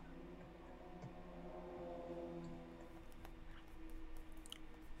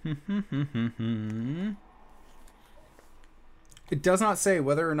 It does not say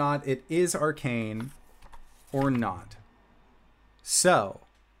whether or not it is arcane or not. So,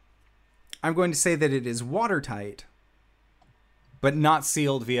 I'm going to say that it is watertight, but not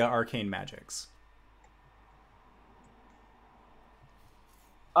sealed via arcane magics.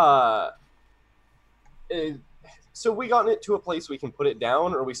 So we gotten it to a place we can put it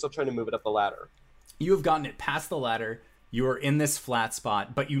down, or are we still trying to move it up the ladder? You have gotten it past the ladder. You are in this flat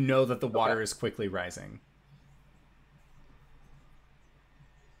spot, but you know that the water is quickly rising.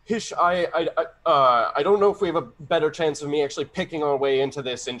 Hish, I don't know if we have a better chance of me actually picking our way into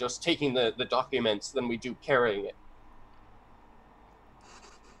this and just taking the documents than we do carrying it.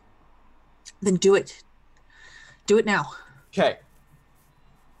 Then do it. Do it now. Okay.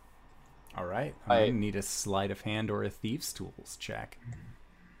 All right. I'm going to need a sleight of hand or a thieves' tools check.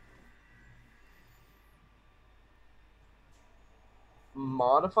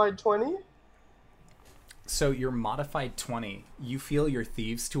 Modified 20? So your modified 20, you feel your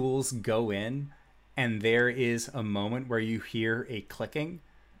thieves' tools go in, and there is a moment where you hear a clicking.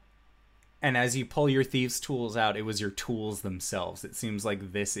 And as you pull your thieves' tools out, it was your tools themselves. It seems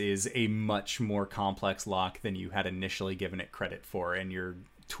like this is a much more complex lock than you had initially given it credit for, and your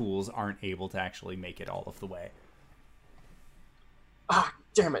tools aren't able to actually make it all of the way. Ah,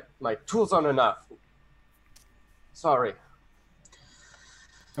 damn it. My tools aren't enough. Sorry.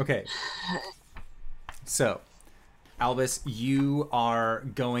 Okay. So, Albus, you are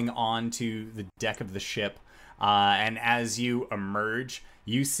going on to the deck of the ship, and as you emerge,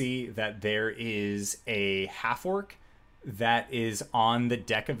 you see that there is a half-orc that is on the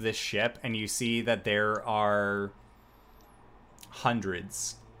deck of this ship, and you see that there are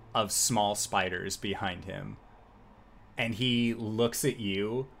hundreds of small spiders behind him. And he looks at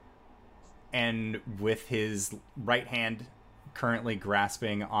you, and with his right hand currently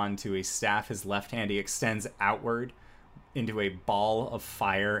grasping onto a staff, his left hand he extends outward into a ball of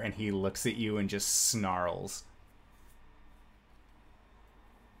fire, and he looks at you and just snarls.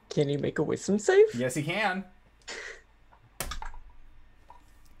 Can he make a wisdom save? Yes, he can.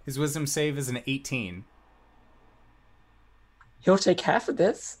 His wisdom save is an 18. He'll take half of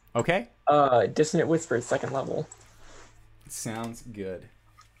this. Okay. Dissonant Whisper is 2nd level. Sounds good.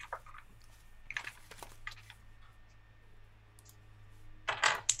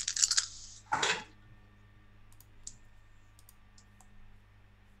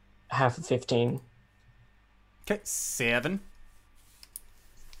 Half of 15. Okay, 7.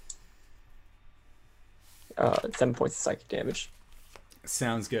 7 points of psychic damage.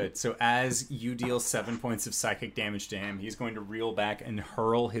 Sounds good. So as you deal 7 points of psychic damage to him, he's going to reel back and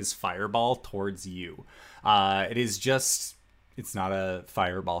hurl his fireball towards you. It's not a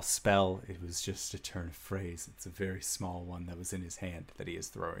fireball spell. It was just a turn of phrase. It's a very small one that was in his hand that he is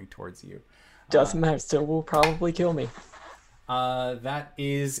throwing towards you. Doesn't matter. Still will probably kill me. That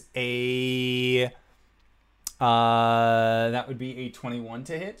is a... that would be a 21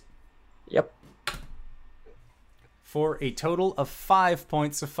 to hit. Yep. For a total of 5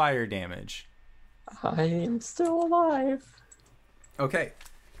 points of fire damage. I am still alive. Okay.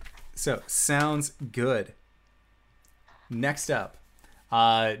 So, sounds good. Next up,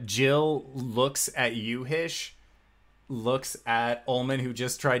 Jill looks at you, Hish, looks at Ullman, who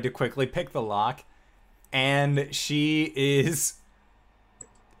just tried to quickly pick the lock, and she is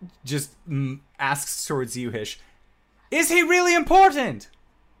just asks towards you, Hish, is he really important?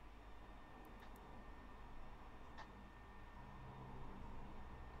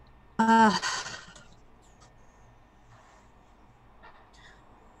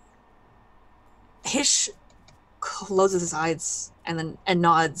 Hish closes his eyes and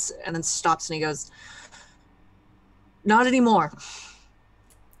nods and then stops and he goes, "Not anymore."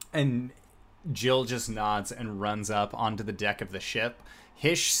 And Jill just nods and runs up onto the deck of the ship.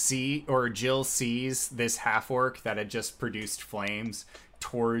 Jill sees this half-orc that had just produced flames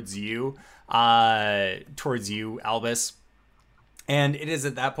towards you, Albus. And it is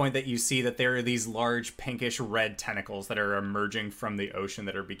at that point that you see that there are these large pinkish red tentacles that are emerging from the ocean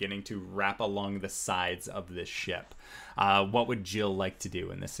that are beginning to wrap along the sides of this ship. What would Jill like to do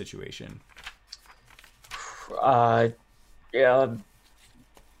in this situation? Yeah.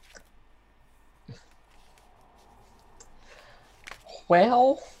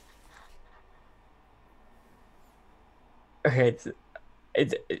 Well, okay.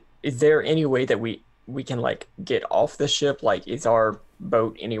 Is there any way that we can like get off the ship? Like, is our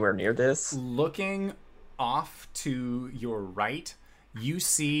boat anywhere near this? Looking off to your right, you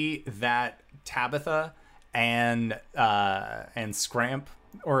see that Tabitha and Scramp,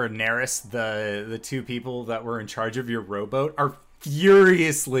 or Neris, the two people that were in charge of your rowboat, are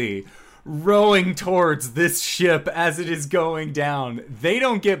furiously rowing towards this ship as it is going down. They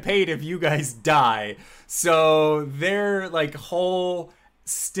don't get paid if you guys die, so their like whole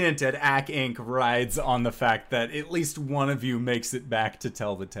stint at Ack Inc. rides on the fact that at least one of you makes it back to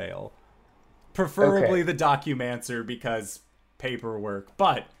tell the tale. Preferably the Documancer, because paperwork,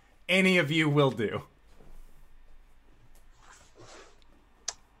 but any of you will do.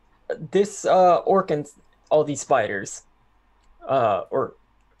 This orc and all these spiders, or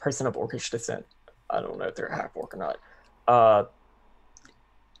person of orcish descent, I don't know if they're half orc or not,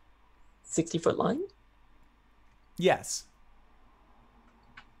 60-foot line? Yes.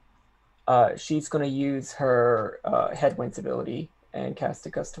 She's going to use her Headwinds ability and cast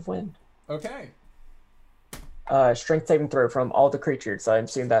a Gust of Wind. Okay. Strength saving throw from all the creatures. I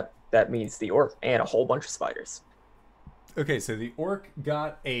assume that means the orc and a whole bunch of spiders. Okay, so the orc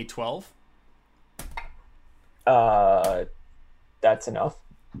got a 12. That's enough.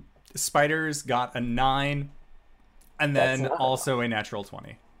 Spiders got a 9, and then also a natural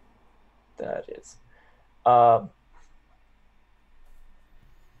 20. That is. Oh,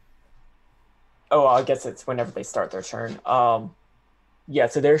 I guess it's whenever they start their turn. Yeah,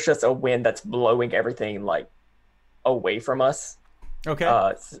 so there's just a wind that's blowing everything like away from us. Okay.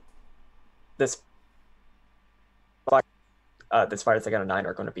 The spiders that got a 9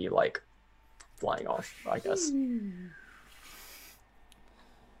 are going to be like flying off, I guess.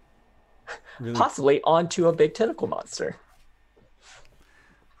 Really? Possibly onto a big tentacle monster.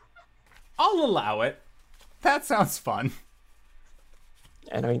 I'll allow it. That sounds fun.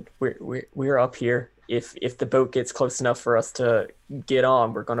 And I mean, we're up here. If the boat gets close enough for us to get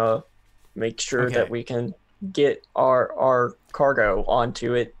on, we're gonna make sure that we can get our cargo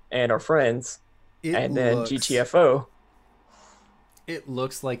onto it and our friends, and then GTFO. It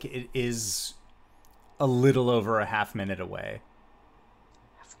looks like it is a little over a half minute away.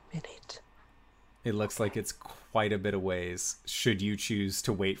 Half a minute. It looks like it's quite a bit of ways, should you choose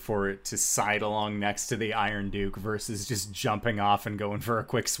to wait for it to side along next to the Iron Duke versus just jumping off and going for a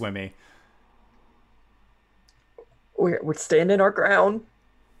quick swimmy. We're standing our ground.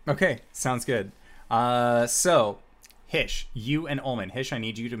 Okay, sounds good. So, Hish, you and Ullman. Hish, I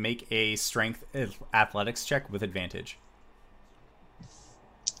need you to make a strength athletics check with advantage.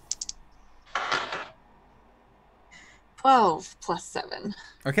 12 plus 7.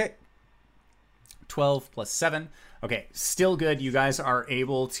 Okay. 12 plus 7. Okay, still good. You guys are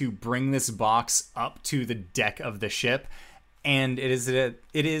able to bring this box up to the deck of the ship. And it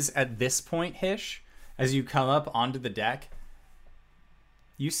is at this point, Hish, as you come up onto the deck,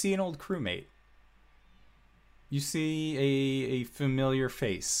 you see an old crewmate. You see a familiar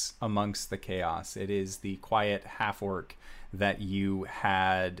face amongst the chaos. It is the quiet half-orc that you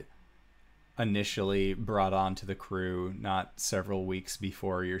had initially brought onto the crew not several weeks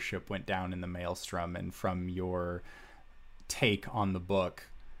before your ship went down in the Maelstrom, and from your take on the book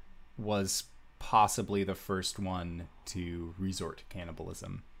was possibly the first one to resort to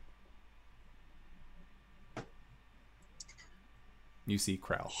cannibalism. You see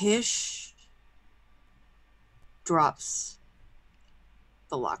Krell. Hish drops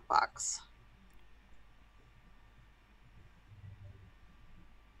the lockbox.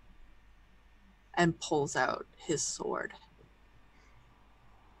 And pulls out his sword.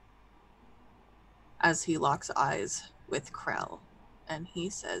 as he locks eyes with Krell, and he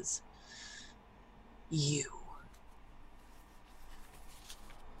says, "You."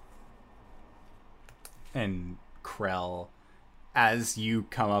 And Krell, as you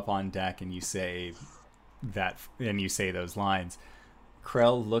come up on deck and you say that, and you say those lines,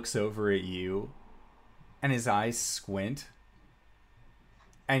 Krell looks over at you, and his eyes squint,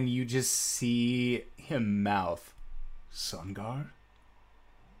 and you just see him mouth, "Sungard?"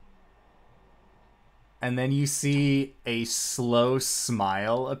 And then you see a slow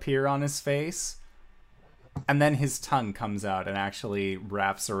smile appear on his face. And then his tongue comes out and actually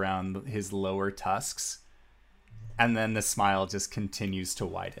wraps around his lower tusks. And then the smile just continues to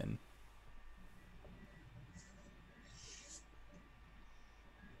widen.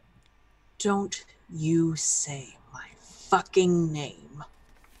 "Don't you say my fucking name."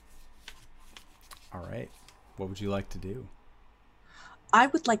 All right. What would you like to do? I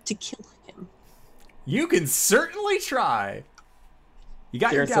would like to kill him. You can certainly try. You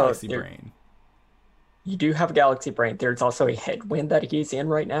got your galaxy brain. You do have a galaxy brain. There's also a headwind that he's in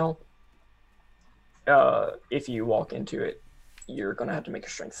right now. If you walk into it, you're going to have to make a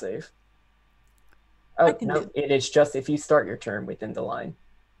strength save. Oh, no, it is just if you start your turn within the line.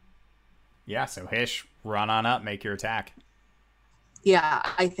 Yeah, so Hish, run on up, make your attack. Yeah,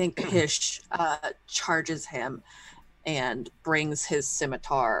 I think Hish charges him and brings his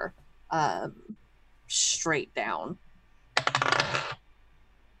scimitar straight down.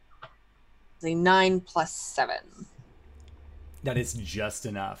 A 9 plus 7. That is just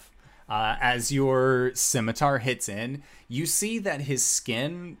enough. As your scimitar hits in, you see that his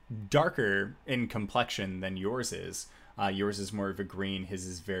skin darker in complexion than yours is. Yours is more of a green. His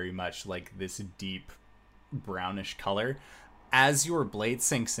is very much like this deep brownish color. As your blade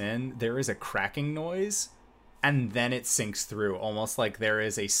sinks in, there is a cracking noise, and then it sinks through, almost like there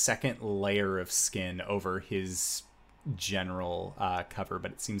is a second layer of skin over his general cover,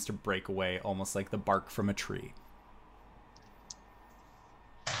 but it seems to break away almost like the bark from a tree.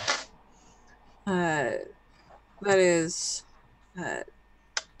 That is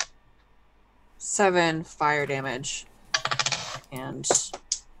 7 fire damage, and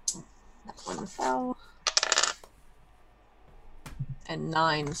that one fell, and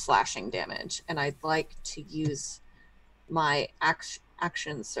 9 slashing damage. And I'd like to use my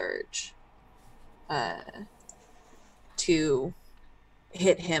action surge to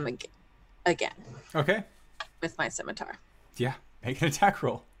hit him again. Okay. With my scimitar. Yeah, make an attack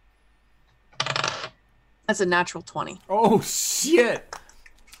roll. That's a natural 20. Oh, shit!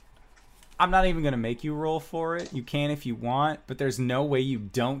 I'm not even going to make you roll for it. You can if you want, but there's no way you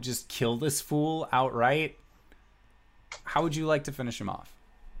don't just kill this fool outright. How would you like to finish him off?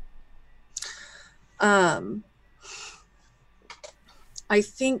 I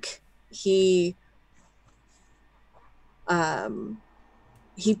think he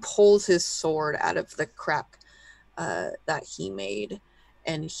pulls his sword out of the crack that he made,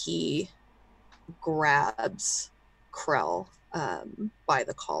 and he grabs Krell by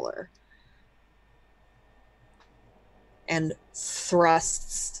the collar and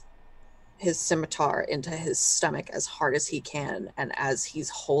thrusts his scimitar into his stomach as hard as he can. And as he's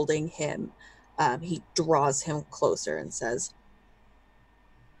holding him, he draws him closer and says,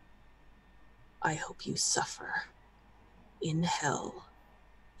 "I hope you suffer in hell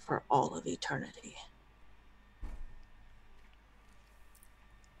for all of eternity."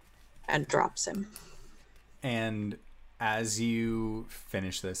 And drops him. And as you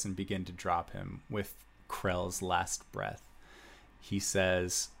finish this and begin to drop him with Krell's last breath, he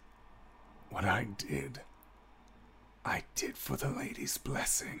says, "What I did for the lady's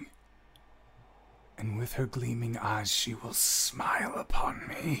blessing. And with her gleaming eyes, she will smile upon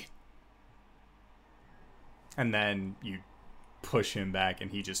me." And then you push him back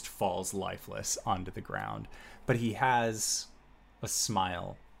and he just falls lifeless onto the ground. But he has a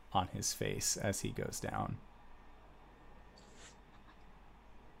smile on his face as he goes down.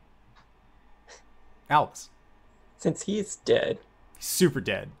 Alex. Since he's dead. He's super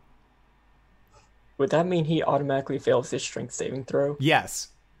dead. Would that mean he automatically fails his strength saving throw?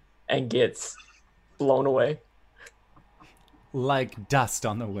 Yes. And gets blown away? Like dust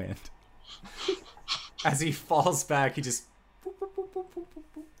on the wind. As he falls back, he just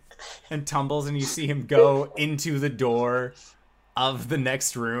and tumbles, and you see him go into the door of the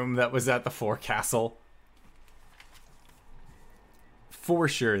next room that was at the forecastle. For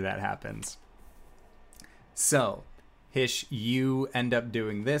sure that happens. So, Hish, you end up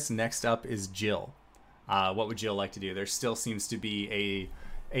doing this. Next up is Jill. What would Jill like to do? There still seems to be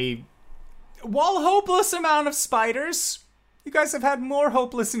a while hopeless amount of spiders You guys have had more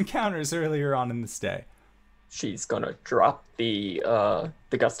hopeless encounters earlier on in this day. She's gonna drop the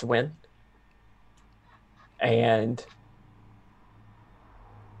gust of wind, and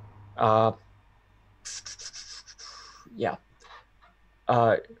yeah,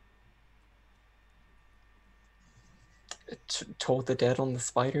 told the dead on the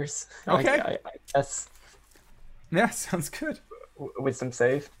spiders. Okay. I guess. Yeah, sounds good. Wisdom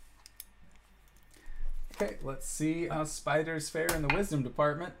save. Okay, let's see how spiders fare in the wisdom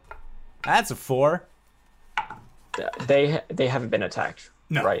department. That's a 4. They haven't been attacked,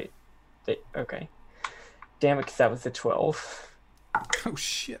 No. right? Okay. Damn it, because that was a 12. Oh,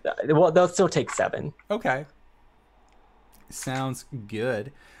 shit. Well, they'll still take 7. Okay. Sounds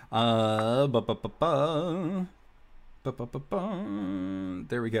good. There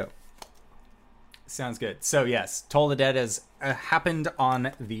we go. Sounds good. So yes, Toll the Dead has happened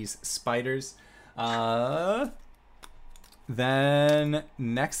on these spiders. Then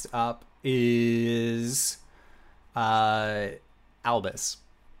next up is Albus.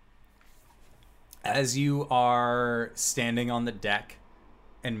 As you are standing on the deck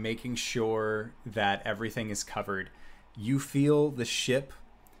and making sure that everything is covered, you feel the ship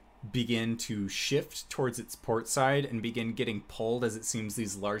begin to shift towards its port side and begin getting pulled as it seems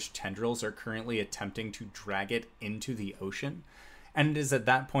these large tendrils are currently attempting to drag it into the ocean. And it is at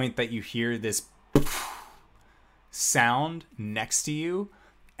that point that you hear this sound next to you,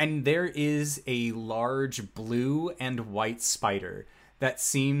 and there is a large blue and white spider that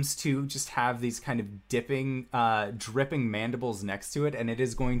seems to just have these kind of dripping mandibles next to it, and it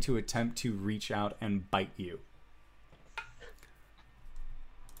is going to attempt to reach out and bite you.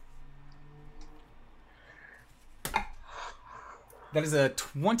 That is a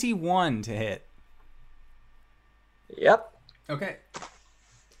 21 to hit. Yep. Okay.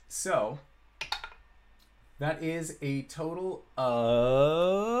 So, that is a total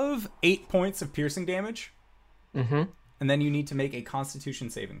of 8 points of piercing damage. Mm-hmm. And then you need to make a Constitution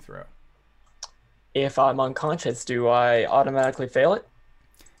saving throw. If I'm unconscious, do I automatically fail it?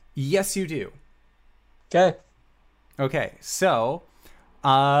 Yes, you do. Okay. Okay, so,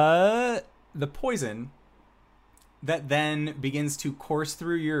 the poison that then begins to course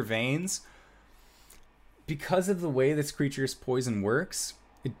through your veins, because of the way this creature's poison works,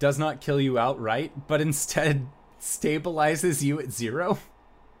 it does not kill you outright, but instead stabilizes you at 0.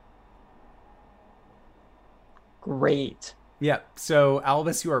 Great. Yeah, so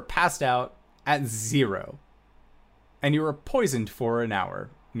Albus, you are passed out at 0. And you are poisoned for an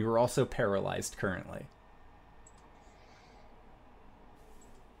hour. You are also paralyzed currently.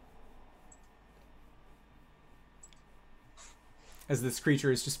 As this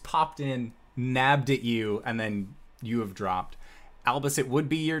creature has just popped in, nabbed at you, and then you have dropped. Albus, it would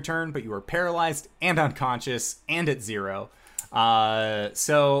be your turn, but you are paralyzed and unconscious and at 0.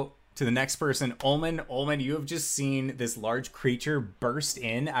 So to the next person, Ullman. Ullman, you have just seen this large creature burst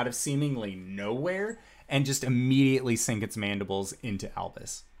in out of seemingly nowhere and just immediately sink its mandibles into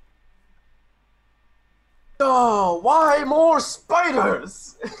Albus. Oh, why more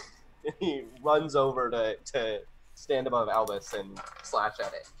spiders? He runs over to stand above Albus and slash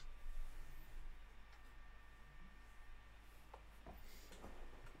at it.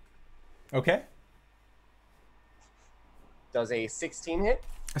 Okay. Does a 16 hit?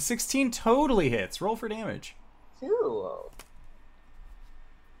 A 16 totally hits. Roll for damage. Cool.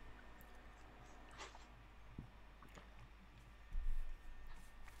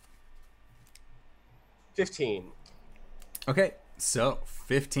 $15. Okay, so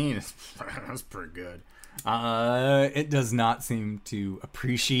 15 is that's pretty good. It does not seem to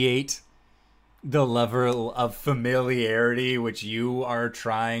appreciate the level of familiarity which you are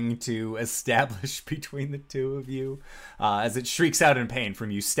trying to establish between the two of you, as it shrieks out in pain from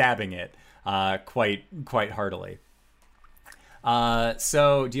you stabbing it quite heartily.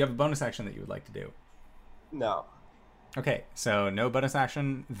 So do you have a bonus action that you would like to do? No. Okay, so no bonus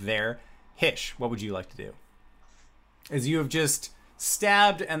action there. Hish, what would you like to do? As you have just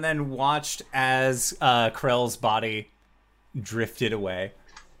stabbed and then watched as Krell's body drifted away.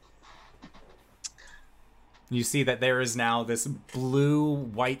 You see that there is now this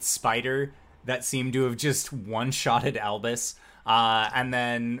blue-white spider that seemed to have just one-shotted Albus. And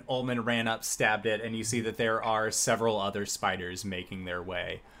then Ullman ran up, stabbed it, and you see that there are several other spiders making their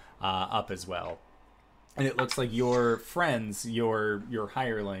way up as well. And it looks like your friends, your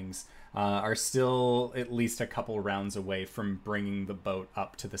hirelings, are still at least a couple rounds away from bringing the boat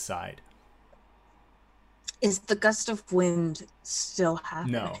up to the side. Is the gust of wind still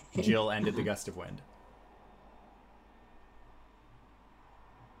happening? No, Jill ended the gust of wind.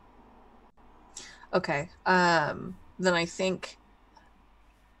 Okay. then I think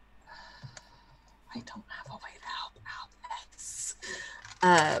I don't have a way to help out this.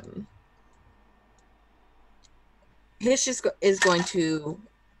 Hish is going to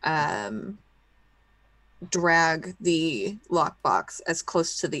drag the lockbox as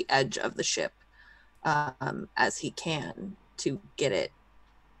close to the edge of the ship as he can to get it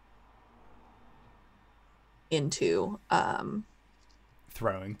into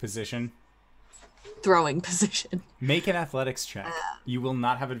Throwing position. Make an athletics check. You will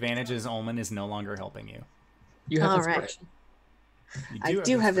not have advantage as Ullman is no longer helping you. You have All inspiration. I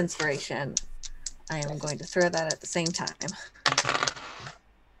do have inspiration. I am going to throw that at the same time.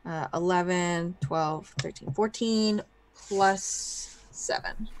 11, 12, 13, 14, plus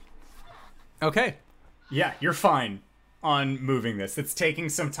 7. Okay. Yeah, you're fine on moving this. It's taking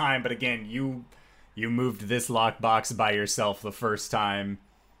some time, but again, you moved this lockbox by yourself the first time.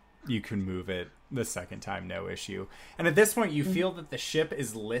 You can move it the second time, no issue. And at this point, you feel that the ship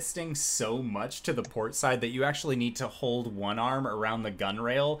is listing so much to the port side that you actually need to hold one arm around the gun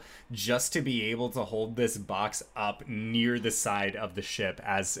rail just to be able to hold this box up near the side of the ship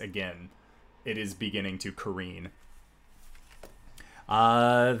as, again, it is beginning to careen.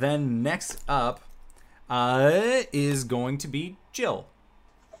 Then next up is going to be Jill.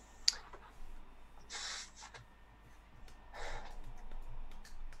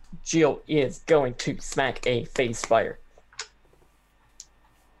 Jill is going to smack a phase fire.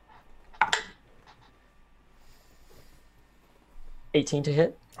 $18 to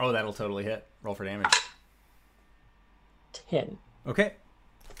hit. Oh, that'll totally hit. Roll for damage. 10. Okay.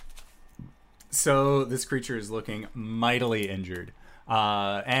 So this creature is looking mightily injured.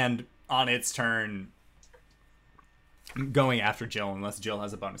 And on its turn, going after Jill, unless Jill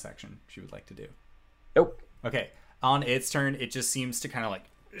has a bonus action she would like to do. Nope. Okay. On its turn, it just seems to kind of like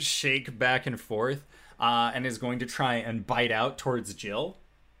shake back and forth and is going to try and bite out towards Jill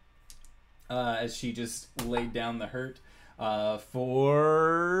as she just laid down the hurt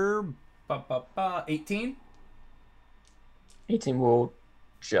for 18. 18 will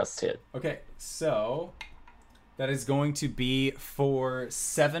just hit. Okay, so that is going to be for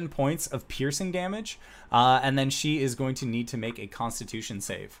 7 points of piercing damage, and then she is going to need to make a Constitution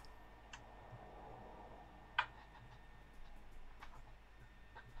save.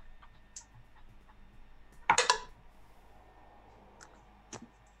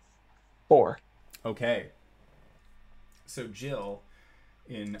 Four. Okay. So Jill,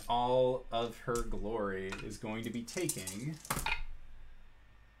 in all of her glory, is going to be taking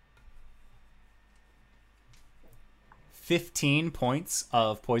 15 points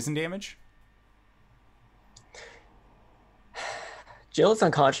of poison damage. Jill is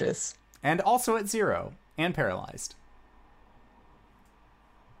unconscious. And also at 0 and paralyzed.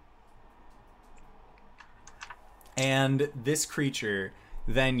 And this creature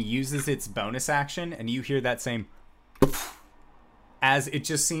then uses its bonus action, and you hear that same as it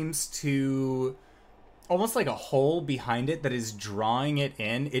just seems to, almost like a hole behind it that is drawing it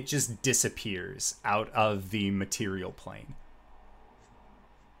in, it just disappears out of the material plane,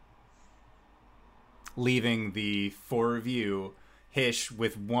 leaving the four of you, Hish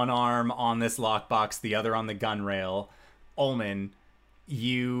with one arm on this lockbox, the other on the gun rail. Ullman,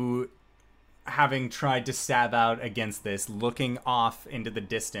 you having tried to stab out against this, looking off into the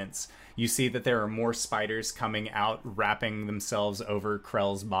distance, you see that there are more spiders coming out, wrapping themselves over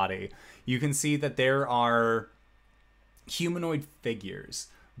Krell's body. You can see that there are humanoid figures,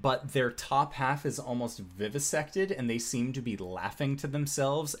 but their top half is almost vivisected, and they seem to be laughing to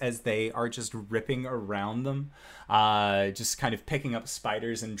themselves as they are just ripping around them, just kind of picking up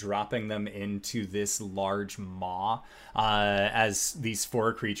spiders and dropping them into this large maw, as these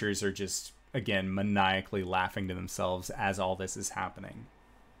four creatures are just, again, maniacally laughing to themselves as all this is happening.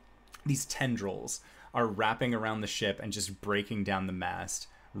 These tendrils are wrapping around the ship and just breaking down the mast,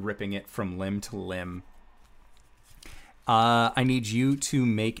 ripping it from limb to limb. I need you to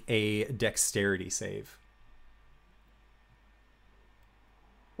make a dexterity save.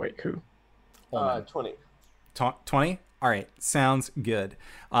 Wait, who? 20. 20? All right, sounds good.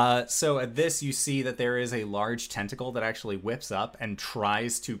 So at this, you see that there is a large tentacle that actually whips up and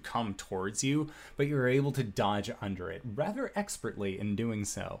tries to come towards you, but you're able to dodge under it rather expertly in doing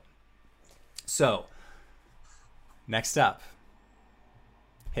so. So, next up,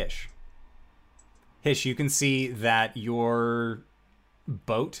 Hish. Hish, you can see that your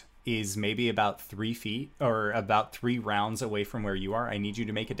boat is maybe about 3 feet or about 3 rounds away from where you are. I need you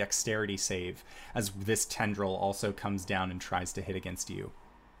to make a dexterity save as this tendril also comes down and tries to hit against you.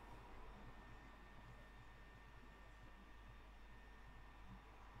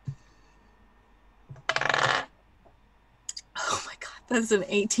 That's an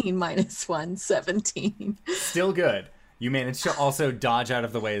 18 minus 1, 17. Still good. You manage to also dodge out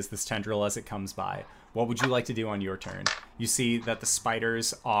of the way as this tendril as it comes by. What would you like to do on your turn? You see that the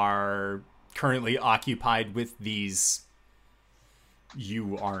spiders are currently occupied with these...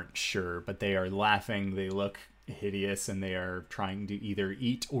 You aren't sure, but they are laughing. They look hideous, and they are trying to either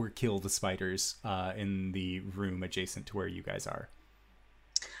eat or kill the spiders in the room adjacent to where you guys are.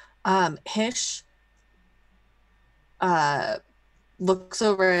 Hish looks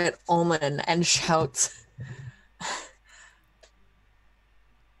over at Ullman and shouts,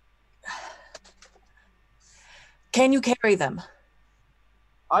 "Can you carry them?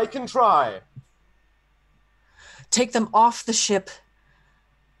 I can try. Take them off the ship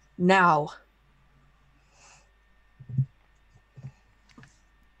now."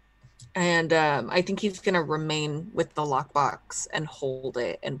 And I think he's going to remain with the lockbox and hold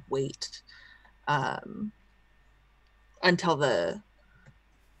it and wait until the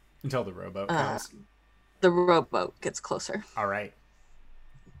rowboat comes. the rowboat gets closer. All right.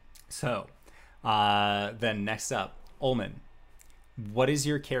 So, then next up, Ullman. What is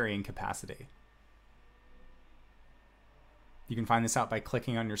your carrying capacity? You can find this out by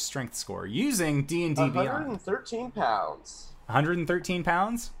clicking on your strength score using D&D Beyond. 113 pounds. 113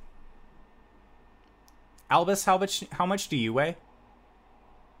 pounds? Albus, how much do you weigh?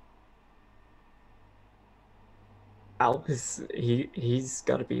 Albus, he's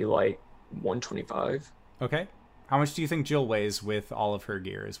got to be like 125. Okay. How much do you think Jill weighs with all of her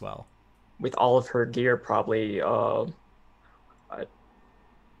gear as well? With all of her gear, probably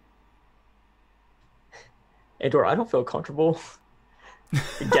Andor, I don't feel comfortable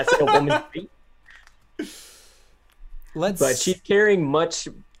guessing a woman's feet. But she's carrying much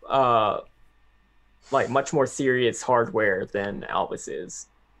more serious hardware than Albus is.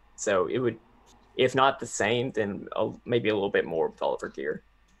 So it would, if not the same, then maybe a little bit more with all of her gear.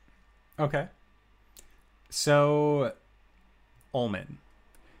 Okay. So, Ullman,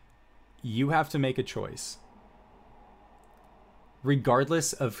 you have to make a choice.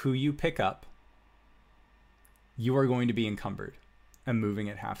 Regardless of who you pick up, you are going to be encumbered and moving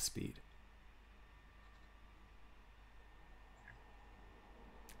at half speed.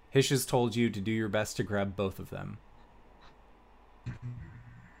 Hish has told you to do your best to grab both of them.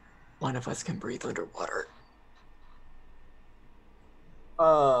 One of us can breathe underwater.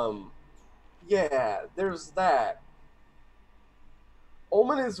 Yeah, there's that.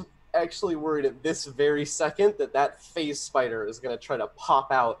 Ullman is actually worried at this very second that phase spider is going to try to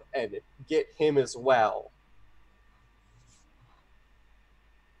pop out and get him as well.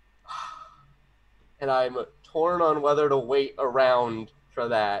 And I'm torn on whether to wait around for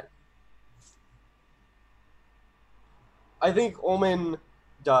that. I think Ullman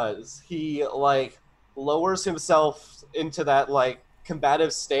does. He, lowers himself into that,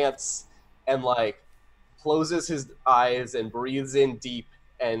 combative stance and, closes his eyes and breathes in deep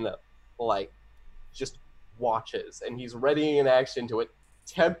and, just watches. And he's ready in action to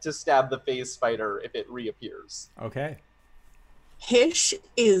attempt to stab the phase spider if it reappears. Okay. Hish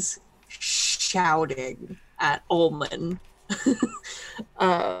is shouting at Ullman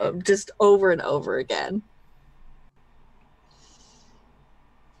just over and over again.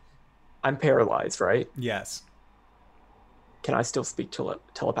 I'm paralyzed, right? Yes. Can I still speak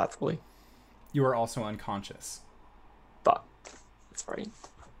telepathically? You are also unconscious. Fuck. That's right.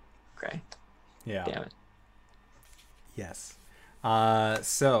 Okay. Yeah. Damn it. Yes.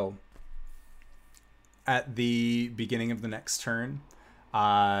 So, at the beginning of the next turn,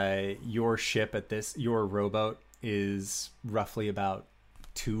 your rowboat is roughly about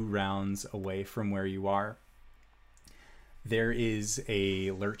 2 rounds away from where you are. There is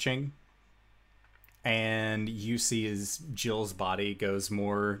a lurching, and you see as Jill's body goes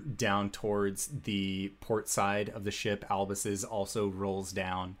more down towards the port side of the ship. Albus's also rolls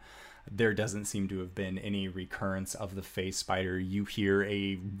down. There doesn't seem to have been any recurrence of the phase spider. You hear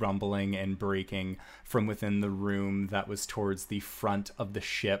a rumbling and breaking from within the room that was towards the front of the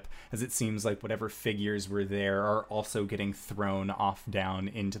ship, as it seems like whatever figures were there are also getting thrown off down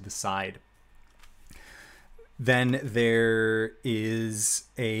into the side. Then there is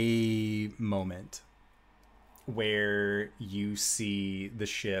a moment where you see the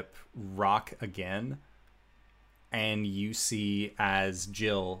ship rock again, and you see as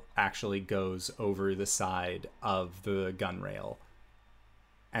Jill actually goes over the side of the gunrail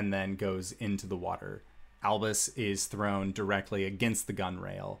and then goes into the water. Albus is thrown directly against the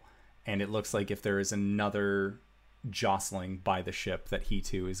gunrail, and it looks like if there is another jostling by the ship that he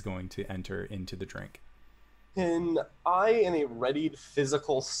too is going to enter into the drink. Can I, in a readied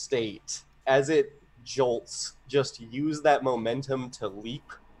physical state, as it jolts just use that momentum to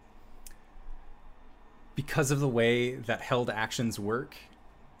leap? Because of the way that held actions work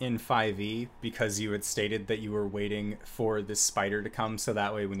in 5e, because you had stated that you were waiting for this spider to come, so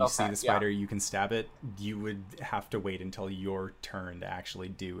that way when you see the spider, you can stab it, you would have to wait until your turn to actually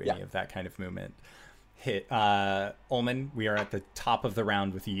do any of that kind of movement. Ullman, we are at the top of the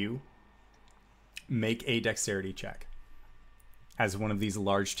round with you. Make a dexterity check as one of these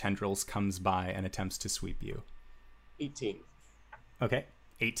large tendrils comes by and attempts to sweep you. 18. Okay,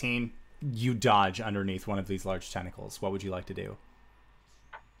 18. You dodge underneath one of these large tentacles. What would you like to do?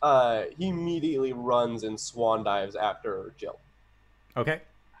 He immediately runs and swan dives after Jill. Okay.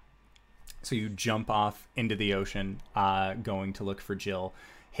 So you jump off into the ocean, going to look for Jill.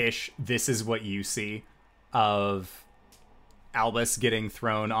 Hish, this is what you see of Albus getting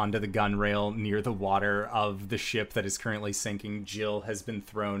thrown onto the gunrail near the water of the ship that is currently sinking. Jill has been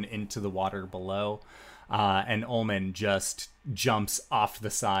thrown into the water below. And Ullman just jumps off the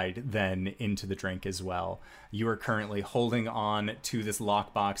side, then into the drink as well. You are currently holding on to this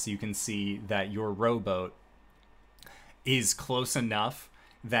lockbox. You can see that your rowboat is close enough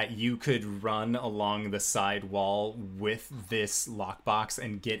that you could run along the side wall with this lockbox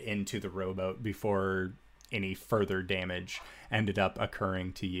and get into the rowboat before any further damage ended up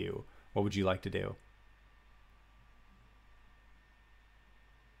occurring to you. What would you like to do?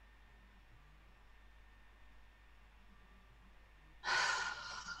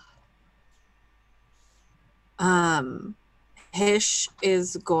 Hish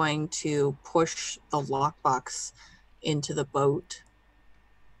is going to push the lockbox into the boat.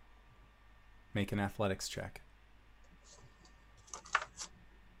 Make an athletics check.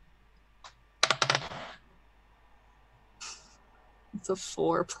 It's a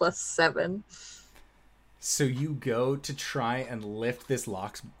 4 + 7. So you go to try and lift this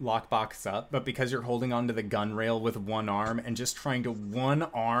lockbox up, but because you're holding onto the gunrail with one arm and just trying to one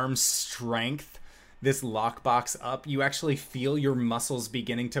arm strength this lockbox up, you actually feel your muscles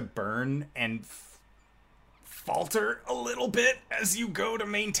beginning to burn and falter a little bit as you go to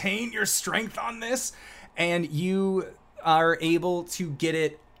maintain your strength on this, and you are able to get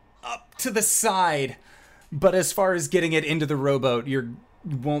it up to the side. But as far as getting it into the rowboat, you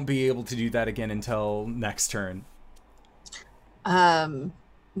won't be able to do that again until next turn.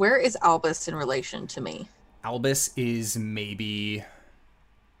 Where is Albus in relation to me? Albus is maybe...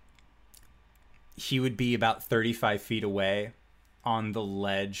 he would be about 35 feet away on the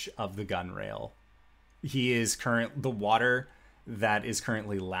ledge of the gunrail. He is the water that is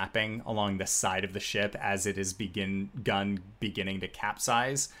currently lapping along the side of the ship as it is beginning to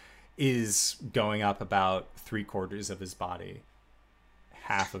capsize is going up about 3/4 of his body,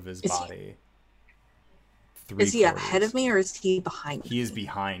 half of his body. Is he ahead of me or is he behind me? He is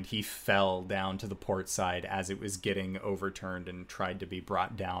behind. He fell down to the port side as it was getting overturned and tried to be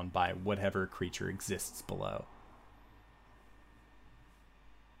brought down by whatever creature exists below.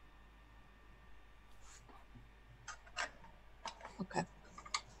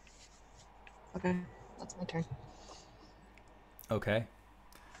 Okay, that's my turn. Okay.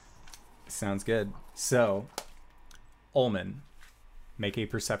 Sounds good. So, Ullman, make a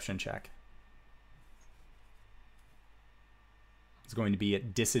perception check. It's going to be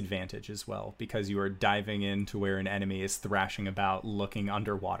at disadvantage as well, because you are diving into where an enemy is thrashing about, looking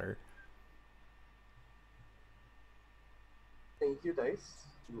underwater. Thank you, Dice.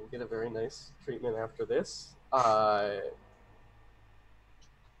 You will get a very nice treatment after this.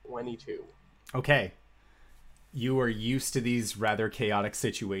 22. Okay. You are used to these rather chaotic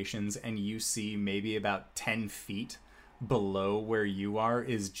situations, and you see maybe about 10 feet below where you are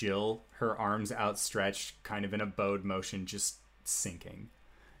is Jill, her arms outstretched, kind of in a bowed motion, just sinking.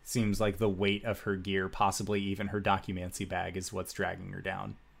 Seems like the weight of her gear, possibly even her documancy bag, is what's dragging her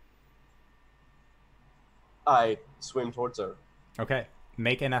down. I swim towards her. Okay.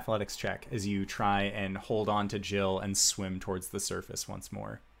 Make an athletics check as you try and hold on to Jill and swim towards the surface once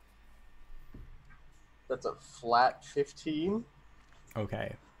more. That's a flat 15.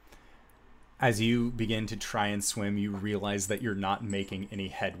 Okay. As you begin to try and swim, you realize that you're not making any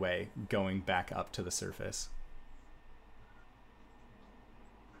headway going back up to the surface.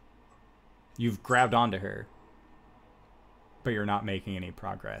 You've grabbed onto her, but you're not making any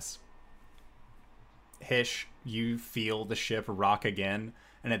progress. Hish, you feel the ship rock again,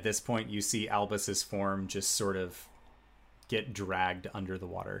 and at this point you see Albus's form just sort of get dragged under the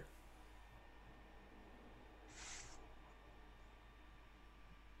water.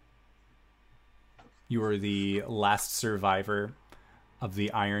 You are the last survivor of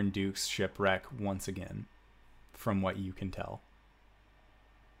the Iron Duke's shipwreck once again, from what you can tell.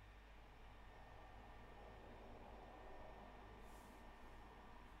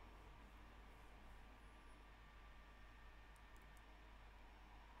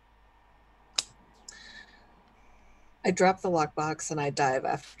 I drop the lockbox and I dive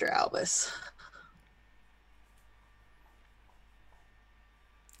after Albus.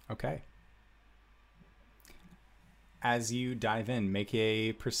 Okay. As you dive in, make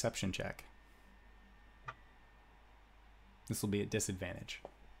a perception check. This will be at disadvantage.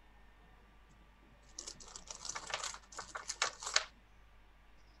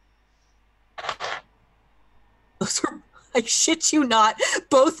 Those were, I shit you not,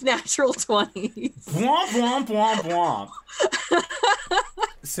 both natural 20s. Womp, womp, womp, womp.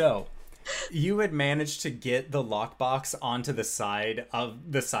 So, you had managed to get the lockbox onto the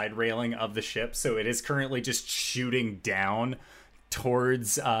side railing of the ship, so it is currently just shooting down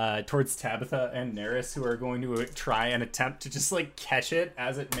towards Tabitha and Neris, who are going to try and attempt to just like catch it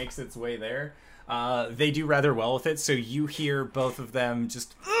as it makes its way there. They do rather well with it, so you hear both of them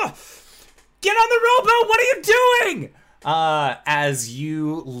just, ugh! Get on the rowboat! What are you doing? As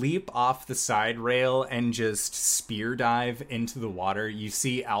you leap off the side rail and just spear dive into the water, you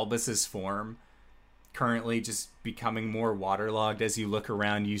see Albus's form currently just becoming more waterlogged. As you look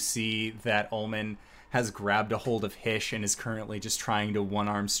around, you see that Ullman has grabbed a hold of Hish and is currently just trying to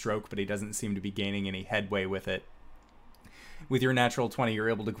one-arm stroke, but he doesn't seem to be gaining any headway with it. With your natural 20, you're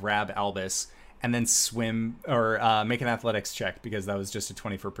able to grab Albus and then swim, or make an athletics check, because that was just a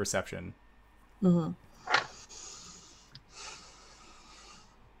 20 for perception. Mm-hmm.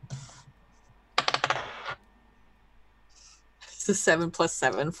 So 7 plus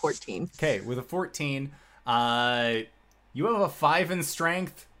 7, 14. Okay, with a 14, you have a 5 in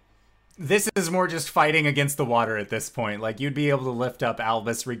strength. This is more just fighting against the water at this point. Like, you'd be able to lift up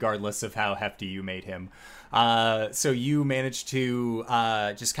Albus regardless of how hefty you made him. So you managed to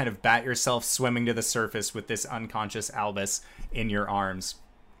just kind of bat yourself swimming to the surface with this unconscious Albus in your arms.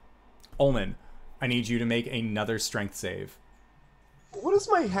 Ullman, I need you to make another strength save. What does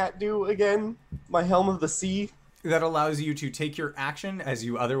my hat do again? My Helm of the Sea? That allows you to take your action as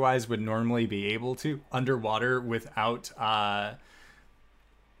you otherwise would normally be able to underwater without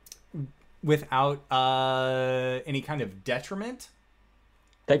any kind of detriment.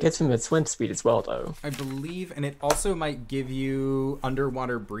 That gets him at swim speed as well, though. I believe, and it also might give you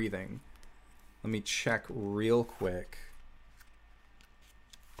underwater breathing. Let me check real quick.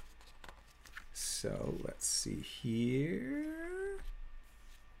 So let's see here.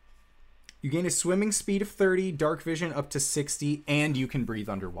 You gain a swimming speed of 30, dark vision up to 60, and you can breathe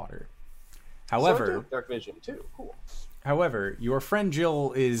underwater. However, so I do dark vision too. Cool. However, your friend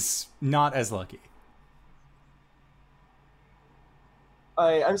Jill is not as lucky.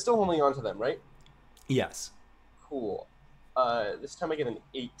 I'm still holding on to them, right? Yes. Cool. This time I get an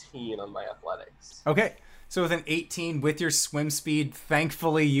 18 on my athletics. Okay. So with an 18 with your swim speed,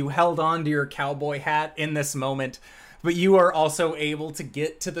 thankfully you held on to your cowboy hat in this moment, but you are also able to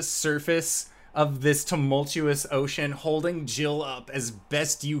get to the surface of this tumultuous ocean, holding Jill up as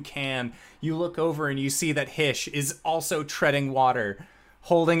best you can. You look over and you see that Hish is also treading water,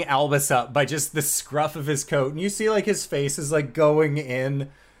 holding Albus up by just the scruff of his coat. And you see like his face is like going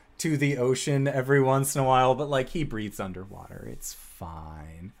in to the ocean every once in a while, but like he breathes underwater. It's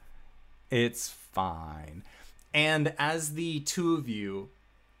fine. It's fine. And as the two of you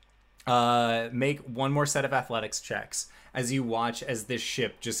make one more set of athletics checks as you watch as this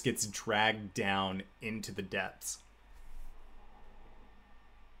ship just gets dragged down into the depths.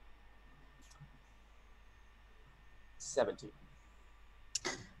 17.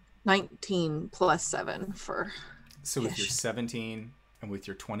 19 plus 7 for So with your 17 and with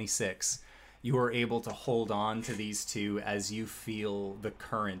your 26, you are able to hold on to these two as you feel the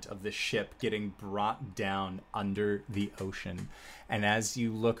current of the ship getting brought down under the ocean. And as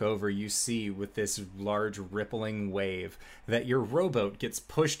you look over, you see with this large rippling wave that your rowboat gets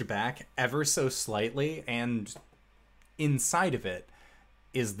pushed back ever so slightly, and inside of it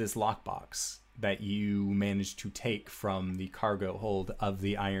is this lockbox that you managed to take from the cargo hold of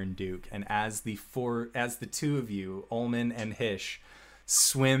the Iron Duke. And as the two of you, Ullman and Hish,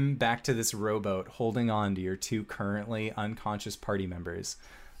 swim back to this rowboat holding on to your two currently unconscious party members,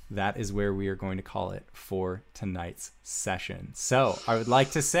 that is where we are going to call it for tonight's session. So I would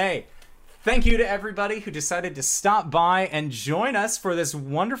like to say thank you to everybody who decided to stop by and join us for this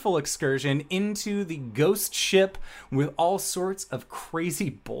wonderful excursion into the ghost ship with all sorts of crazy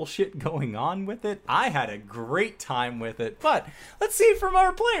bullshit going on with it. I had a great time with it, but let's see from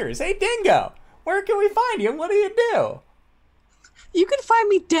our players. Hey, Dingo, where can we find you and what do you do? You can find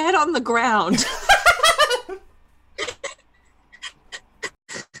me dead on the ground.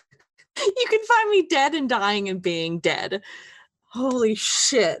 You can find me dead and dying and being dead. Holy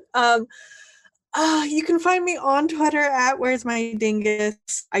shit. You can find me on Twitter at Where's My Dingus.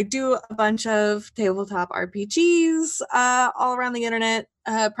 I do a bunch of tabletop RPGs all around the internet,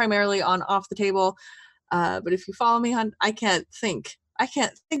 primarily on Off the Table. But if you follow me on, I can't think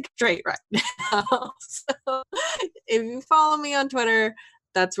straight right now. So if you follow me on Twitter,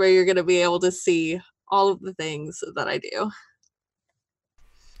 that's where you're going to be able to see all of the things that I do.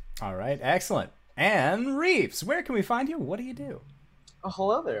 All right, excellent. And Reeves, where can we find you? What do you do? Oh,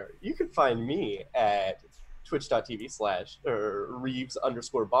 hello there. You can find me at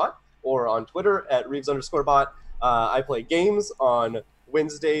twitch.tv/Reeves_bot or on Twitter at Reeves_bot. I play games on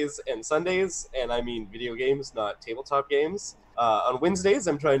Wednesdays and Sundays, and I mean video games, not tabletop games. On Wednesdays,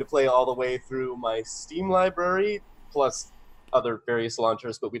 I'm trying to play all the way through my Steam library, plus other various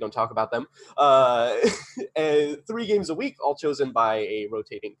launchers, but we don't talk about them. And 3 games a week, all chosen by a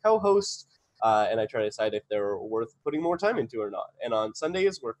rotating co-host. And I try to decide if they're worth putting more time into or not. And on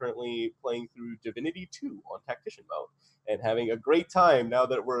Sundays, we're currently playing through Divinity 2 on Tactician mode and having a great time now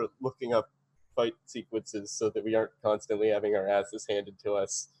that we're looking up fight sequences so that we aren't constantly having our asses handed to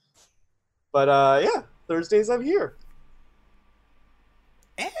us. But yeah, Thursdays I'm here.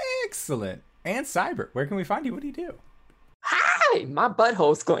 Excellent. And Cyber, where can we find you? What do you do? Hi, my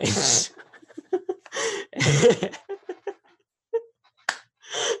butthole's clenched.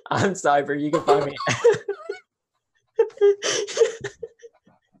 I'm Cyber. You can find me.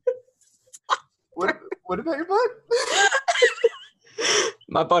 What about your butt?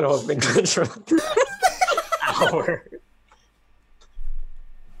 My butthole's been clenched for an hour.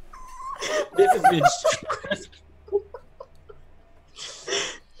 This has been stressful.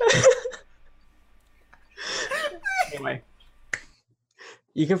 Anyway,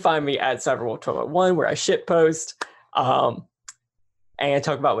 you can find me at CyberWolf1201 where I shitpost and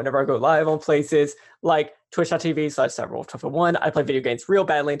talk about whenever I go live on places like twitch.tv/CyberWolf1201. I play video games real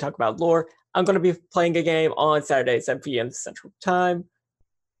badly and talk about lore. I'm going to be playing a game on Saturday at 7 p.m. Central Time.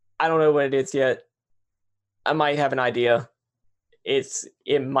 I don't know what it is yet. I might have an idea.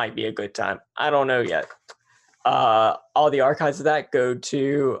 It might be a good time. I don't know yet. All the archives of that go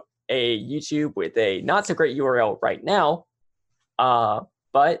to a YouTube with a not so great URL right now.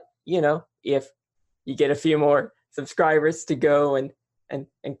 But you know, if you get a few more subscribers to go and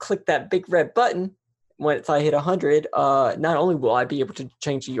click that big red button once I hit 100, not only will I be able to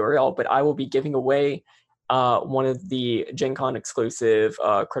change the URL, but I will be giving away one of the Gen Con exclusive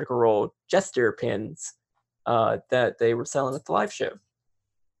Critical Role Jester pins that they were selling at the live show.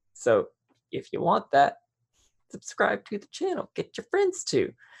 So if you want that, subscribe to the channel. Get your friends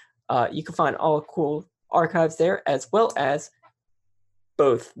to. You can find all cool archives there, as well as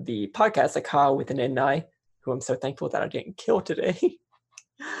both the podcast like Kyle with an N-I, who I'm so thankful that I didn't kill today.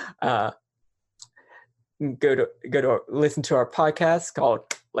 Go to listen to our podcast called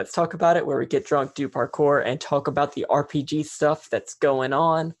Let's Talk About It, where we get drunk, do parkour, and talk about the RPG stuff that's going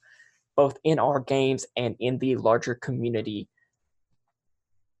on, both in our games and in the larger community.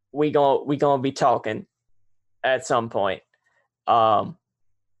 We gonna be talking at some point. You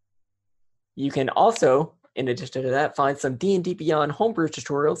can also, in addition to that, find some D&D Beyond homebrew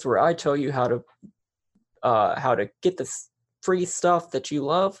tutorials where I tell you how to get the free stuff that you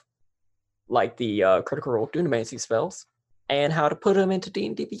love, like the Critical Role Dunamancy spells, and how to put them into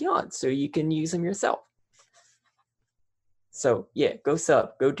D&D Beyond so you can use them yourself. So yeah, go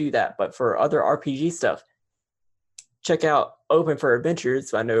sub, go do that. But for other RPG stuff, check out Open for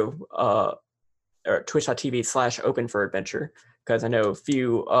Adventures. I know or twitch.tv/Open for Adventure, because I know a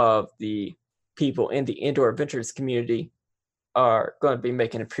few of the people in the Indoor Adventures community are going to be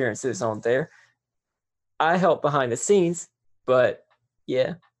making appearances on there. I help behind the scenes, but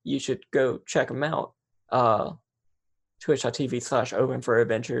yeah, you should go check them out. Twitch.tv/Open for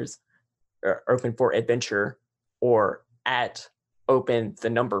Adventures, or Open for Adventure, or at Open the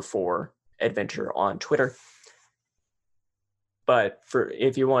number 4 Adventure on Twitter. But for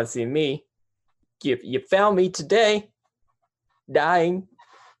if you want to see me, you found me today, dying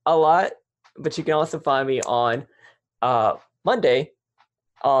a lot. But you can also find me on Monday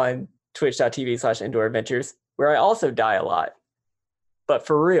on twitch.tv/Indoor Adventures, where I also die a lot. But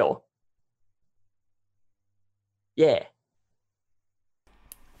for real. Yeah.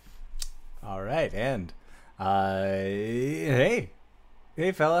 All right, and hey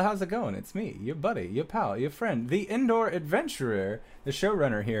fella, how's it going? It's me, your buddy, your pal, your friend, the Indoor Adventurer, the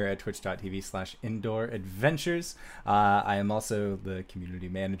showrunner here at twitch.tv/Indoor Adventures. I am also the community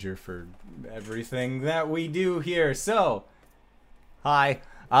manager for everything that we do here. So, hi.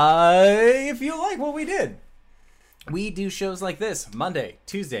 If you like what we did, we do shows like this Monday,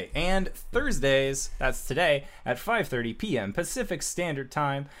 Tuesday, and Thursdays. That's today at 5:30 p.m. Pacific Standard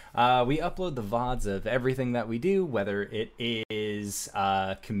Time. We upload the VODs of everything that we do, whether it is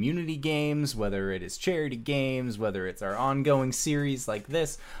community games, whether it is charity games, whether it's our ongoing series like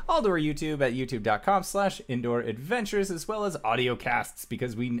this, all to our YouTube at youtube.com/Indoor Adventures, as well as audio casts,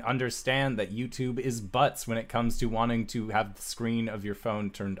 because we understand that YouTube is butts when it comes to wanting to have the screen of your phone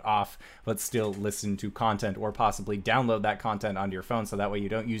turned off, but still listen to content or possibly download that content onto your phone, so that way you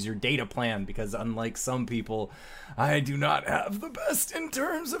don't use your data plan, because unlike some people, I do not have the best in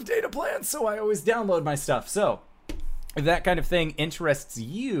terms of data plans, so I always download my stuff. So if that kind of thing interests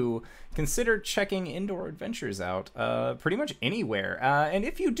you, consider checking Indoor Adventures out pretty much anywhere. And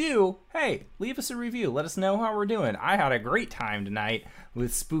if you do, hey, leave us a review. Let us know how we're doing. I had a great time tonight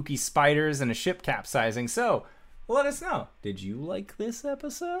with spooky spiders and a ship capsizing, so let us know. Did you like this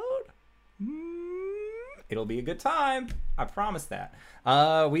episode? It'll be a good time. I promise that.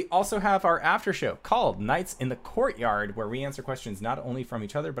 We also have our after show called Nights in the Courtyard, where we answer questions not only from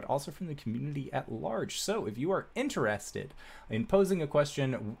each other, but also from the community at large. So if you are interested in posing a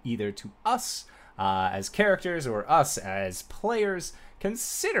question either to us as characters or us as players,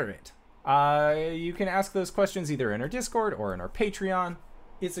 consider it. You can ask those questions either in our Discord or in our Patreon.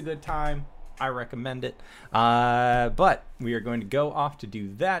 It's a good time. I recommend it. But we are going to go off to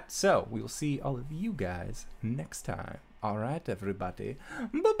do that. So we will see all of you guys next time. All right, everybody.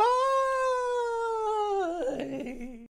 Bye-bye.